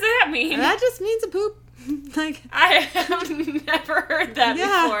 What does that mean? That just means a poop. Like, I have never heard that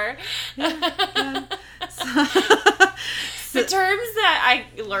before. Yeah. The terms that I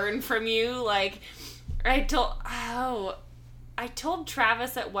learned from you, like, I told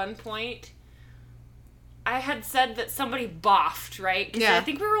Travis at one point, I had said that somebody boffed, right? Because I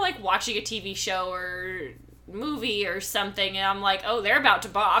think we were, like, watching a TV show or movie or something, and I'm like, oh, they're about to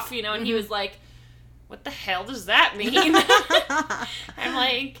boff, you know? And he was like, what the hell does that mean? I'm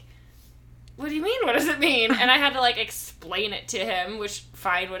like, what do you mean? What does it mean? And I had to, like, explain it to him, which,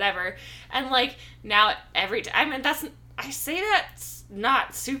 fine, whatever. And, like, now every time, I mean, I say that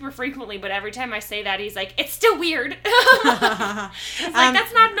not super frequently, but every time I say that, he's like, it's still weird. It's like,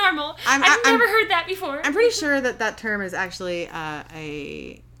 that's not normal. I've never heard that before. I'm pretty sure that term is actually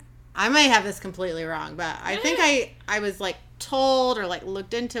I may have this completely wrong, but I think I was like told or like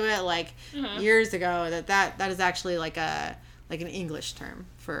looked into it like years ago that is actually like an English term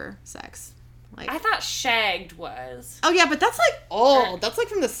for sex. Like, I thought shagged was. Oh yeah, but that's like old. That's like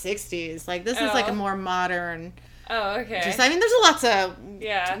from the 60s. Like this is like a more modern. Oh, okay. I mean, there's lots of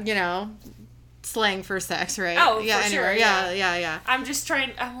you know, slang for sex, right? Oh, yeah, for anyway, sure. Yeah. I'm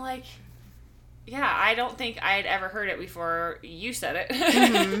like, yeah, I don't think I had ever heard it before you said it.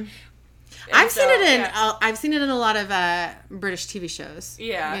 I've seen it in a lot of British TV shows.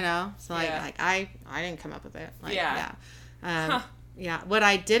 Yeah. You know, so like I didn't come up with it. Like, yeah. What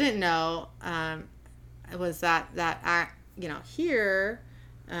I didn't know was that you know, here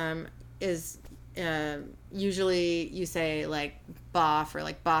is usually you say like boff or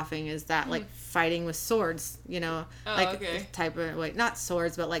like boffing is that like fighting with swords, you know, type of way, not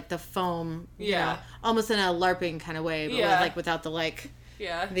swords, but like the foam, you know, almost in a LARPing kind of way, but like without the like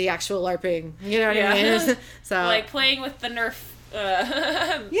the actual LARPing, you know what I mean? So like playing with the Nerf.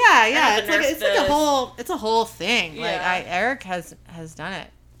 It's a whole thing. Like Eric has done it.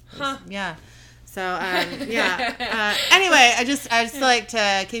 Yeah. So anyway, I just like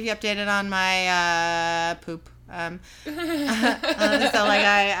to keep you updated on my poop. So like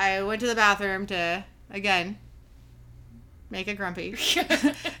I went to the bathroom to again make a grumpy,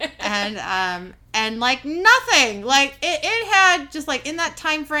 and like nothing, like it had just like in that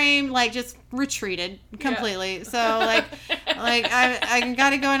time frame like just retreated completely. Yeah. So like I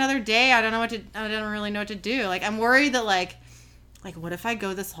got to go another day. I don't really know what to do. Like I'm worried that like what if I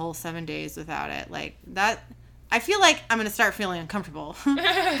go this whole 7 days without it? Like that. I feel like I'm going to start feeling uncomfortable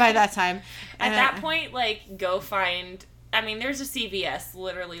by that time. At that point, like, go find I mean, there's a CVS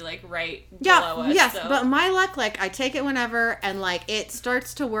literally like right below us. Yes, so. but my luck, like I take it whenever, and like it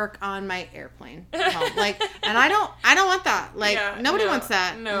starts to work on my airplane home. Like, and I don't want that. Like nobody wants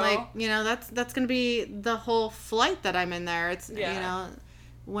that. No. Like, you know, that's gonna be the whole flight that I'm in there. It's you know,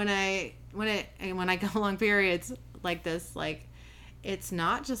 when I go long periods like this, like it's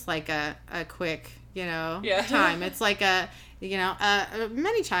not just like a quick, you know, time. It's like a, you know,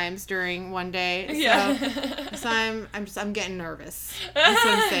 many times during one day. So, so I'm getting nervous. That's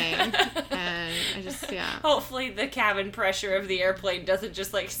what I'm saying. And I just, Hopefully the cabin pressure of the airplane doesn't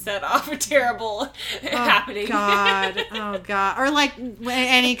just like set off a terrible happening. Oh God. Or like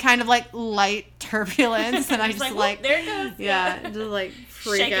any kind of like light turbulence, and I just like there it goes. Just like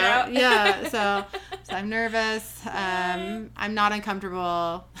freak Shake out. it out. Yeah. So I'm nervous. I'm not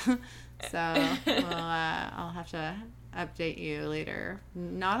uncomfortable. So I'll have to update you later.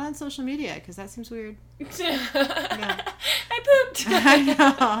 Not on social media because that seems weird. I pooped. I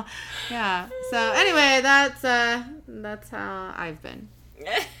know. Yeah. So anyway, that's how I've been.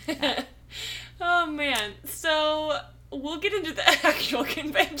 Yeah. Oh man. So we'll get into the actual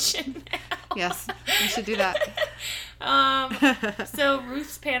convention now. Yes, we should do that. So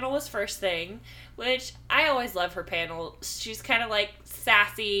Ruth's panel was first thing, which I always love her panel. She's kind of like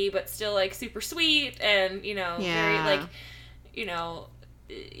sassy, but still like super sweet, and you know, very like, you know,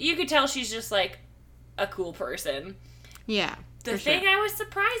 you could tell she's just like a cool person. Yeah. The thing I was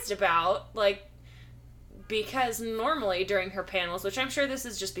surprised about, like, because normally during her panels, which I'm sure this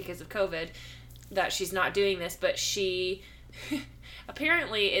is just because of COVID, that she's not doing this, but she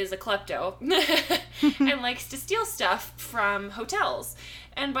apparently is a klepto and likes to steal stuff from hotels.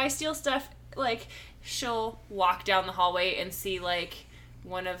 And by steal stuff, like, she'll walk down the hallway and see, like,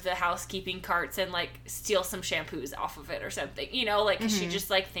 one of the housekeeping carts and, like, steal some shampoos off of it or something. You know, like, 'cause she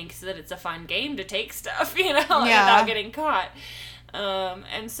just, like, thinks that it's a fun game to take stuff, you know, without getting caught.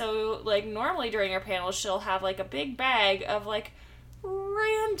 And so, like, normally during her panels, she'll have, like, a big bag of, like,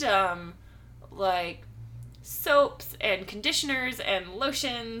 random, like, soaps and conditioners and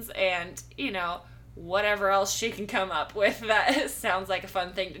lotions and, you know, whatever else she can come up with that sounds like a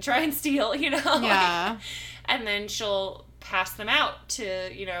fun thing to try and steal, you know? Yeah. Like, and then she'll pass them out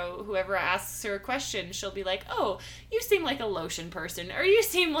to, you know, whoever asks her a question. She'll be like, oh, you seem like a lotion person, or you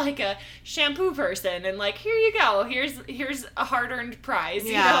seem like a shampoo person, and like, here you go, here's a hard-earned prize,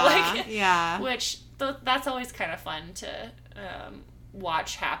 you know, like, which that's always kind of fun to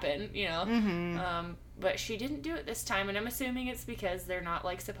watch happen, you know. But she didn't do it this time, and I'm assuming it's because they're not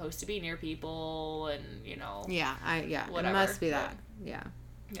like supposed to be near people, and you know. Whatever. It must be that. Yeah.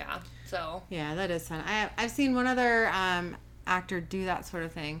 So. Yeah, that is fun. I've seen one other actor do that sort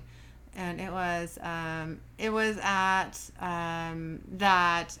of thing, and it was at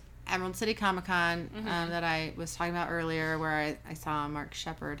that Emerald City Comic Con that I was talking about earlier, where I saw Mark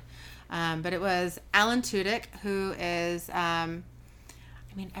Shepard, but it was Alan Tudyk, who is.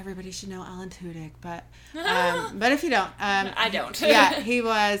 I mean, everybody should know Alan Tudyk, but if you don't, I don't. He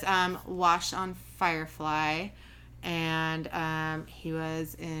was Washed on Firefly, and he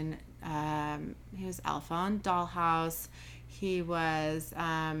was in Alpha on Dollhouse. He was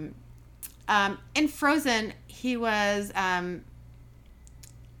in Frozen. He was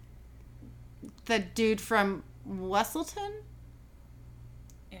the dude from Wesselton.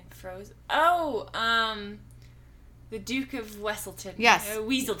 In Frozen. Oh, the Duke of Wesselton. Yes.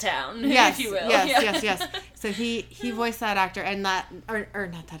 Weaseltown, yes, if you will. Yes. So he voiced that actor, and that, or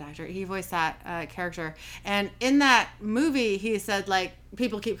not that actor, he voiced that character. And in that movie, he said, like,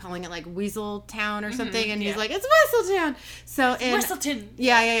 people keep calling it, like, Weaseltown or something, and he's like, it's Weaseltown! So in... Wesselton!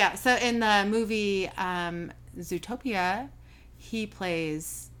 Yeah. So in the movie Zootopia, he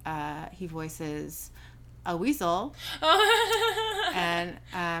voices a weasel, and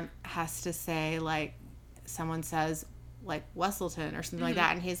has to say, like, someone says like Wesselton or something like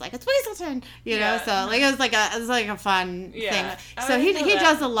that, and he's like, it's Weaselton, you know. So like it was like a fun thing. So he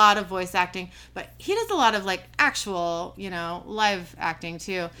does a lot of voice acting, but he does a lot of like actual, you know, live acting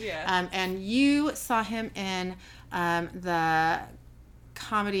too. And you saw him in the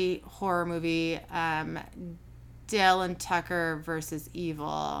comedy horror movie Dale and Tucker versus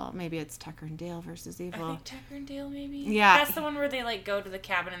Evil. Maybe it's Tucker and Dale versus Evil. I think Tucker and Dale, maybe. Yeah. That's the one where they, like, go to the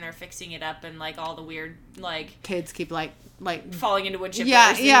cabin and they're fixing it up and, like, all the weird, like... kids keep, like falling into wood chippers.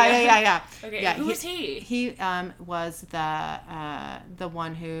 Yeah. Okay, yeah, who was he? He was the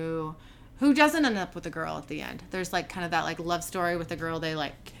one who doesn't end up with the girl at the end. There's, like, kind of that, like, love story with the girl they,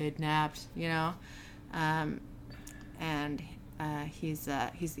 like, kidnapped, you know? And he's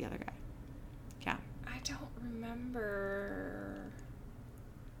the other guy. Yeah. I don't remember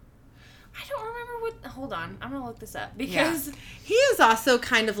what... Hold hold on. I'm gonna look this up because he is also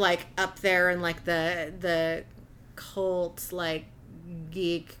kind of like up there in like the cult like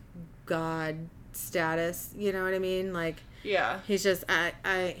geek god status. You know what I mean? Like he's just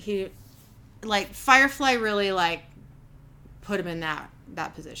he like Firefly really like put him in that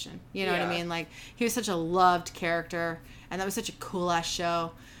position. You know what I mean? Like he was such a loved character, and that was such a cool ass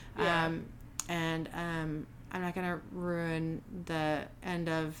show. I'm not gonna ruin the end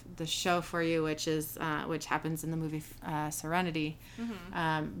of the show for you, which happens in the movie Serenity.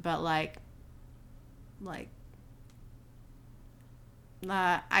 But like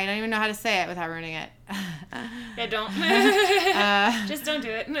I don't even know how to say it without ruining it. Yeah, don't. Just don't do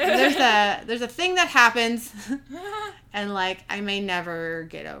it. There's a thing that happens, and like I may never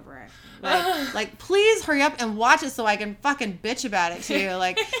get over it. Like please hurry up and watch it so I can fucking bitch about it to you.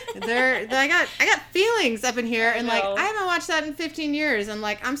 Like I got feelings up in here, and like I haven't watched that in 15 years, and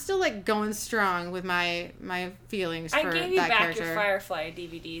like I'm still like going strong with my feelings for that character. I gave you back your Firefly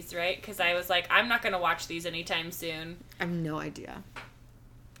DVDs, right? Because I was like, I'm not gonna watch these anytime soon. I have no idea.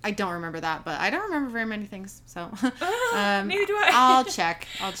 I don't remember that, but I don't remember very many things. So neither do I. I'll check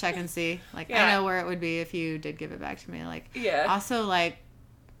and see. Like I know where it would be if you did give it back to me. Like also like,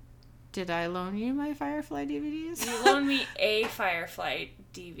 did I loan you my Firefly DVDs? You loaned me a Firefly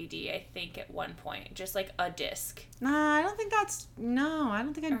DVD, I think, at one point. Just like a disc. Nah, I don't think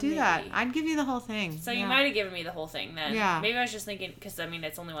I'd do that. I'd give you the whole thing. So you might have given me the whole thing then. Yeah. Maybe I was just thinking, because I mean,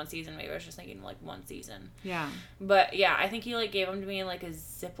 it's only one season. Maybe I was just thinking like one season. Yeah. But yeah, I think you like gave them to me in like a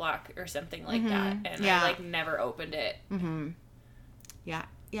Ziploc or something like that. And I like never opened it. Yeah.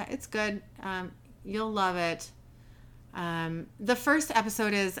 Yeah, it's good. You'll love it. The first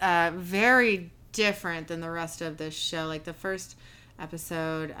episode is very different than the rest of this show. Like the first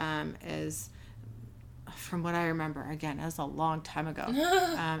episode is, from what I remember, again, it was a long time ago, and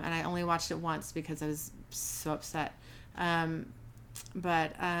I only watched it once because I was so upset.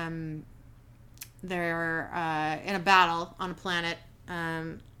 But they're in a battle on a planet,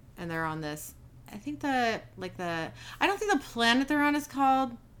 and they're on this. I think I don't think the planet they're on is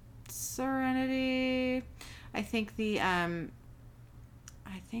called Serenity. I think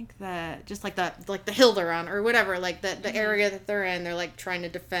just like the hill they're on or whatever, like the area that they're in, they're like trying to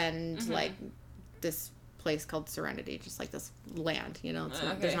defend like this place called Serenity, just like this land, you know, it's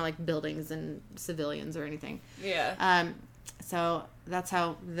not, there's not like buildings and civilians or anything. Yeah. So that's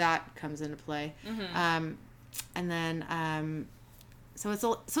how that comes into play. And then so it's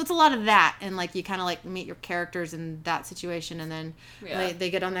a lot of that, and like you kind of like meet your characters in that situation, and then they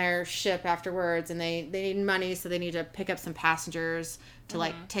get on their ship afterwards, and they need money, so they need to pick up some passengers to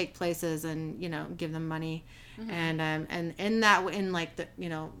like take places and, you know, give them money, and in like the, you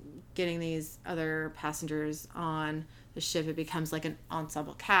know, getting these other passengers on the ship, it becomes like an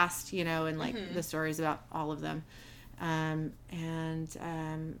ensemble cast, you know, and like the stories about all of them,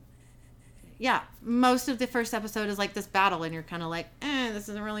 yeah, most of the first episode is like this battle, and you're kind of like, this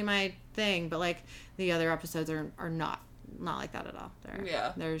isn't really my thing. But like the other episodes are not like that at all.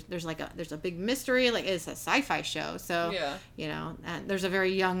 There's a big mystery. Like it's a sci-fi show, so you know, and there's a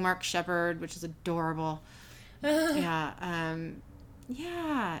very young Mark Shepard, which is adorable. Yeah,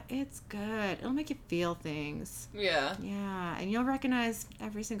 it's good. It'll make you feel things. Yeah, and you'll recognize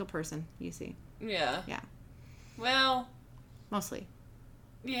every single person you see. Yeah. Well, mostly.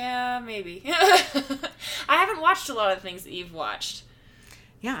 Yeah, maybe. I haven't watched a lot of things that you've watched.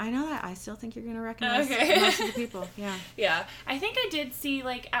 Yeah, I know that. I still think you're going to recognize most of the people. Yeah. Yeah. I think I did see,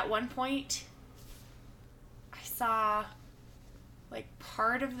 like, at one point, I saw, like,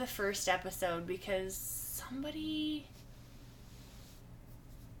 part of the first episode because somebody,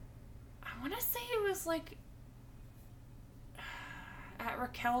 I want to say it was, like, at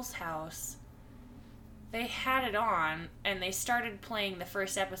Raquel's house. They had it on, and they started playing the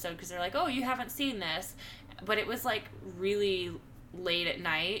first episode because they're like, oh, you haven't seen this. But it was, like, really late at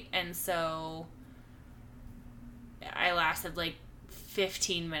night, and so I lasted, like,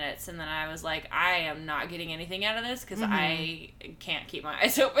 15 minutes, and then I was like, I am not getting anything out of this because I can't keep my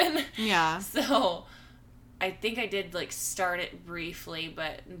eyes open. Yeah. So I think I did, like, start it briefly,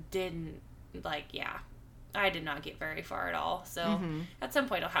 but didn't, like, I did not get very far at all, so at some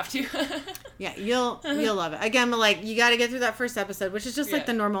point I'll have to. Yeah, you'll love it. Again, but like you got to get through that first episode, which is just like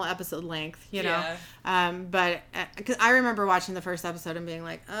the normal episode length, you know. But cause I remember watching the first episode and being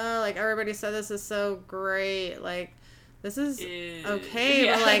like, oh, like everybody said this is so great, like this is okay,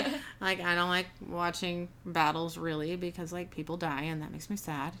 but like I don't like watching battles really because like people die and that makes me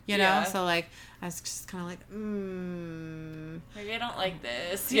sad, you know. So like I was just kind of like, maybe I don't like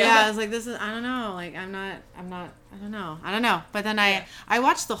this. Yeah, I was like, this is I don't know, like I'm not I don't know. But then I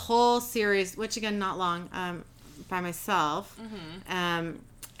watched the whole series, which again not long, by myself, and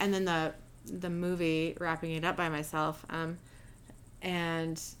then the movie wrapping it up by myself,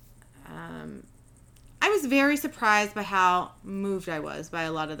 and I was very surprised by how moved I was by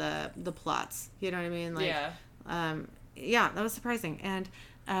a lot of the plots. You know what I mean? Like, that was surprising. And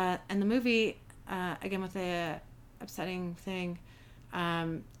the movie, again with the upsetting thing,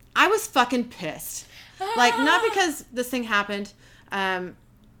 I was fucking pissed. Like, not because this thing happened.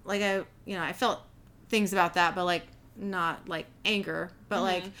 Like I felt things about that, but like not like anger, but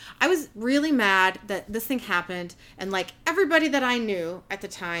like I was really mad that this thing happened, and like everybody that I knew at the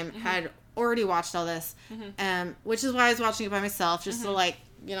time had already watched all this, which is why I was watching it by myself, just to like,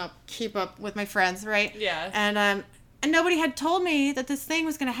 you know, keep up with my friends, right? Yeah. And nobody had told me that this thing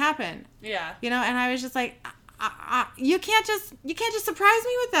was going to happen. Yeah. You know, and I was just like, you can't just surprise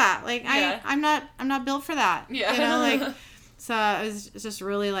me with that. Like I'm not built for that. Yeah. You know, like, so it was just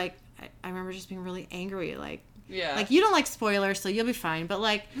really like, I remember just being really angry, like. Yeah. Like, you don't like spoilers, so you'll be fine. But,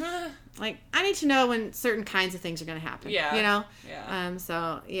 like I need to know when certain kinds of things are going to happen. Yeah. You know? Yeah.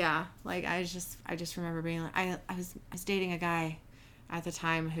 So, yeah. Like, I just remember being like... I was dating a guy at the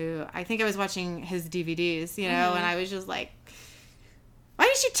time who... I think I was watching his DVDs, you know? And I was just like... Why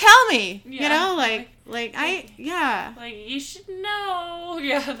didn't you tell me? Yeah. You know? Like, yeah. Like, you should know.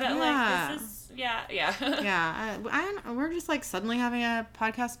 Yeah, that, like, this is... Yeah. Yeah. We're just like suddenly having a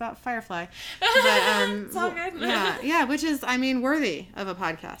podcast about Firefly. But, it's all good. Yeah, which is, I mean, worthy of a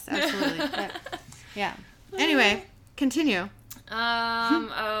podcast. Absolutely. But, yeah. Anyway, continue.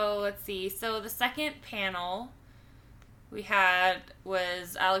 Let's see. So the second panel we had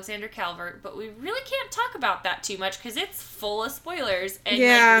was Alexander Calvert, but we really can't talk about that too much because it's full of spoilers. And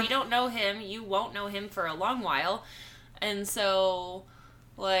like, we don't know him. You won't know him for a long while. And so,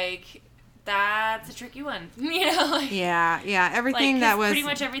 like... That's a tricky one, you know? Like, yeah. Everything that was... Pretty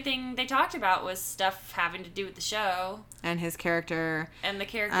much everything they talked about was stuff having to do with the show. And his character. And the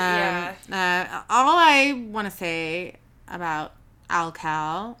character, yeah. All I want to say about Al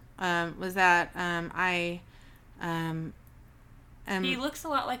Cal was that he looks a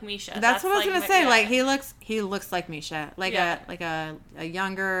lot like Misha. That's what I was gonna say. Yeah. Like he looks like Misha, like a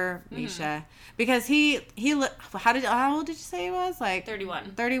younger Misha, because how old did you say he was? Like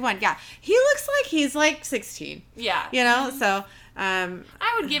 31. 31. Yeah, he looks like he's like 16. Yeah, you know. So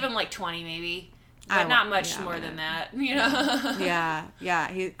I would give him like 20 maybe, but not much more than that. You know. yeah.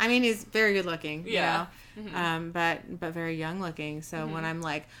 He's very good looking. Yeah. You know? But very young looking. So when I'm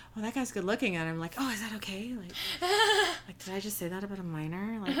like, oh, that guy's good looking, and I'm like, oh, is that okay? Like did I just say that about a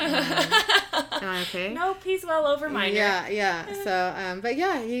minor? Like, am I okay? Nope, he's well over minor. Yeah. So, but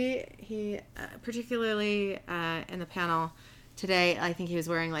yeah, he particularly in the panel today, I think he was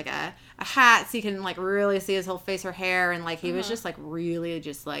wearing like a hat so you can like really see his whole face or hair, and like he was just like really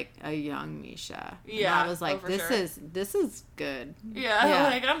just like a young Misha. Yeah, and I was like, this is good. Yeah,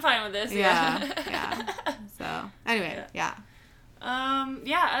 like I'm fine with this. Yeah. So anyway, yeah.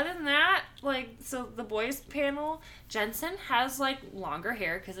 Other than that, like, so the boys panel, Jensen has like longer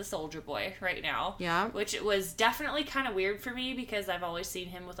hair because of Soldier Boy right now. Yeah. Which was definitely kind of weird for me because I've always seen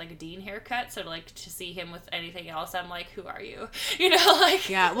him with like a Dean haircut. So like to see him with anything else, I'm like, who are you? You know, like.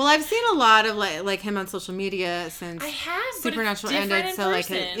 Yeah. Well, I've seen a lot of like him on social media since I have, Supernatural ended. So like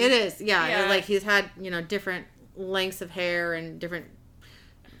it is. Yeah. Like he's had, you know, different lengths of hair and different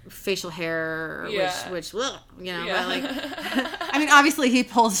facial hair, which you know, but like, I mean, obviously he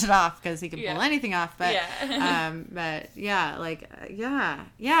pulls it off because he can pull anything off, but but yeah, like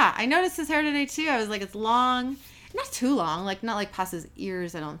I noticed his hair today too. I was like, it's long, not too long, like not like past his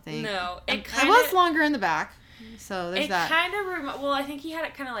ears, I don't think. No, it was longer in the back, so there's that. It kind of well, I think he had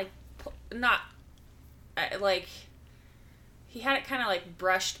it kind of like not like. He had it kind of like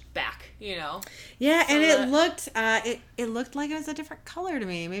brushed back, you know. Yeah, so and it looked it looked like it was a different color to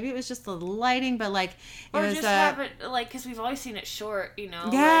me. Maybe it was just the lighting, but like it was just have it like because we've always seen it short, you know.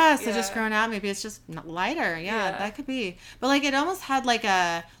 Yeah, so just grown out. Maybe it's just lighter. Yeah, that could be. But like it almost had like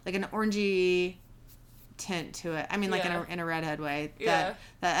an orangey tint to it. I mean, like in a redhead way. That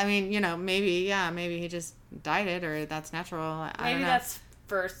I mean, you know, maybe he just dyed it or that's natural. I don't know. That's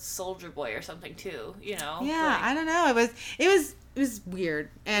for Soldier Boy or something too, you know. Yeah, like, I don't know. It was weird,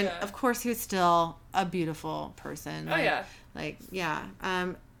 and of course he was still a beautiful person.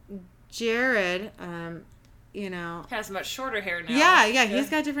 Jared, you know, has much shorter hair now. Yeah, he's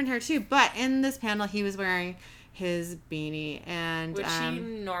got different hair too. But in this panel, he was wearing his beanie, and which he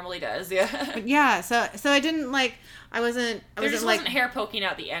normally does, yeah. Yeah, so I didn't like. I wasn't hair poking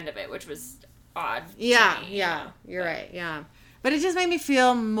out the end of it, which was odd. Yeah, to me, yeah, you're right, yeah. But it just made me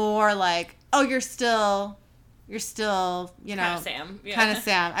feel more like, oh, you're still, you know, kind of Sam. Yeah. Kind of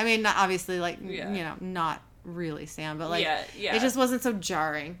Sam. I mean, not obviously, like, you know, not really Sam, but like, it just wasn't so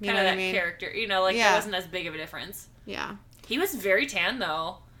jarring. You know what I mean? Character, you know, like there wasn't as big of a difference. Yeah. He was very tan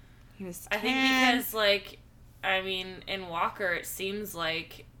though. He was tan. I think because like, I mean, in Walker, it seems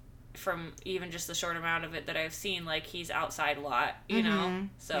like from even just the short amount of it that I've seen, like he's outside a lot, you know,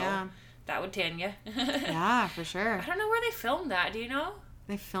 so that would tan you. Yeah, for sure. I don't know where they filmed that. Do you know?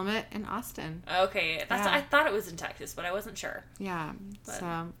 They film it in Austin. Okay, I thought it was in Texas, but I wasn't sure. Yeah. But.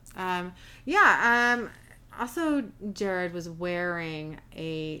 So, also, Jared was wearing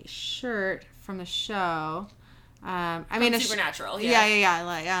a shirt from the show. Supernatural. Yeah.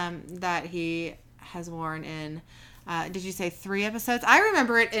 Like that he has worn in. Did you say 3 episodes? I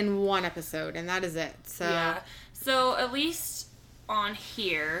remember it in 1 episode, and that is it. So yeah. So at least on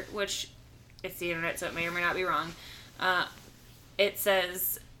here, which it's the internet, so it may or may not be wrong. It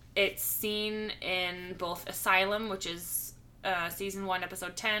says it's seen in both Asylum, which is season 1,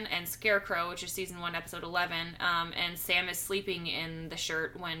 episode 10, and Scarecrow, which is season 1, episode 11. And Sam is sleeping in the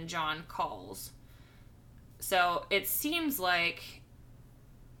shirt when John calls. So it seems like...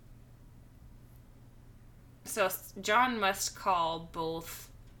 So John must call both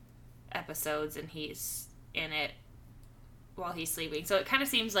episodes, and he's in it while he's sleeping. So it kind of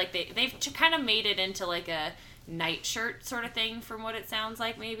seems like they've kind of made it into like a nightshirt sort of thing, from what it sounds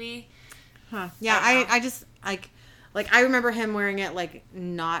like, maybe. Huh. Yeah, I just like I remember him wearing it like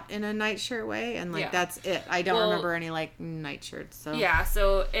not in a nightshirt way, and like that's it. I don't remember any like nightshirts. So yeah,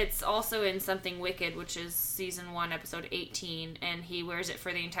 so it's also in Something Wicked, which is season 1, episode 18, and he wears it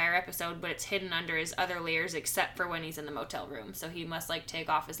for the entire episode, but it's hidden under his other layers except for when he's in the motel room. So he must like take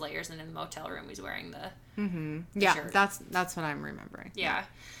off his layers, and in the motel room he's wearing the shirt. That's what I'm remembering. Yeah.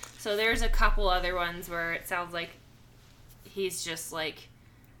 So there's a couple other ones where it sounds like he's just like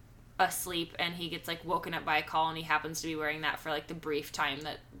asleep and he gets like woken up by a call, and he happens to be wearing that for like the brief time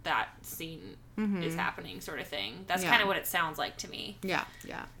that scene is happening, sort of thing. That's kind of what it sounds like to me. Yeah,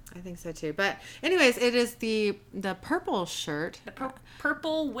 I think so too. But anyways, it is the purple shirt. The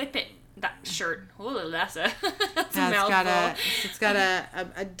purple whippet that shirt. Ooh, that's a mouthful. It's got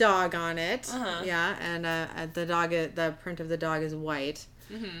a dog on it. Yeah, and the print of the dog is white.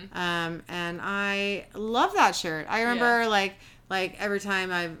 And I love that shirt. I remember like every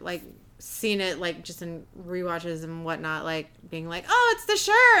time I've like seen it, like just in rewatches and whatnot, like being like, oh, it's the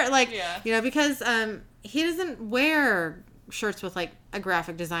shirt, like you know, because he doesn't wear shirts with like a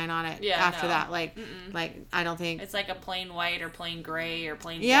graphic design on it after that, like I don't think it's like a plain white or plain gray or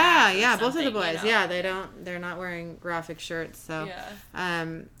plain black both of the boys, you know? they're not wearing graphic shirts, so so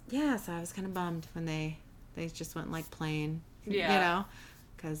I was kind of bummed when they just went like plain, you know,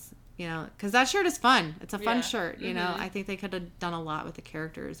 because that shirt is fun. It's a fun shirt, you know. I think they could have done a lot with the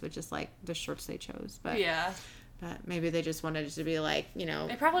characters with just like the shirts they chose, but maybe they just wanted it to be like, you know,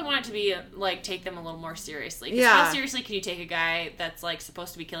 they probably want it to be like take them a little more seriously. How seriously can you take a guy that's like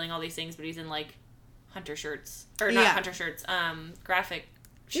supposed to be killing all these things, but he's in like hunter shirts or not hunter shirts, graphic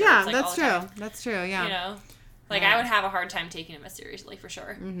shirts? Yeah, like, that's true. That's true. Yeah, you know, like I would have a hard time taking him as seriously for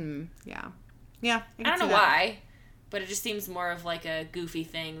sure. Yeah. I don't know why. But it just seems more of like a goofy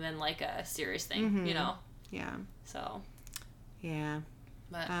thing than like a serious thing, you know? Yeah. So. Yeah.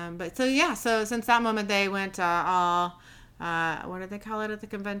 So since that moment they went all, what did they call it at the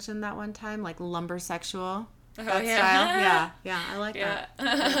convention that one time? Like lumbersexual. Style. Yeah. I like that.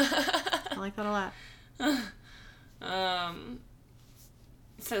 I like that a lot.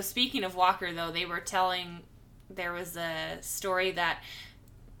 So speaking of Walker though, they were telling, there was a story that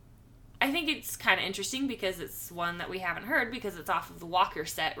I think it's kind of interesting because it's one that we haven't heard because it's off of the Walker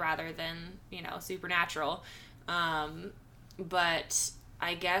set rather than, you know, Supernatural. But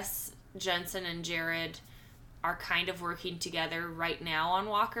I guess Jensen and Jared are kind of working together right now on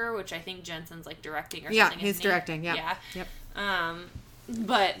Walker, which I think Jensen's like directing or something. Yeah, he's directing. Yeah. Yep.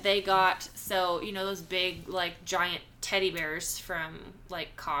 But they got, so, you know, those big like giant teddy bears from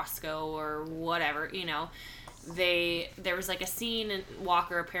like Costco or whatever, you know. There was like a scene in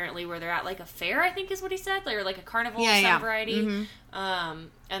Walker apparently where they're at like a fair, I think is what he said, or like a carnival of some variety. And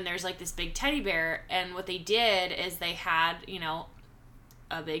there's like this big teddy bear, and what they did is they had, you know,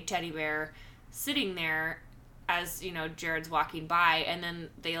 a big teddy bear sitting there as, you know, Jared's walking by, and then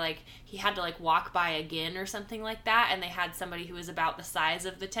they like, he had to like walk by again or something like that, and they had somebody who was about the size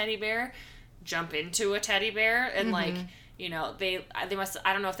of the teddy bear jump into a teddy bear and like you know, they must,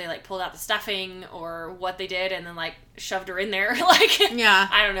 I don't know if they like pulled out the stuffing or what they did and then like shoved her in there. Like, yeah,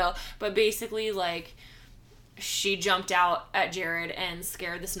 I don't know. But basically, like, she jumped out at Jared and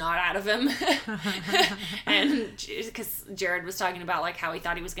scared the snot out of him. And because Jared was talking about like how he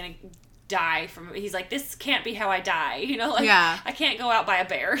thought he was going to die from, he's like, this can't be how I die, you know, like, I can't go out by a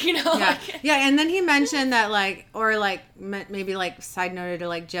bear, you know. Yeah, and then he mentioned that, like, or like maybe like side noted to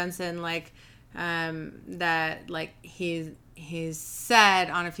like Jensen, like that like he's said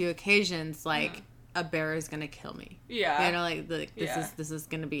on a few occasions like a bear is gonna kill me. Yeah, you know, like this is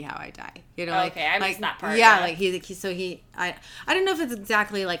gonna be how I die. You know, like, okay, I missed that part. Yeah, like I don't know if it's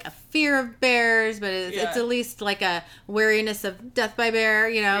exactly like a fear of bears, but it's at least like a wariness of death by bear.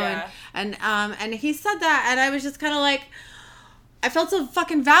 You know, and he said that, and I was just kind of like, I felt so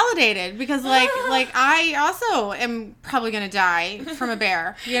fucking validated because like I also am probably gonna die from a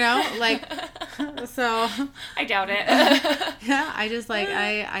bear. You know, like so. I doubt it. Yeah, I just like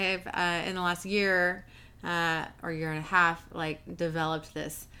I have in the last year or year and a half like developed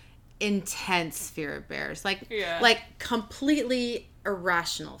this intense fear of bears, like completely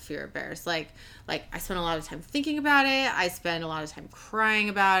irrational fear of bears. Like I spend a lot of time thinking about it. I spend a lot of time crying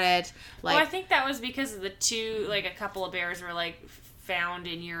about it. Like, well, I think that was because of the two, like a couple of bears were like found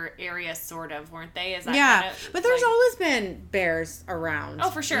in your area, sort of, weren't they? Is that kind of, but there's always been bears around.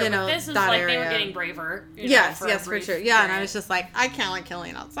 Oh, for sure. You but know, this was like area. They were getting braver. Yes, for sure. Yeah, and I was just like, I can't like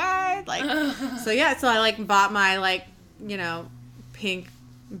killing outside. Like, so I like bought my like, you know, pink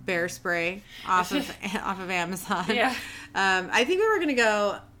bear spray off of Amazon. Yeah. I think we were gonna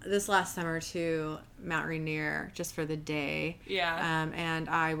go this last summer to Mount Rainier just for the day. Yeah. And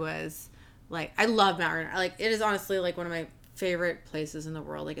I was like, I love Mount Rainier. Like, it is honestly like one of my favorite places in the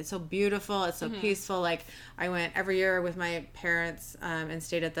world. Like, it's so beautiful, it's so peaceful. Like, I went every year with my parents and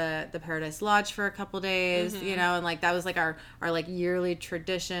stayed at the Paradise Lodge for a couple days, you know, and like that was like our like yearly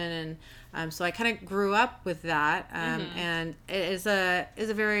tradition. And so I kind of grew up with that, and it is a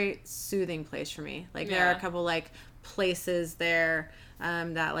very soothing place for me. Like, there are a couple like places there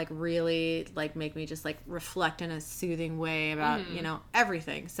that like really like make me just like reflect in a soothing way about you know,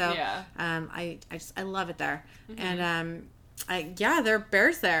 everything. So I love it there. And there are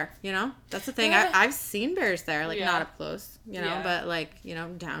bears there, you know, that's the thing. I've seen bears there, like not up close, you know, but like, you know,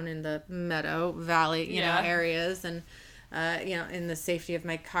 down in the Meadow Valley, you know, areas, and you know, in the safety of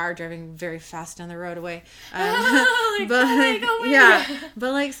my car, driving very fast down the roadway. But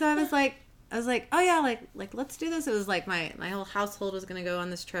like, so I was like, oh yeah, like let's do this. It was like my whole household was gonna go on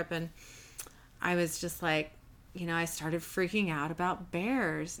this trip, and I was just like, you know, I started freaking out about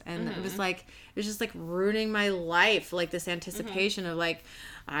bears, and it was just like ruining my life. Like, this anticipation of like,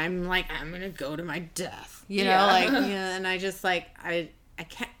 I'm gonna go to my death, you know, like, you know, and I just like, I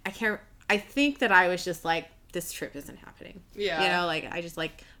can't. I think that I was just like, this trip isn't happening. Yeah. You know, like, I just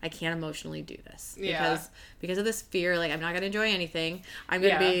like, I can't emotionally do this because of this fear. Like, I'm not gonna enjoy anything. I'm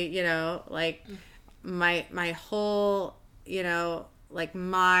gonna be, you know, like my whole, you know, like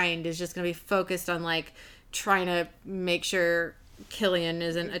mind is just gonna be focused on like trying to make sure Killian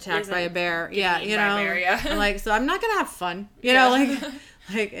isn't attacked by a bear. Yeah, you know. Bear, like, so I'm not gonna have fun. You know, like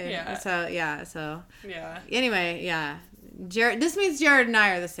so. Anyway, Jared. This means Jared and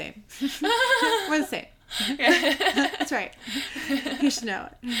I are the same. We're the same. That's right. He should know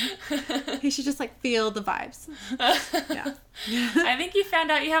it. He should just like feel the vibes. I think you found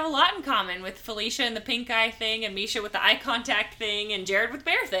out you have a lot in common with Felicia and the pink eye thing, and Misha with the eye contact thing, and Jared with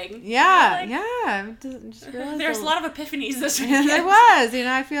bear thing. Just there's a lot of epiphanies this week. There was. You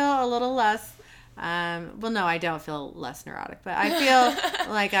know, I feel a little less. Well, no, I don't feel less neurotic, but I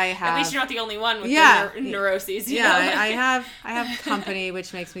feel like I have. At least you're not the only one with the neuroses. You know? I have company,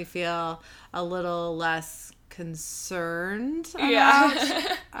 which makes me feel a little less concerned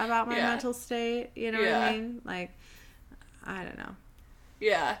about my mental state. You know what I mean? Like, I don't know.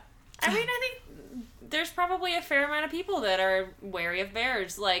 Yeah. I mean, I think there's probably a fair amount of people that are wary of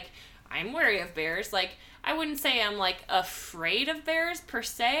bears. Like, I'm wary of bears. Like, I wouldn't say I'm, like, afraid of bears per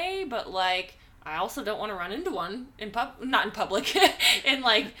se, but, like, I also don't want to run into one not in public, in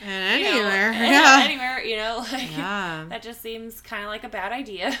like anywhere, anywhere, you know, like that just seems kind of like a bad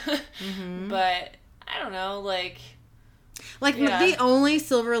idea. But I don't know, like the only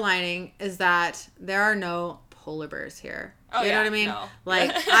silver lining is that there are no polar bears here. Oh, you know what I mean? No.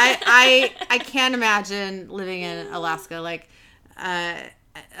 Like I can't imagine living in Alaska. Like I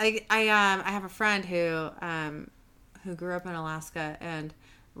have a friend who grew up in Alaska, and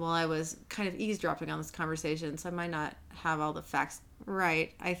well, I was kind of eavesdropping on this conversation, so I might not have all the facts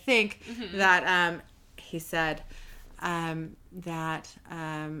right. I think that he said that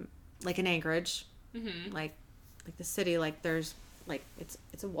like in Anchorage, like the city, like there's like it's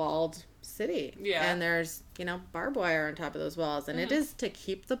a walled city. Yeah. And there's, barbed wire on top of those walls, and it is to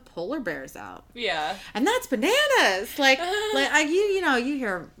keep the polar bears out. Yeah. And that's bananas. Like you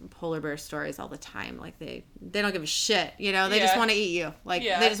hear polar bear stories all the time. Like they don't give a shit. They just want to eat you. Like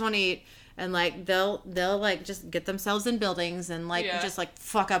they just want to eat. And like they'll like just get themselves in buildings and like just like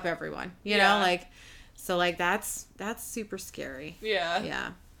fuck up everyone. You know, like so like that's super scary. Yeah.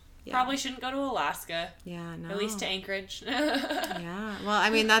 Yeah. Probably shouldn't go to Alaska. Yeah, no. At least to Anchorage. Yeah. Well, I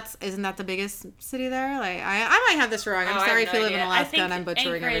mean, isn't that the biggest city there? Like, I might have this wrong. I'm sorry if you live in Alaska and I'm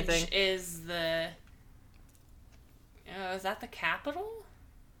butchering Anchorage everything. Is that the capital?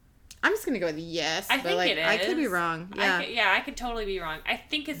 I'm just gonna go with yes. I think it is. I could be wrong. Yeah. I could totally be wrong. I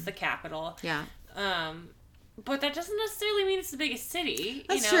think it's the capital. Yeah. But that doesn't necessarily mean it's the biggest city.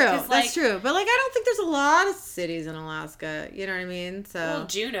 That's true. That's true. But like, I don't think there's a lot of cities in Alaska. You know what I mean? So. Well,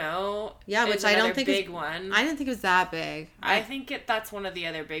 Juneau. Yeah, which I don't think big one. I didn't think it was that big. I think that's one of the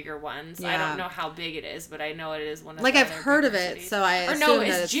other bigger ones. Yeah. I don't know how big it is, but I know it is one of. Like the I've other heard of it, cities. so I. Or no,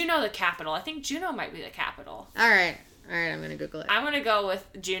 is Juneau the capital? I think Juneau might be the capital. All right, I'm gonna Google it. I'm gonna go with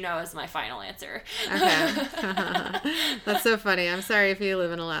Juneau as my final answer. Okay. That's so funny. I'm sorry if you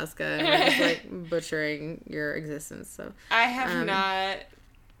live in Alaska and we're just like butchering your existence. So I have not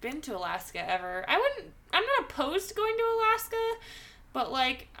been to Alaska ever. I'm not opposed to going to Alaska, but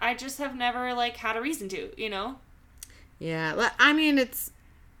like I just have never like had a reason to, Yeah, I mean it's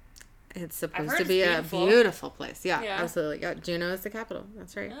supposed to be a beautiful place. Yeah, absolutely. Yeah, Juneau is the capital.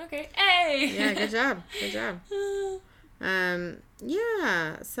 That's right. Okay. Hey. Yeah, good job. Good job.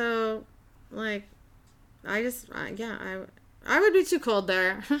 Yeah, so, like, I would be too cold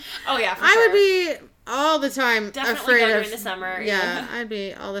there. Oh, yeah, for I sure. would be all the time Definitely afraid go of... during the summer. Yeah, I'd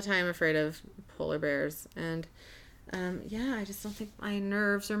be all the time afraid of polar bears. And, I just don't think my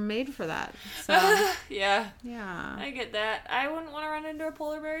nerves are made for that. So, yeah. Yeah. I get that. I wouldn't want to run into a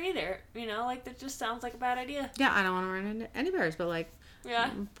polar bear either. Like, that just sounds like a bad idea. Yeah, I don't want to run into any bears, but, like,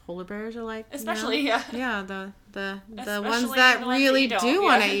 yeah, polar bears are like especially yeah the ones that really do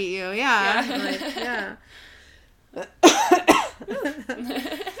want to eat you. Yeah.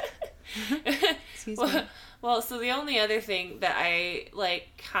 Excuse me. Well, so the only other thing that I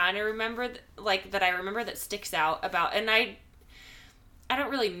like kind of remember that sticks out about, and I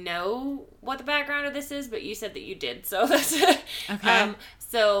don't really know what the background of this is, but you said that you did, so that's okay.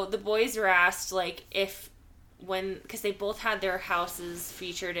 So the boys were asked like because they both had their houses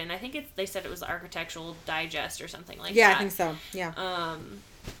featured in, I think they said it was Architectural Digest or something like that. Yeah, I think so. Yeah.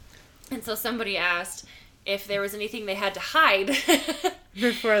 And so somebody asked if there was anything they had to hide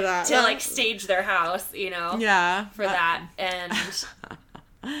before that to like stage their house, Yeah. For that. And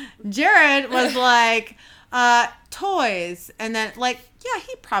Jared was like, toys, and then like, yeah,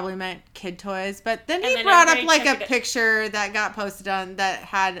 he probably meant kid toys, but then he brought up like a picture that got posted on that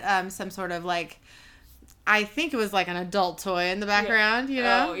had some sort of like, I think it was like an adult toy in the background,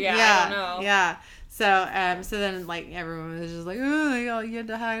 Oh, yeah, I don't know. Yeah. So then like everyone was just like, oh, you had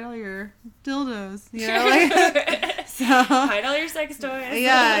to hide all your dildos, like, so hide all your sex toys.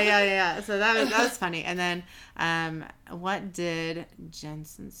 Yeah. So that was funny. And then, what did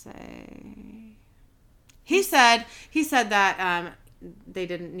Jensen say? He said that they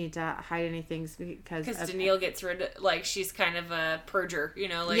didn't need to hide anything because Danielle gets rid of, like, she's kind of a purger,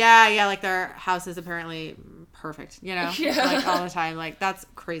 like... Yeah, like, their house is apparently perfect, like, all the time. Like, that's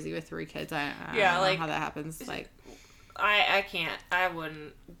crazy with 3 kids. I don't know how that happens. Like... I can't. I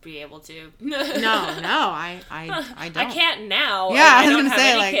wouldn't be able to. No, I don't. I can't now. Yeah, I was don't gonna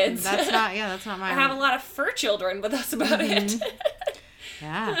say, like, kids. That's not my... I have a lot of fur children, but that's about it.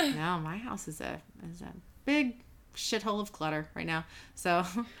 Yeah, no, my house is a big shithole of clutter right now. So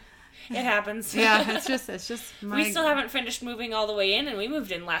it happens. Yeah, it's just we still haven't finished moving all the way in, and we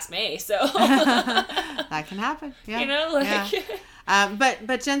moved in last May, so that can happen. Yeah.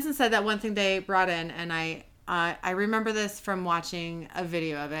 But Jensen said that one thing they brought in, and I remember this from watching a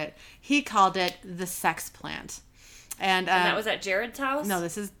video of it. He called it the sex plant. And that was at Jared's house? No,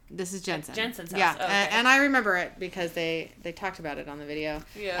 this is Jensen. Jensen's house. Yeah, oh, okay. And I remember it because they talked about it on the video.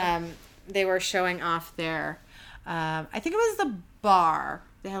 Yeah. They were showing off their, I think it was the bar.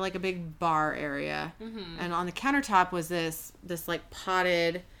 They had like a big bar area, and on the countertop was this like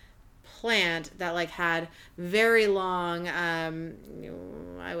potted plant that like had very long,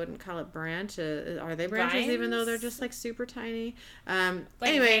 I wouldn't call it branches. Are they branches? Vines? Even though they're just like super tiny. Like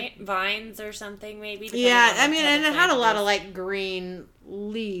anyway, vines or something maybe. Yeah, I mean, and it had a lot of like green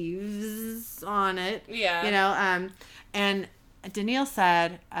leaves on it. Yeah. And Danielle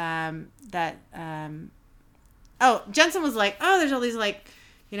said that Jensen was like, oh, there's all these like,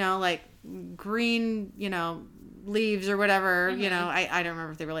 like green, leaves or whatever, you know, I don't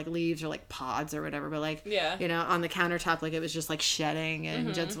remember if they were like leaves or like pods or whatever, but like, you know, on the countertop, like it was just like shedding,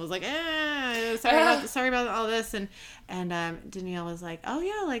 and Jensen was like, sorry about all this. And Danielle was like, oh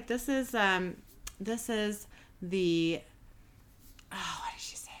yeah, like this is the, what did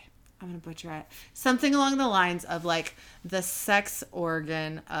she say? I'm going to butcher it. Something along the lines of like the sex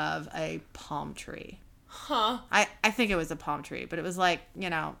organ of a palm tree. Huh. I think it was a palm tree, but it was like,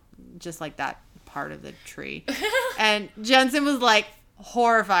 you know, just like that part of the tree. And Jensen was like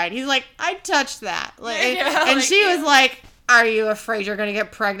horrified. He's like, I touched that. Like, and she was like, are you afraid you're going to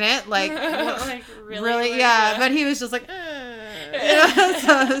get pregnant? Like, like really? Yeah. But he was just like, you know?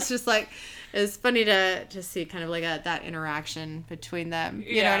 So it's just like, it's funny to see kind of like that interaction between them.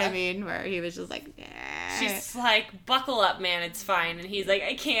 You know what I mean? Where he was just like, she's like, buckle up, man, it's fine. And he's like,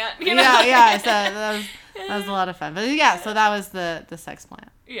 I can't. You know? Yeah. So that was a lot of fun. But yeah, so that was the sex plant.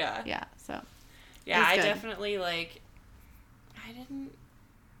 Yeah. Yeah. So. Yeah, I definitely like.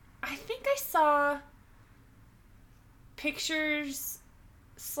 I think I saw pictures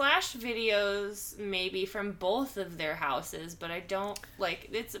 / videos maybe from both of their houses, but I don't like.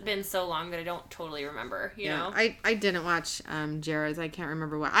 It's been so long that I don't totally remember. You know. I didn't watch Jared's. I can't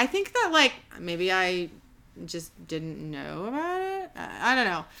remember what. I think that like maybe I just didn't know about it. I don't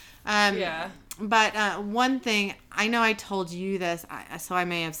know. But one thing, I know I told you this, so I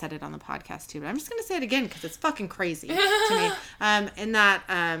may have said it on the podcast too, but I'm just going to say it again because it's fucking crazy to me.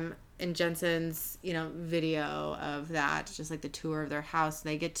 In Jensen's, you know, video of that, just like the tour of their house,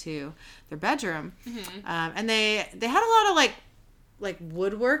 they get to their bedroom, and they had a lot of like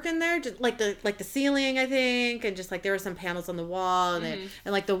woodwork in there, just like the ceiling, I think, and just like there were some panels on the wall, and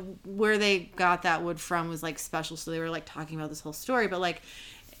and like where they got that wood from was like special, so they were like talking about this whole story, but like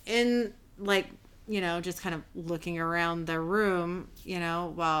in like, you know, just kind of looking around their room, you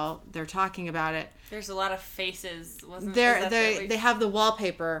know, while they're talking about it. There's a lot of faces. They have the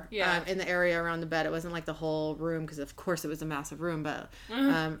wallpaper in the area around the bed. It wasn't like the whole room because of course it was a massive room, but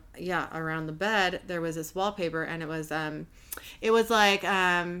around the bed there was this wallpaper, and it was like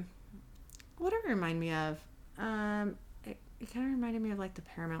what did it remind me of? It kind of reminded me of like the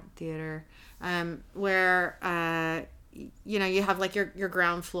Paramount Theater, where you know, you have like your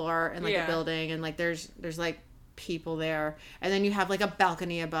ground floor and like a building, and like there's like people there, and then you have like a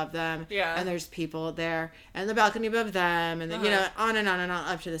balcony above them, and there's people there, and the balcony above them, and then you know, on and on and on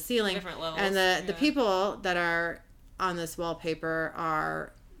up to the ceiling. Different levels. And the people that are on this wallpaper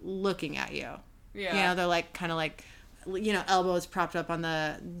are looking at you. You know, they're like kind of like, you know, elbows propped up on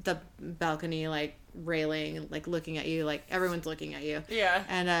the balcony like railing, like looking at you, like everyone's looking at you.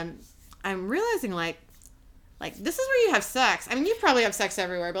 And I'm realizing like this is where you have sex. I mean, you probably have sex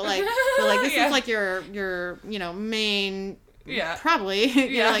everywhere, but like this is like your you know, main probably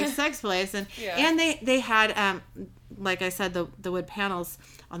your like sex place. And and they had like I said, the wood panels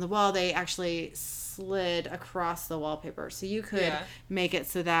on the wall, they actually slid across the wallpaper, so you could make it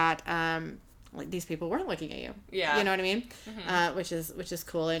so that like these people weren't looking at you. You know what I mean? Which is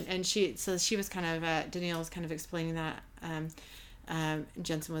cool. And she was kind of Danielle was kind of explaining that.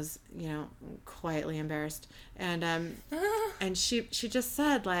 Jensen was, you know, quietly embarrassed, and she just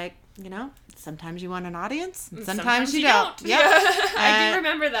said, like, you know, sometimes you want an audience, sometimes you don't. I do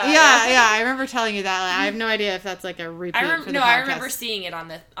remember that. I remember telling you that. Like, I have no idea if that's like a repeat. For the podcast. I remember seeing it on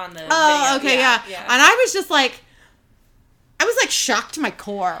the Oh, video. Okay, yeah. And I was just like, I was like shocked to my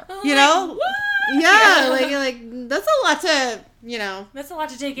core. You know? What? Yeah, like that's a lot to. You know, that's a lot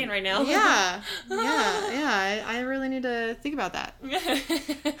to take in right now. I really need to think about that.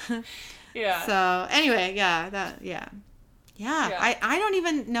 So anyway, I don't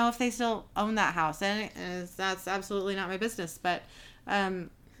even know if they still own that house, and that's absolutely not my business. But I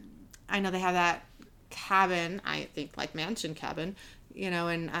know they have that cabin. I think like mansion cabin, you know,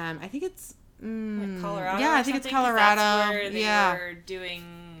 and I think it's like Colorado. Yeah, I think it's Colorado. That's where they were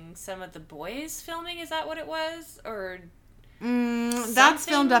doing some of the boys filming. Is that what it was, or? That's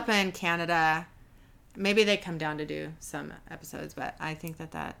filmed up in Canada. Maybe they come down to do some episodes, but I think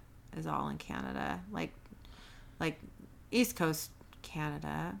that is all in Canada, like East Coast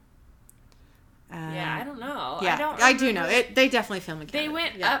Canada. I don't know. Yeah, I do know it. They definitely film in Canada. They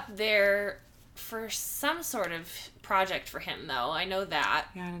went up there for some sort of project for him, though. I know that.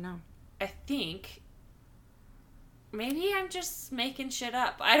 Yeah, I don't know. I think. Maybe I'm just making shit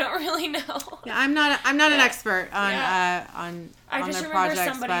up. I don't really know. Yeah, I'm not an expert on I just their remember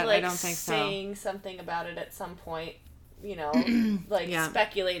projects, somebody but like I don't think saying something about it at some point. You know, like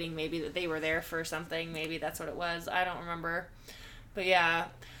speculating maybe that they were there for something. Maybe that's what it was. I don't remember. But yeah,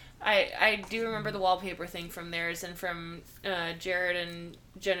 I do remember the wallpaper thing from theirs and from Jared and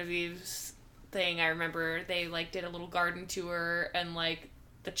Genevieve's thing, I remember they like did a little garden tour and like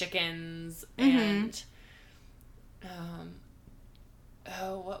the chickens and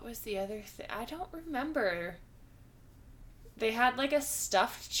what was the other thing? I don't remember. They had like a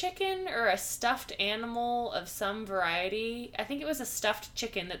stuffed chicken or a stuffed animal of some variety. I think it was a stuffed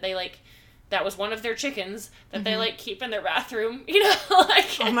chicken that they like. That was one of their chickens that they like keep in their bathroom. You know,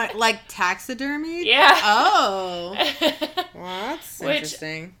 like like taxidermy. Yeah. Oh, well, that's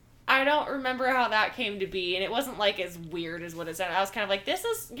interesting. I don't remember how that came to be, and it wasn't like as weird as what it said. I was kind of like, you're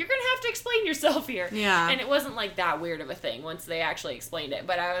gonna have to explain yourself here. Yeah. And it wasn't like that weird of a thing once they actually explained it.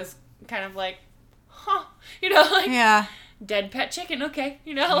 But I was kind of like, huh, you know, like. Yeah. Dead pet chicken, okay,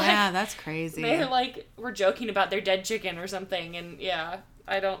 you know, like, yeah, that's crazy. They like were joking about their dead chicken or something, and yeah,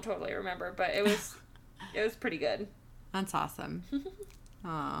 I don't totally remember, but it was pretty good. That's awesome.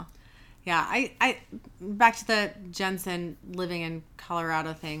 Oh, yeah. I back to the Jensen living in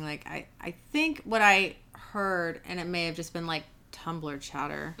Colorado thing. Like I think what I heard, and it may have just been like Tumblr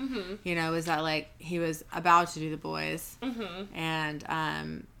chatter, you know, is that like he was about to do The Boys,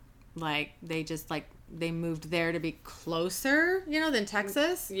 and like they just like. They moved there to be closer, you know, than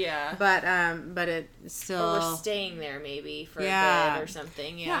Texas. Yeah. But it still. Or we're staying there maybe for a bit or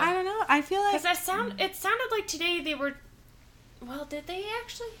something. Yeah. Yeah, I don't know. I feel like. Because it sounded like today they were. Well, did they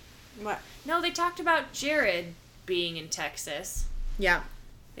actually? What? No, they talked about Jared being in Texas. Yeah.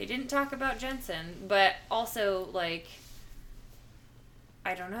 They didn't talk about Jensen, but also like.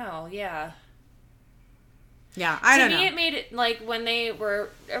 I don't know. Yeah. Yeah, I don't know. To me, it made it, like, when they were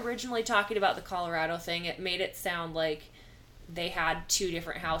originally talking about the Colorado thing, it made it sound like they had 2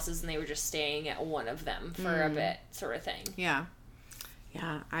 different houses and they were just staying at one of them for a bit, sort of thing. Yeah.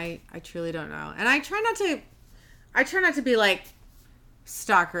 Yeah, I truly don't know. And I try not to be, like,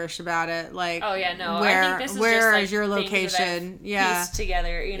 stalkerish about it. Like, oh, yeah, no. Where, I think this is where just, like, is your location? Yeah. Pieced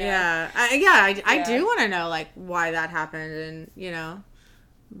together, you know? Yeah. I do want to know, like, why that happened and, you know.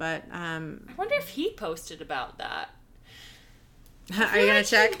 But I wonder if he posted about that. Are you gonna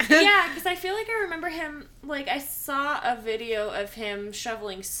check? Yeah, because I feel like I remember him. Like I saw a video of him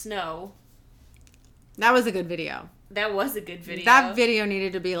shoveling snow. That was a good video. That was a good video. That video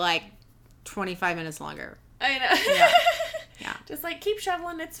needed to be like 25 minutes longer. I know. Yeah. Just like keep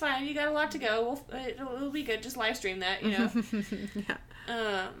shoveling. It's fine. You got a lot to go. It'll be good. Just live stream that. You know.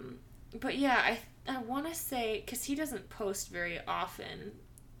 Yeah. But yeah, I want to say because he doesn't post very often.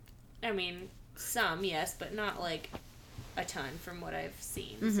 I mean, some, yes, but not, like, a ton from what I've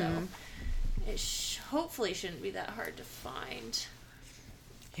seen. So, it hopefully shouldn't be that hard to find.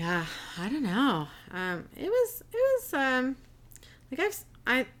 Yeah, I don't know. It was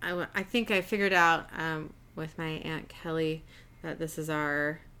like I think I figured out, with my Aunt Kelly that this is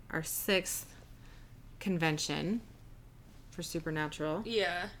our 6th convention for Supernatural.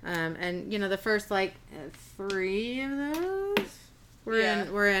 Yeah. And, you know, the first, like, 3 of those... We're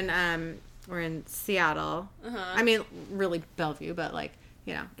in Seattle. I mean, really Bellevue, but like,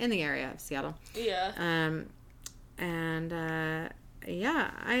 you know, in the area of Seattle. Yeah.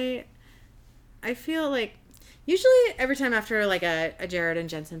 Yeah, I feel like usually every time after like a Jared and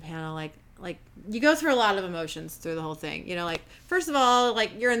Jensen panel, like you go through a lot of emotions through the whole thing. You know, like first of all,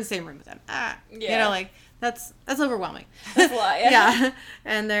 like you're in the same room with them. You know, like that's overwhelming. That's a lot. Yeah. Yeah.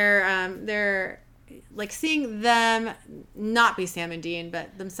 And they're like seeing them not be Sam and Dean,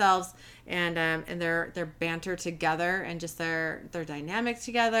 but themselves, and their banter together, and just their dynamic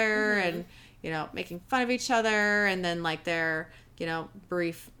together, and you know, making fun of each other, and then like their, you know,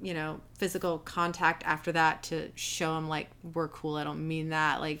 brief, you know, physical contact after that to show them like we're cool. I don't mean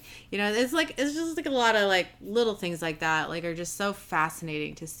that, like, you know, it's just like a lot of like little things like that, like are just so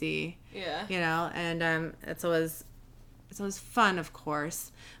fascinating to see. Yeah. You know, and it's always fun, of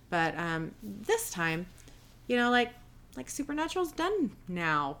course. But this time, you know, like Supernatural's done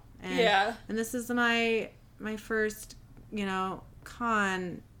now, and and this is my first, you know,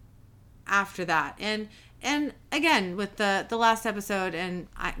 con after that, and again with the last episode, and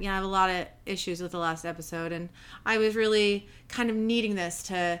I have a lot of issues with the last episode, and I was really kind of needing this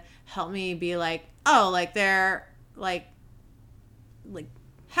to help me be like, oh, like they're like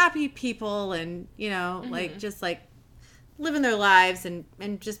happy people, and you know, like just like living their lives and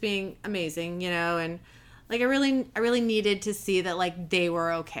just being amazing, you know, and like I really needed to see that like they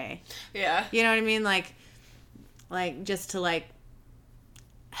were okay. Yeah. You know what I mean? Like just to like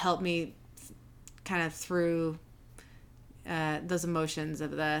help me kind of through those emotions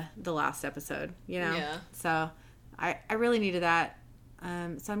of the last episode, you know? Yeah. So I really needed that.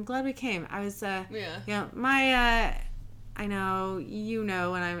 So I'm glad we came. I was you know, my I know you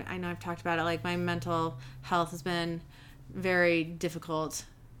know, and I know I've talked about it, like my mental health has been very difficult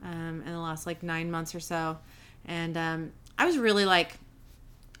in the last like 9 months or so. And I was really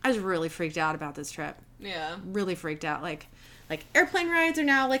freaked out about this trip. Yeah. Really freaked out. Like airplane rides are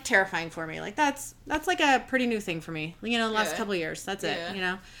now like terrifying for me. Like that's like a pretty new thing for me. The last couple of years. That's it.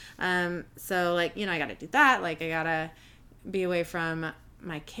 So like, I got to do that. Like I got to be away from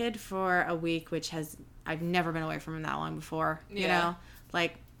my kid for a week, which I've never been away from him that long before.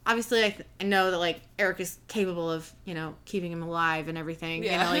 Like obviously I know that like Eric is capable of, keeping him alive and everything.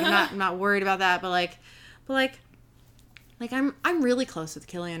 Yeah. Like I'm not worried about that, but I'm really close with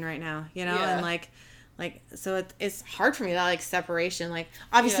Killian right now, Yeah. and like so it's hard for me, that like separation. Like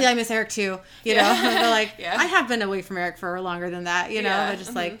obviously I miss Eric too, but like I have been away from Eric for longer than that, but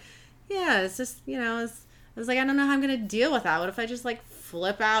just like it's just it's like I don't know how I'm gonna deal with that. What if I just like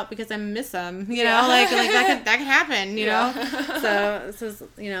flip out because I miss him, like that could happen, so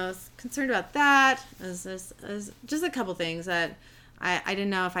I was concerned about that. There's just a couple things that I didn't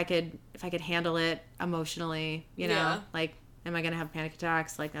know if I could handle it emotionally, like am I gonna have panic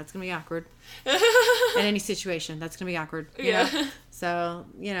attacks? Like that's gonna be awkward. In any situation, that's gonna be awkward. You know? So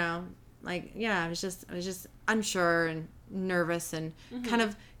I was just unsure and nervous and kind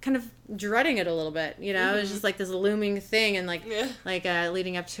of dreading it a little bit. It was just like this looming thing, and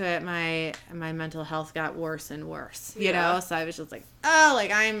leading up to it, my mental health got worse and worse. So I was just like,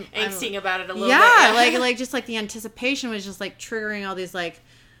 I'm angsting about it a little bit. Yeah, like just like the anticipation was just like triggering all these like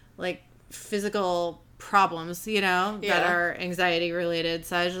physical problems, that are anxiety related.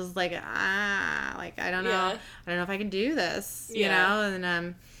 So I was just like, I don't know if I can do this,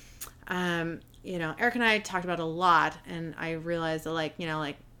 and Eric and I talked about it a lot, and I realized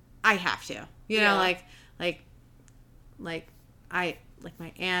that I have to,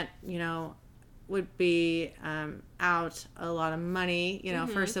 my aunt, would be out a lot of money,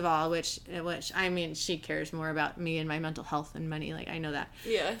 first of all, which I mean, she cares more about me and my mental health than money. Like I know that.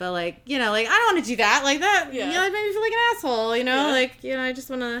 Yeah. But I don't want to do that like that. Yeah. It made me feel like an asshole. I just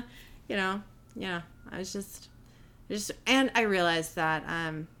want to, I was just, and I realized that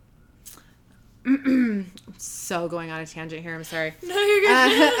so going on a tangent here. I'm sorry. No, you're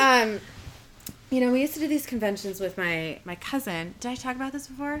good. We used to do these conventions with my cousin. Did I talk about this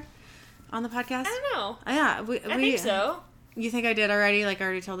before on the podcast? I don't know. Yeah, I think so. You think I did already? Like I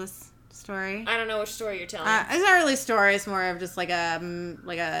already told this story? I don't know which story you're telling. It's not really a story. It's more of just like a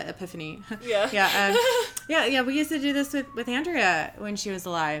epiphany. Yeah. Yeah. We used to do this with Andrea when she was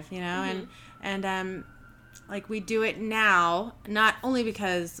alive. And we do it now, not only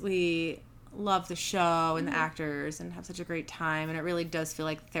because we love the show and the actors and have such a great time, and it really does feel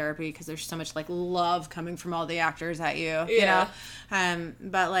like therapy because there's so much like love coming from all the actors at you.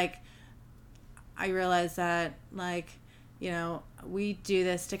 But I realized that we do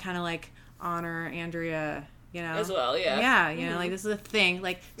this to kind of honor Andrea, as well. This is a thing.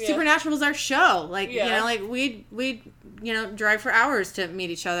 Supernatural is our show. We'd drive for hours to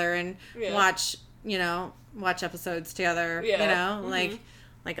meet each other and watch episodes together.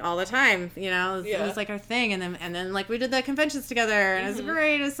 All the time, it was our thing, and then we did the conventions together, and it was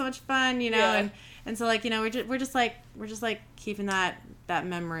great. It was so much fun, and so we're just keeping that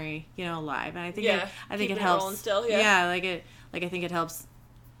memory, alive, and I think it helps. Still, I think it helps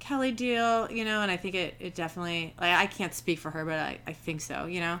Kelly deal, and I think it definitely I can't speak for her, but I think so,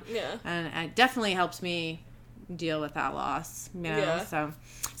 and it definitely helps me deal with that loss, so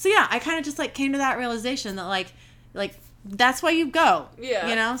I kind of just came to that realization that that's why you go.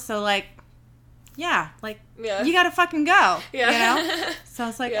 Yeah. So you gotta fucking go. Yeah. So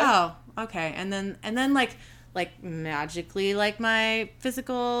it's oh, okay. And then magically my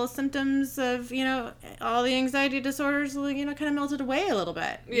physical symptoms of, all the anxiety disorders, kind of melted away a little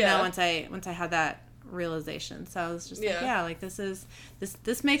bit. Once I had that realization. So I was just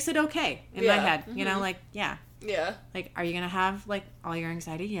this makes it okay in my head. Yeah. Are you gonna have all your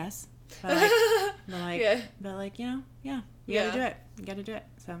anxiety? Yes. But you gotta do it. You gotta do it.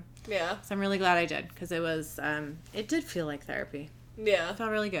 So I'm really glad I did, because it was it did feel like therapy. It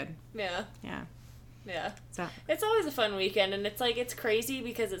felt really good. Yeah. So it's always a fun weekend, and it's crazy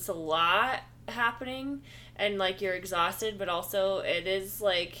because it's a lot happening, and you're exhausted, but also it is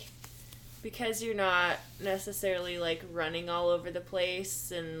because you're not necessarily running all over the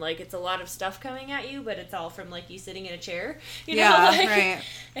place, and it's a lot of stuff coming at you, but it's all from you sitting in a chair, right.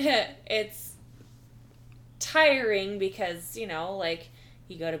 It's tiring because you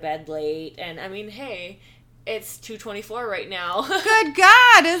go to bed late, and I mean, hey, it's 2:24 right now. Good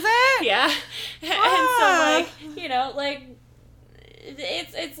God, is it? Yeah. And so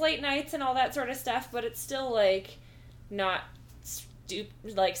it's late nights and all that sort of stuff, but it's still not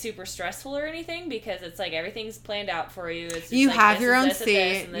like super stressful or anything, because it's like everything's planned out for you. It's just you like, have your own this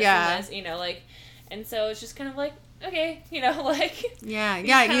seat, and this, you know, like, and so it's just kind of like, okay, you know, like, you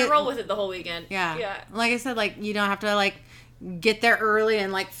kind of roll with it the whole weekend. Yeah. Like I said, like, you don't have to, like, get there early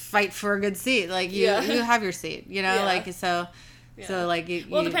and, like, fight for a good seat. Like, you have your seat, you know, like, so, like,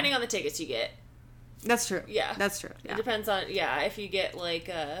 depending on the tickets you get. That's true. Yeah. That's true. Yeah. It depends on, if you get, like,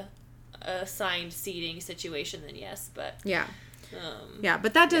 a assigned seating situation, then yes, but. Yeah.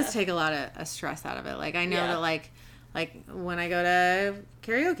 But that does take a lot of stress out of it. Like, I know that, like, when I go to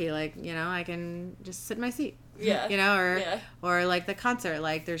karaoke, like, you know, I can just sit in my seat. Yeah. You know, or like the concert,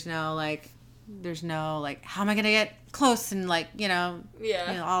 like, there's no, like, how am I going to get close and, like, you know,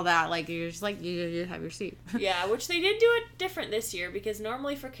 all that. Like, you're just, like, you have your seat. Yeah, which they did do it different this year, because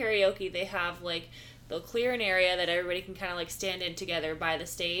normally for karaoke, they have, like, they'll clear an area that everybody can kind of, like, stand in together by the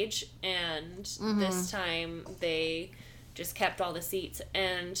stage, and this time they just kept all the seats,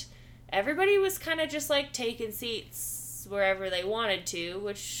 and everybody was kind of just, like, taking seats wherever they wanted to,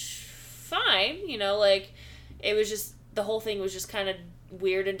 which, fine, you know, like, it was just, the whole thing was just kind of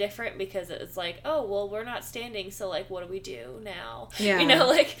weird and different, because it's like, oh, well, we're not standing, so, like, what do we do now? Yeah. You know,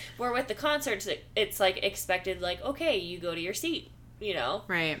 like, where with the concerts, it's, like, expected, like, okay, you go to your seat, you know?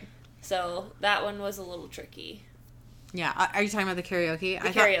 Right. So, that one was a little tricky. Yeah. Are you talking about the karaoke?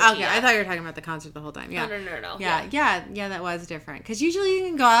 I thought you were talking about the concert the whole time. Yeah. No. Yeah, that was different. Because usually you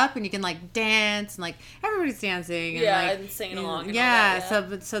can go up and you can, like, dance, and, like, everybody's dancing. And, like, and singing along. And yeah, all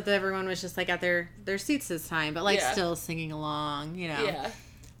that, so everyone was just, like, at their seats this time, but, like, still singing along, you know. Yeah.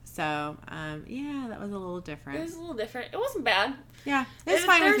 So, that was a little different. It was a little different. It wasn't bad. Yeah, it's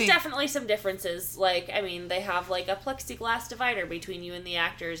fine with me. There's definitely some differences. Like, I mean, they have, like, a plexiglass divider between you and the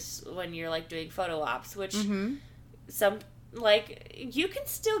actors when you're, like, doing photo ops, which... Some, like, you can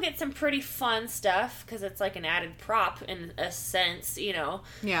still get some pretty fun stuff, because it's, like, an added prop in a sense, you know?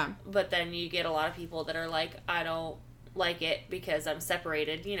 Yeah. But then you get a lot of people that are like, I don't like it because I'm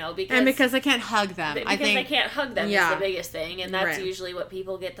separated, you know? Because I can't hug them. Because I can't hug them is the biggest thing, and that's right. usually what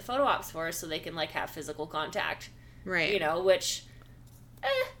people get the photo ops for, so they can, like, have physical contact. Right. You know, which,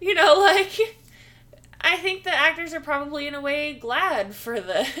 you know, like... I think the actors are probably in a way glad for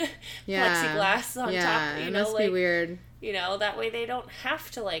the plexiglass on top. You it know, must like, be weird. You know, that way they don't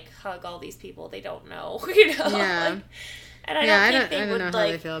have to, like, hug all these people they don't know. You know, yeah. Like, and I don't know how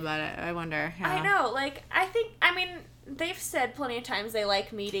they feel about it. I wonder. I know, like, I mean, they've said plenty of times they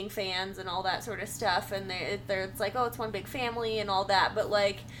like meeting fans and all that sort of stuff, and it's like, oh, it's one big family and all that, but,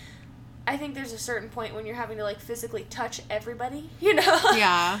 like, I think there's a certain point when you're having to, like, physically touch everybody, you know?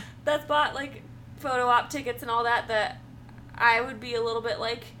 Yeah. That's bought, like, photo op tickets and all that I would be a little bit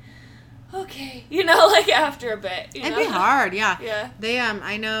like, okay, you know, like, after a bit. It'd be hard, yeah. Yeah. They,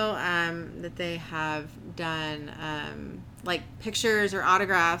 I know that they have done, like, pictures or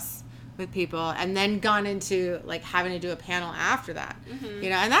autographs with people, and then gone into, like, having to do a panel after that. Mm-hmm. You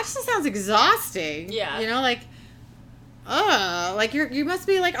know, and that just sounds exhausting. Yeah. You know, like, like, you must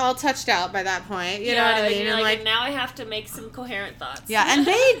be, like, all touched out by that point. You know what I mean? And, like, now I have to make some coherent thoughts. Yeah, and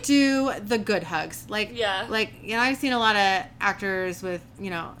they do the good hugs. Like, yeah. Like, you know, I've seen a lot of actors with,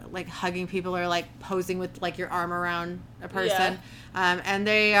 you know, like, hugging people or, like, posing with, like, your arm around a person. Yeah. And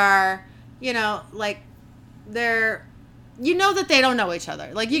they are, you know, like, they're, you know that they don't know each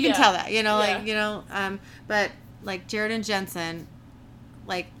other. Like, you can tell that, you know, like, you know, but, like, Jared and Jensen,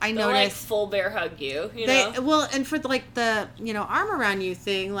 like, I noticed, like, full bear hug you know? Well, and for, like, the, you know, arm around you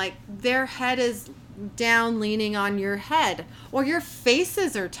thing, like, their head is down leaning on your head, or your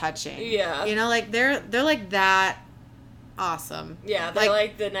faces are touching. Yeah. You know, like, they're like that awesome. Yeah, they're,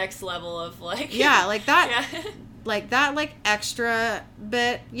 like, the next level of, like... Yeah, like that, like, that, like, extra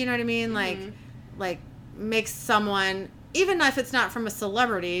bit, you know what I mean? Like, like, makes someone, even if it's not from a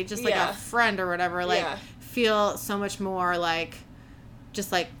celebrity, just, like, a friend or whatever, like, feel so much more, like,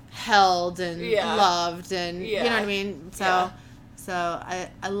 just, like, held and loved, and you know what I mean? So I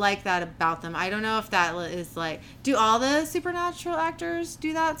like that about them. I don't know if that is, like, do all the Supernatural actors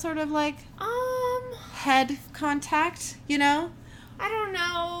do that sort of, like, head contact, you know? I don't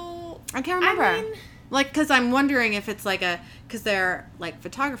know. I can't remember. I mean, like, because I'm wondering if it's, like, because they're, like,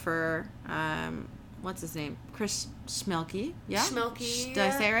 photographer, what's his name? Chris Schmelke. Yeah? Schmelke. Did I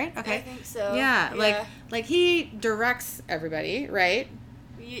say it right? Okay. I think so. Yeah. Like, he directs everybody, right?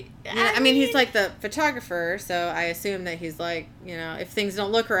 I mean, he's, like, the photographer, so I assume that he's, like, you know, if things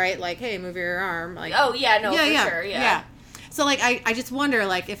don't look right, like, hey, move your arm. Like, oh, yeah, no, for sure, yeah. So, like, I just wonder,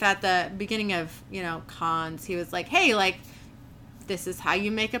 like, if at the beginning of, you know, cons, he was like, hey, like, this is how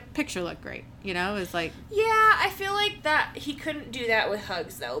you make a picture look great. You know, it's like... Yeah, I feel like that he couldn't do that with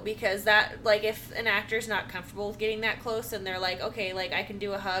hugs, though, because that, like, if an actor's not comfortable with getting that close and they're like, okay, like, I can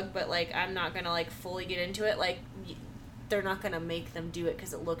do a hug, but, like, I'm not gonna, like, fully get into it, like, they're not gonna make them do it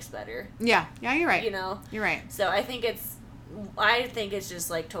because it looks better. Yeah, you're right. You know? You're right. So I think it's just,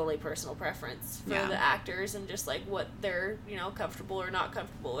 like, totally personal preference for the actors and just, like, what they're, you know, comfortable or not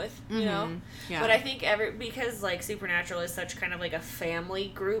comfortable with, you know? Yeah. But I think because, like, Supernatural is such kind of, like, a family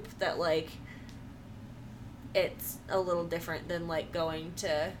group that, like, it's a little different than, like, going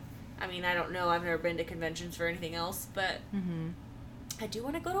to... I mean, I don't know. I've never been to conventions for anything else, but I do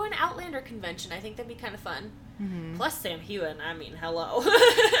want to go to an Outlander convention. I think that'd be kind of fun. Plus Sam Heughan, I mean, hello.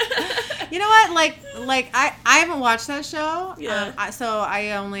 You know what? Like I haven't watched that show. Yeah. So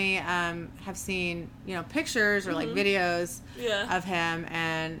I only have seen, you know, pictures or like videos of him,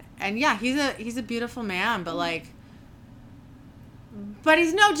 and yeah, he's a beautiful man, but like, but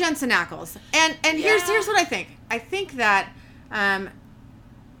he's no Jensen Ackles. And here's what I think. I think that I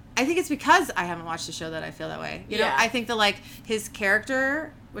think it's because I haven't watched the show that I feel that way. You know, I think that like his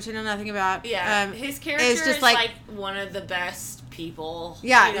character, which I know nothing about. Yeah, his character is just like one of the best people.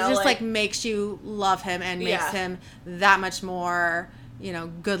 Yeah, you know, it just like makes you love him and makes him that much more, you know,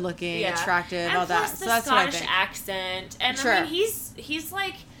 good looking, attractive, and all that. So that's Scottish what I think. Accent, and I mean he's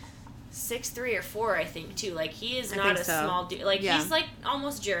like 6'3" or 4", I think too. Like he is not a small dude. Like he's like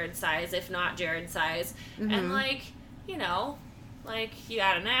almost Jared size, if not Jared size, and like, you know, like you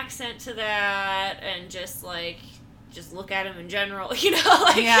add an accent to that, and just look at him in general, you know,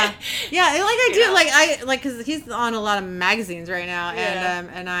 like like I do know. like because he's on a lot of magazines right now,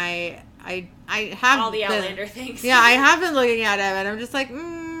 and I have all the Outlander things. Yeah, I have been looking at him, and I'm just like,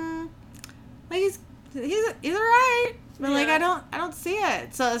 like he's alright, but like I don't see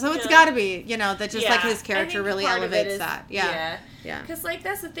it. So it's got to be, you know, that just like his character really elevates that. Yeah. Because like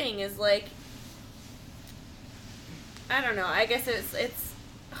that's the thing is like, I don't know. I guess it's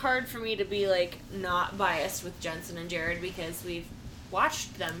hard for me to be like not biased with Jensen and Jared because we've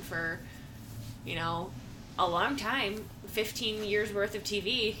watched them for, you know, a long time, 15 years worth of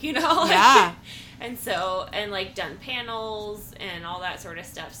TV, you know? Yeah. And so, and like done panels and all that sort of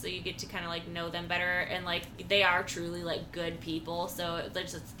stuff. So you get to kind of like know them better, and like they are truly like good people. So it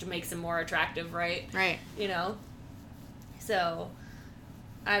just makes them more attractive, right? Right. You know? So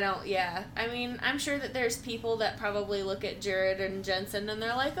I mean, I'm sure that there's people that probably look at Jared and Jensen and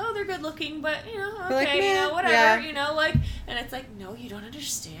they're like, oh, they're good looking, but, you know, okay, like, you know, whatever, yeah. you know, like, and it's like, no, you don't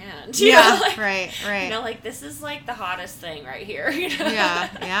understand. You know, like, right. You know, like, this is, like, the hottest thing right here, you know?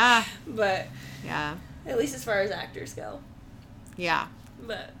 Yeah. But, yeah. At least as far as actors go. Yeah.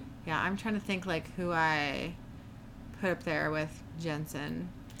 But. Yeah, I'm trying to think, like, who I put up there with Jensen.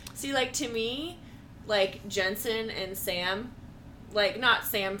 See, like, to me, like, Jensen and Sam... Like, not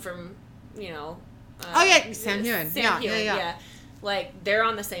Sam from, you know... Sam Heughan. Sam Heughan, yeah. Like, they're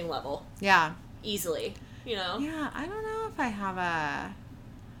on the same level. Yeah. Easily, you know? Yeah, I don't know if I have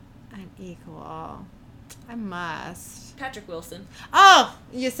an equal. I must. Patrick Wilson. Oh,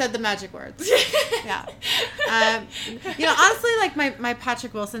 you said the magic words. Yeah. You know, honestly, like, my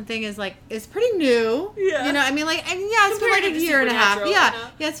Patrick Wilson thing is pretty new. Yeah. You know, I mean, like, and yeah, it's been like a year and a half. Yeah. You know?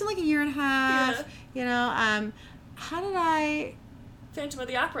 Yeah, it's been like a year and a half. Yeah. You know, how did I... Phantom of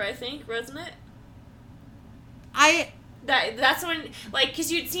the Opera, I think, wasn't it? That's when, like,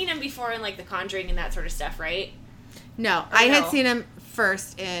 because you'd seen him before in, like, The Conjuring and that sort of stuff, right? No, I had seen him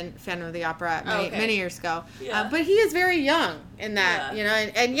first in Phantom of the Opera many years ago. Yeah. But he is very young in that, you know,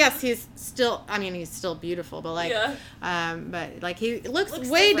 and yes, he's still beautiful, but like, but like he looks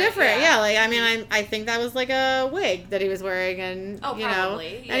way different. Yeah. Like, I mean, I think that was like a wig that he was wearing, and you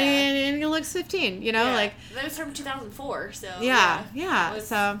probably, know, and he looks 15, you know, like. That was from 2004, so. Yeah.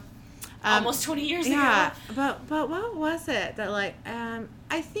 So. Almost 20 years ago. Yeah, but what was it that like,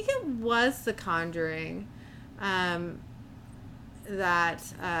 I think it was The Conjuring,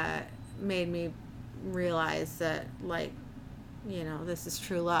 that made me realize that, like, you know, this is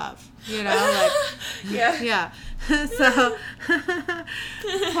true love, you know, like, yeah. So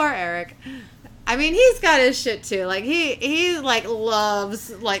poor Eric. I mean, he's got his shit too. Like, he like loves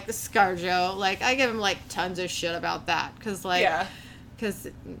like ScarJo. Like, I give him like tons of shit about that because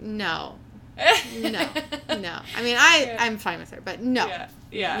no. I mean, I'm fine with her, but no.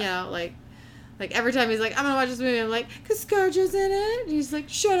 Yeah. You know, like every time he's like, I'm gonna watch this movie, I'm like, 'cause ScarJo's in it, and he's like,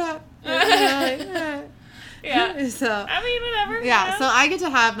 shut up. Like, you know, like, Yeah. So I mean, whatever. Yeah. You know? So I get to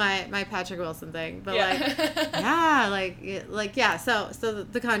have my Patrick Wilson thing, but So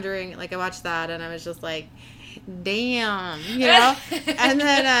The Conjuring, like I watched that, and I was just like, damn, you know. And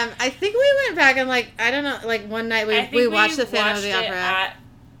then I think we went back and like I don't know, like one night we watched the Phantom of the Opera at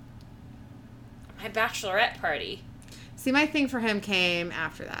my bachelorette party. See, my thing for him came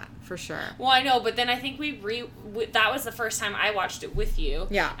after that, for sure. Well, I know, but then I think that was the first time I watched it with you.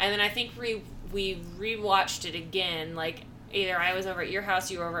 Yeah. And then I think we rewatched it again, like either I was over at your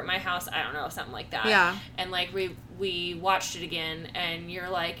house, you were over at my house, I don't know, something like that. Yeah. And like we watched it again, and you're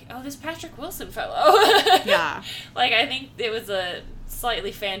like, oh, this Patrick Wilson fellow. Yeah. Like, I think it was a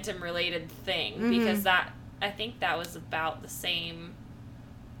slightly Phantom related thing, because I think that was about the same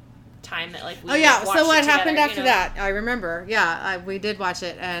time that like we watched so what it happened together, after that? I remember. We did watch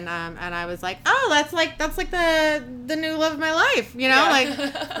it, and I was like, oh, that's like the new love of my life, you know,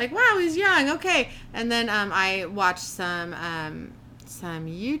 like wow, he's young, okay. And then I watched some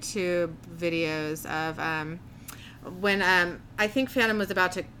YouTube videos of when I think Phantom was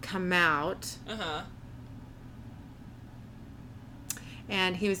about to come out.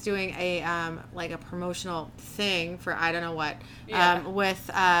 And he was doing a like a promotional thing for I don't know what with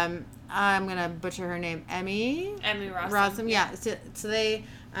I'm gonna butcher her name, Emmy Rossum. Yeah. So they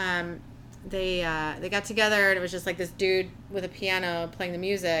got together, and it was just like this dude with a piano playing the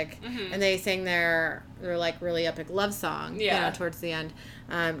music, and they sang their like really epic love song, you know, towards the end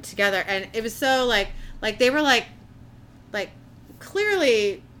together, and it was so like they were like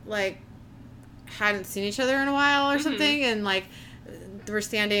clearly like hadn't seen each other in a while or something, and like we're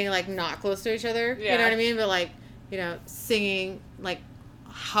standing like not close to each other, you know what I mean, but like, you know, singing like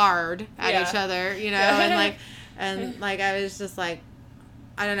hard at each other, you know, and like I was just like,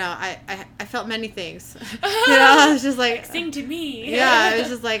 I don't know, I felt many things, you know. I was just like sing to me. I was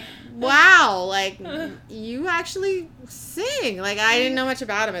just like, wow, like you actually sing. Like I didn't know much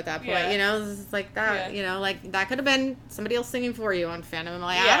about him at that point, you know. It was like that, you know, like that could have been somebody else singing for you on Phantom. I'm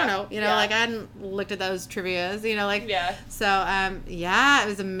like, I don't know, you know, like I hadn't looked at those trivias, you know, like so it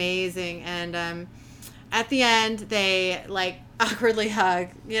was amazing. And at the end they like awkwardly hug,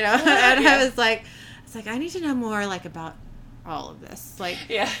 you know, and I was like I need to know more like about all of this, like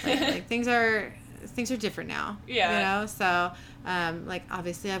like things are different now, you know. So like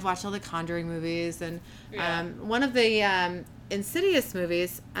obviously I've watched all the Conjuring movies, and one of the Insidious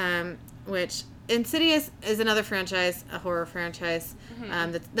movies, which Insidious is another franchise, a horror franchise,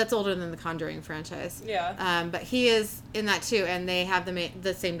 that's older than the Conjuring franchise, but he is in that too, and they have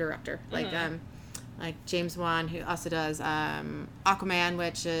the same director, like James Wan, who also does Aquaman,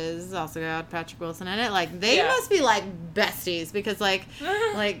 which is also got Patrick Wilson in it. Like they must be like besties, because like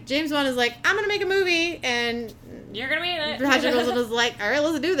James Wan is like, I'm gonna make a movie, and you're gonna be in it. Patrick Wilson is like, all right,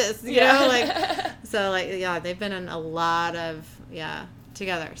 let's do this. You know, like so like they've been in a lot of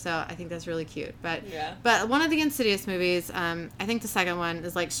together. So I think that's really cute. But one of the Insidious movies, I think the second one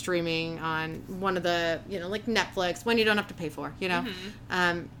is like streaming on one of the, you know, like Netflix, when you don't have to pay for, you know,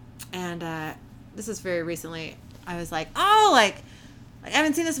 and this is very recently. I was like, oh, like I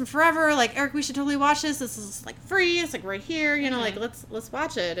haven't seen this in forever. Like, Eric, we should totally watch this. This is like free. It's like right here. You know, like let's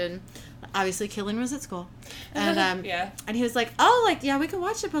watch it. And obviously, Killian was at school, and and he was like, oh, like we can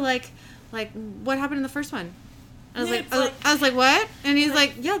watch it, but like what happened in the first one? I was like, what? And he's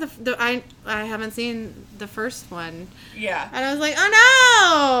like, I haven't seen the first one. Yeah. And I was like, oh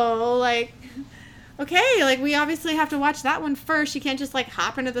no, like. Okay, like we obviously have to watch that one first. You can't just like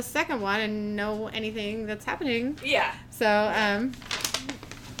hop into the second one and know anything that's happening. Yeah. So,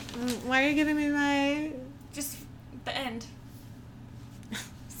 why are you giving me just the end?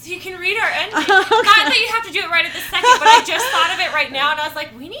 So you can read our ending. Okay. Not that you have to do it right at the second, but I just thought of it right now, and I was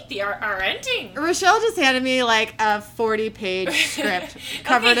like, we need our ending. Rochelle just handed me like a 40-page script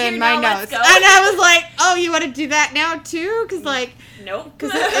covered in my notes, and I was like, oh, you want to do that now too? Because like. Nope.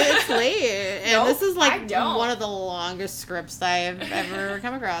 Because it's late. And this is like one of the longest scripts I've ever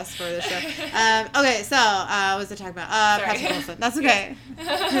come across for this show. Okay, so what was I talking about? Patrick Wilson. That's okay.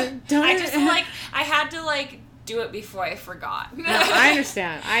 I had to like do it before I forgot. No, I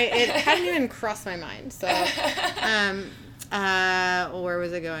understand. It hadn't even crossed my mind. So, where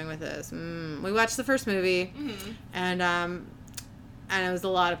was I going with this? We watched the first movie, and it was a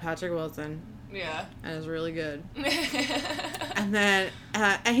lot of Patrick Wilson. Yeah. And it was really good. And then,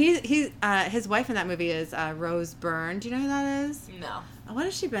 and his wife in that movie is Rose Byrne. Do you know who that is? No. What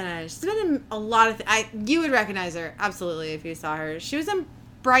has she been in? She's been in a lot of you would recognize her, absolutely, if you saw her. She was in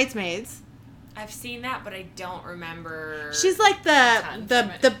Bridesmaids. I've seen that, but I don't remember. She's like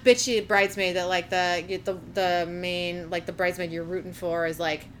the bitchy bridesmaid that like the main, like the bridesmaid you're rooting for is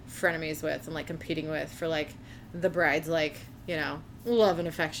like frenemies with and like competing with for like the bride's like, you know, love and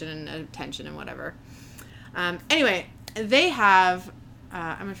affection and attention and whatever. Anyway, they have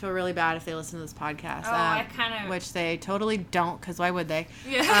I'm gonna feel really bad if they listen to this podcast. Oh, I kind of. Which they totally don't, because why would they?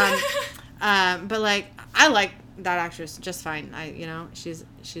 Yeah. But like, I like that actress just fine. She's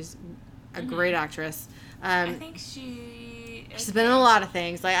a great actress. I think she's been in a lot of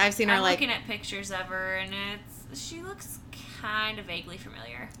things. Like I've seen her. I'm like looking at pictures of her, and she looks kind of vaguely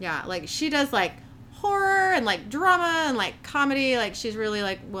familiar. Yeah, like she does like horror and like drama and like comedy. Like she's really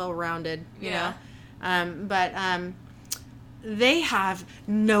like well-rounded, you know. But they have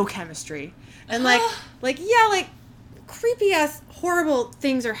no chemistry, and like creepy ass horrible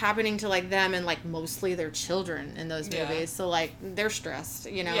things are happening to like them and like mostly their children in those movies. So like they're stressed,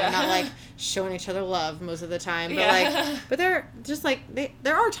 and not like showing each other love most of the time. But but they're just like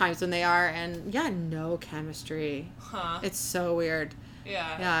there are times when they are, and no chemistry. It's so weird.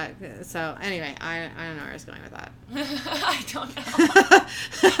 Yeah. So anyway, I don't know where I was going with that. I don't know.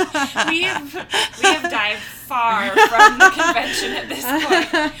 we have dived far from the convention at this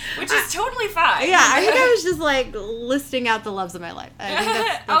point, which is totally fine. Yeah, I think I was just like listing out the loves of my life. I think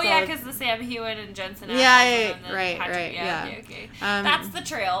that's because the Sam Hewitt and Jensen Ackles. Yeah, right. Okay. That's the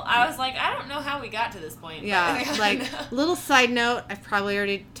trail. I was like, I don't know how we got to this point. Yeah, like little side note. I've probably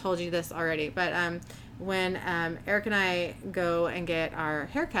already told you this already, but when Eric and I go and get our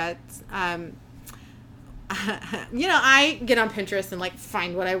haircuts, I get on Pinterest and like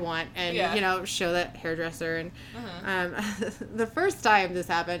find what I want and show that hairdresser. And the first time this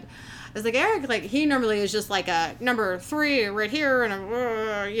happened, I was like, Eric, like he normally is just like a number 3 right here and a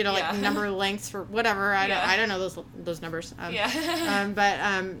like number lengths for whatever. I don't know those numbers. But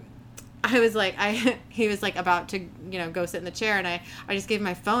I was like, he was like about to, go sit in the chair, and I just gave him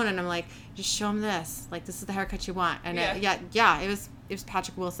my phone, and I'm like, just show him this. Like, this is the haircut you want. And it was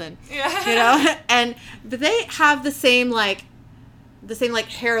Patrick Wilson. Yeah. But they have the same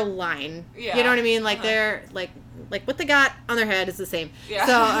hairline. Yeah. You know what I mean? Like they're like what they got on their head is the same. Yeah.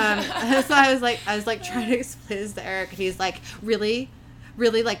 So so I was like trying to explain this to Eric, and he's like, really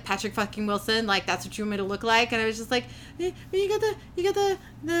like Patrick fucking Wilson, like that's what you want me to look like? And I was just like, you got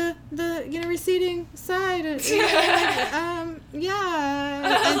the receding side, and,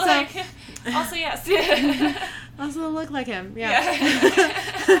 yeah. And like, also yes, also look like him,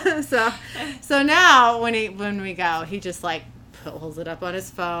 yeah. So now when we go, he just like pulls it up on his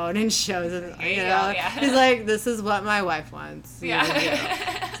phone and shows it. He's like, this is what my wife wants. Yeah.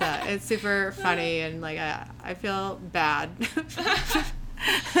 So it's super funny, and like I feel bad.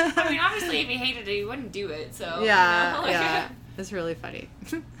 I mean, obviously, if he hated it, he wouldn't do it. So yeah, it's really funny.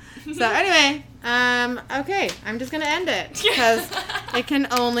 So anyway, okay, I'm just gonna end it because it can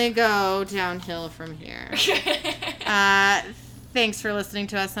only go downhill from here. Thanks for listening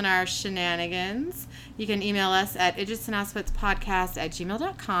to us on our shenanigans. You can email us at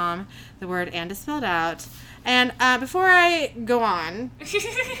idiotsandoutspots@gmail.com. The word "and" is spelled out. And before I go on.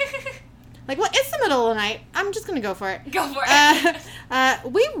 Like, well, it's the middle of the night. I'm just going to go for it. Go for it.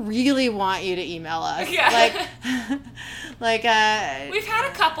 We really want you to email us. Yeah. We've had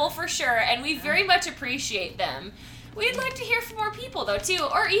a couple for sure, and we very much appreciate them. We'd like to hear from more people, though, too.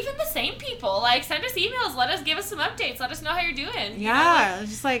 Or even the same people. Like, send us emails. Give us some updates. Let us know how you're doing. Yeah.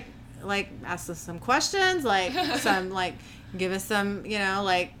 Just, ask us some questions. Give us some,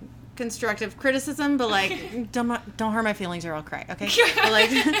 constructive criticism, but don't hurt my feelings or I'll cry, okay? But,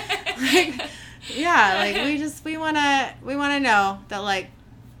 we want to know that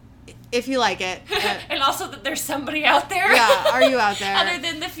if you like it, and also that there's somebody out there. Yeah, are you out there? Other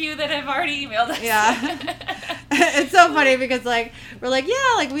than the few that have already emailed us. Yeah. It's so funny because we're like,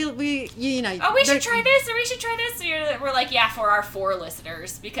 yeah, we oh, we should try this or we should try this. We're like, yeah, for our 4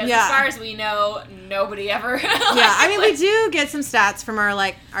 listeners, because as far as we know, nobody ever. I mean, we do get some stats from our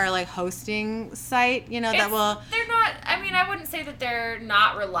hosting site, that will. They're not. I mean, I wouldn't say that they're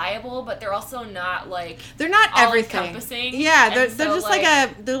not reliable, but they're also not they're not everything. Encompassing. Yeah, they're just a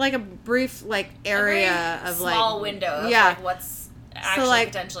brief area of small window of what's actually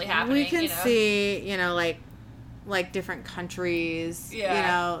potentially happening. We can see, different countries,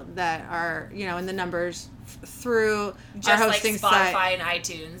 that are, in the numbers through just our hosting Spotify site. and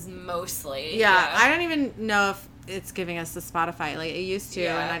iTunes mostly. Yeah, I don't even know if it's giving us the Spotify. It used to,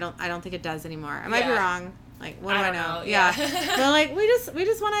 and I don't think it does anymore. I might be wrong. What do I know? Yeah. But we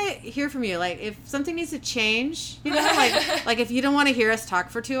just want to hear from you. If something needs to change, if you don't want to hear us talk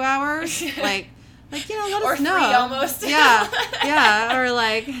for 2 hours, let us know. Or 3 almost. Yeah. Or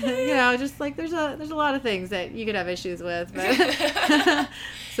just there's a lot of things that you could have issues with, but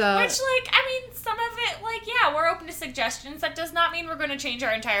so. Which some of it, we're open to suggestions. That does not mean we're going to change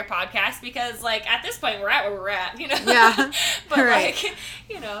our entire podcast because at this point we're at where we're at, Yeah. But right. it.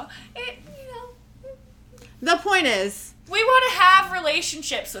 The point is, We want to have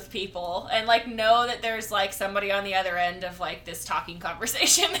relationships with people and, like, know that there's, like, somebody on the other end of, like, this talking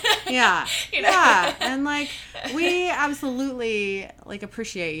conversation. Yeah. You know? Yeah. And, like, we absolutely, like,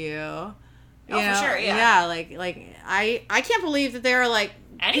 appreciate you. For sure, yeah. Yeah, like, I can't believe that there are, like,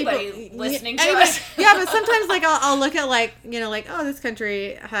 anybody people, listening to us. Yeah, but sometimes, like, I'll look at, like, you know, like, oh, this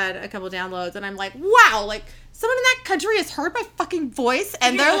country had a couple downloads, and I'm like, wow, like, someone in that country has heard my fucking voice,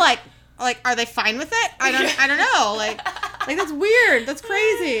 and they're like, are they fine with it? I don't know. Like that's weird. That's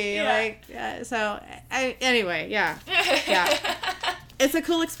crazy. Yeah. Anyway, yeah. It's a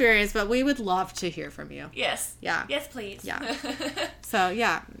cool experience, but we would love to hear from you. Yes. Yeah. Yes, please. Yeah. So,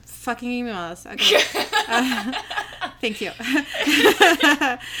 yeah. Fucking email us. Okay. Thank you.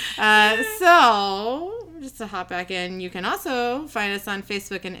 So, just to hop back in, you can also find us on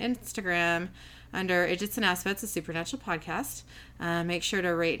Facebook and Instagram under Idiots and Aspets, a Supernatural podcast. Make sure to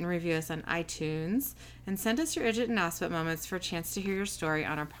rate and review us on iTunes. And send us your Idiot and Aspet moments for a chance to hear your story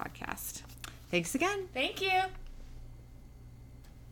on our podcast. Thanks again. Thank you.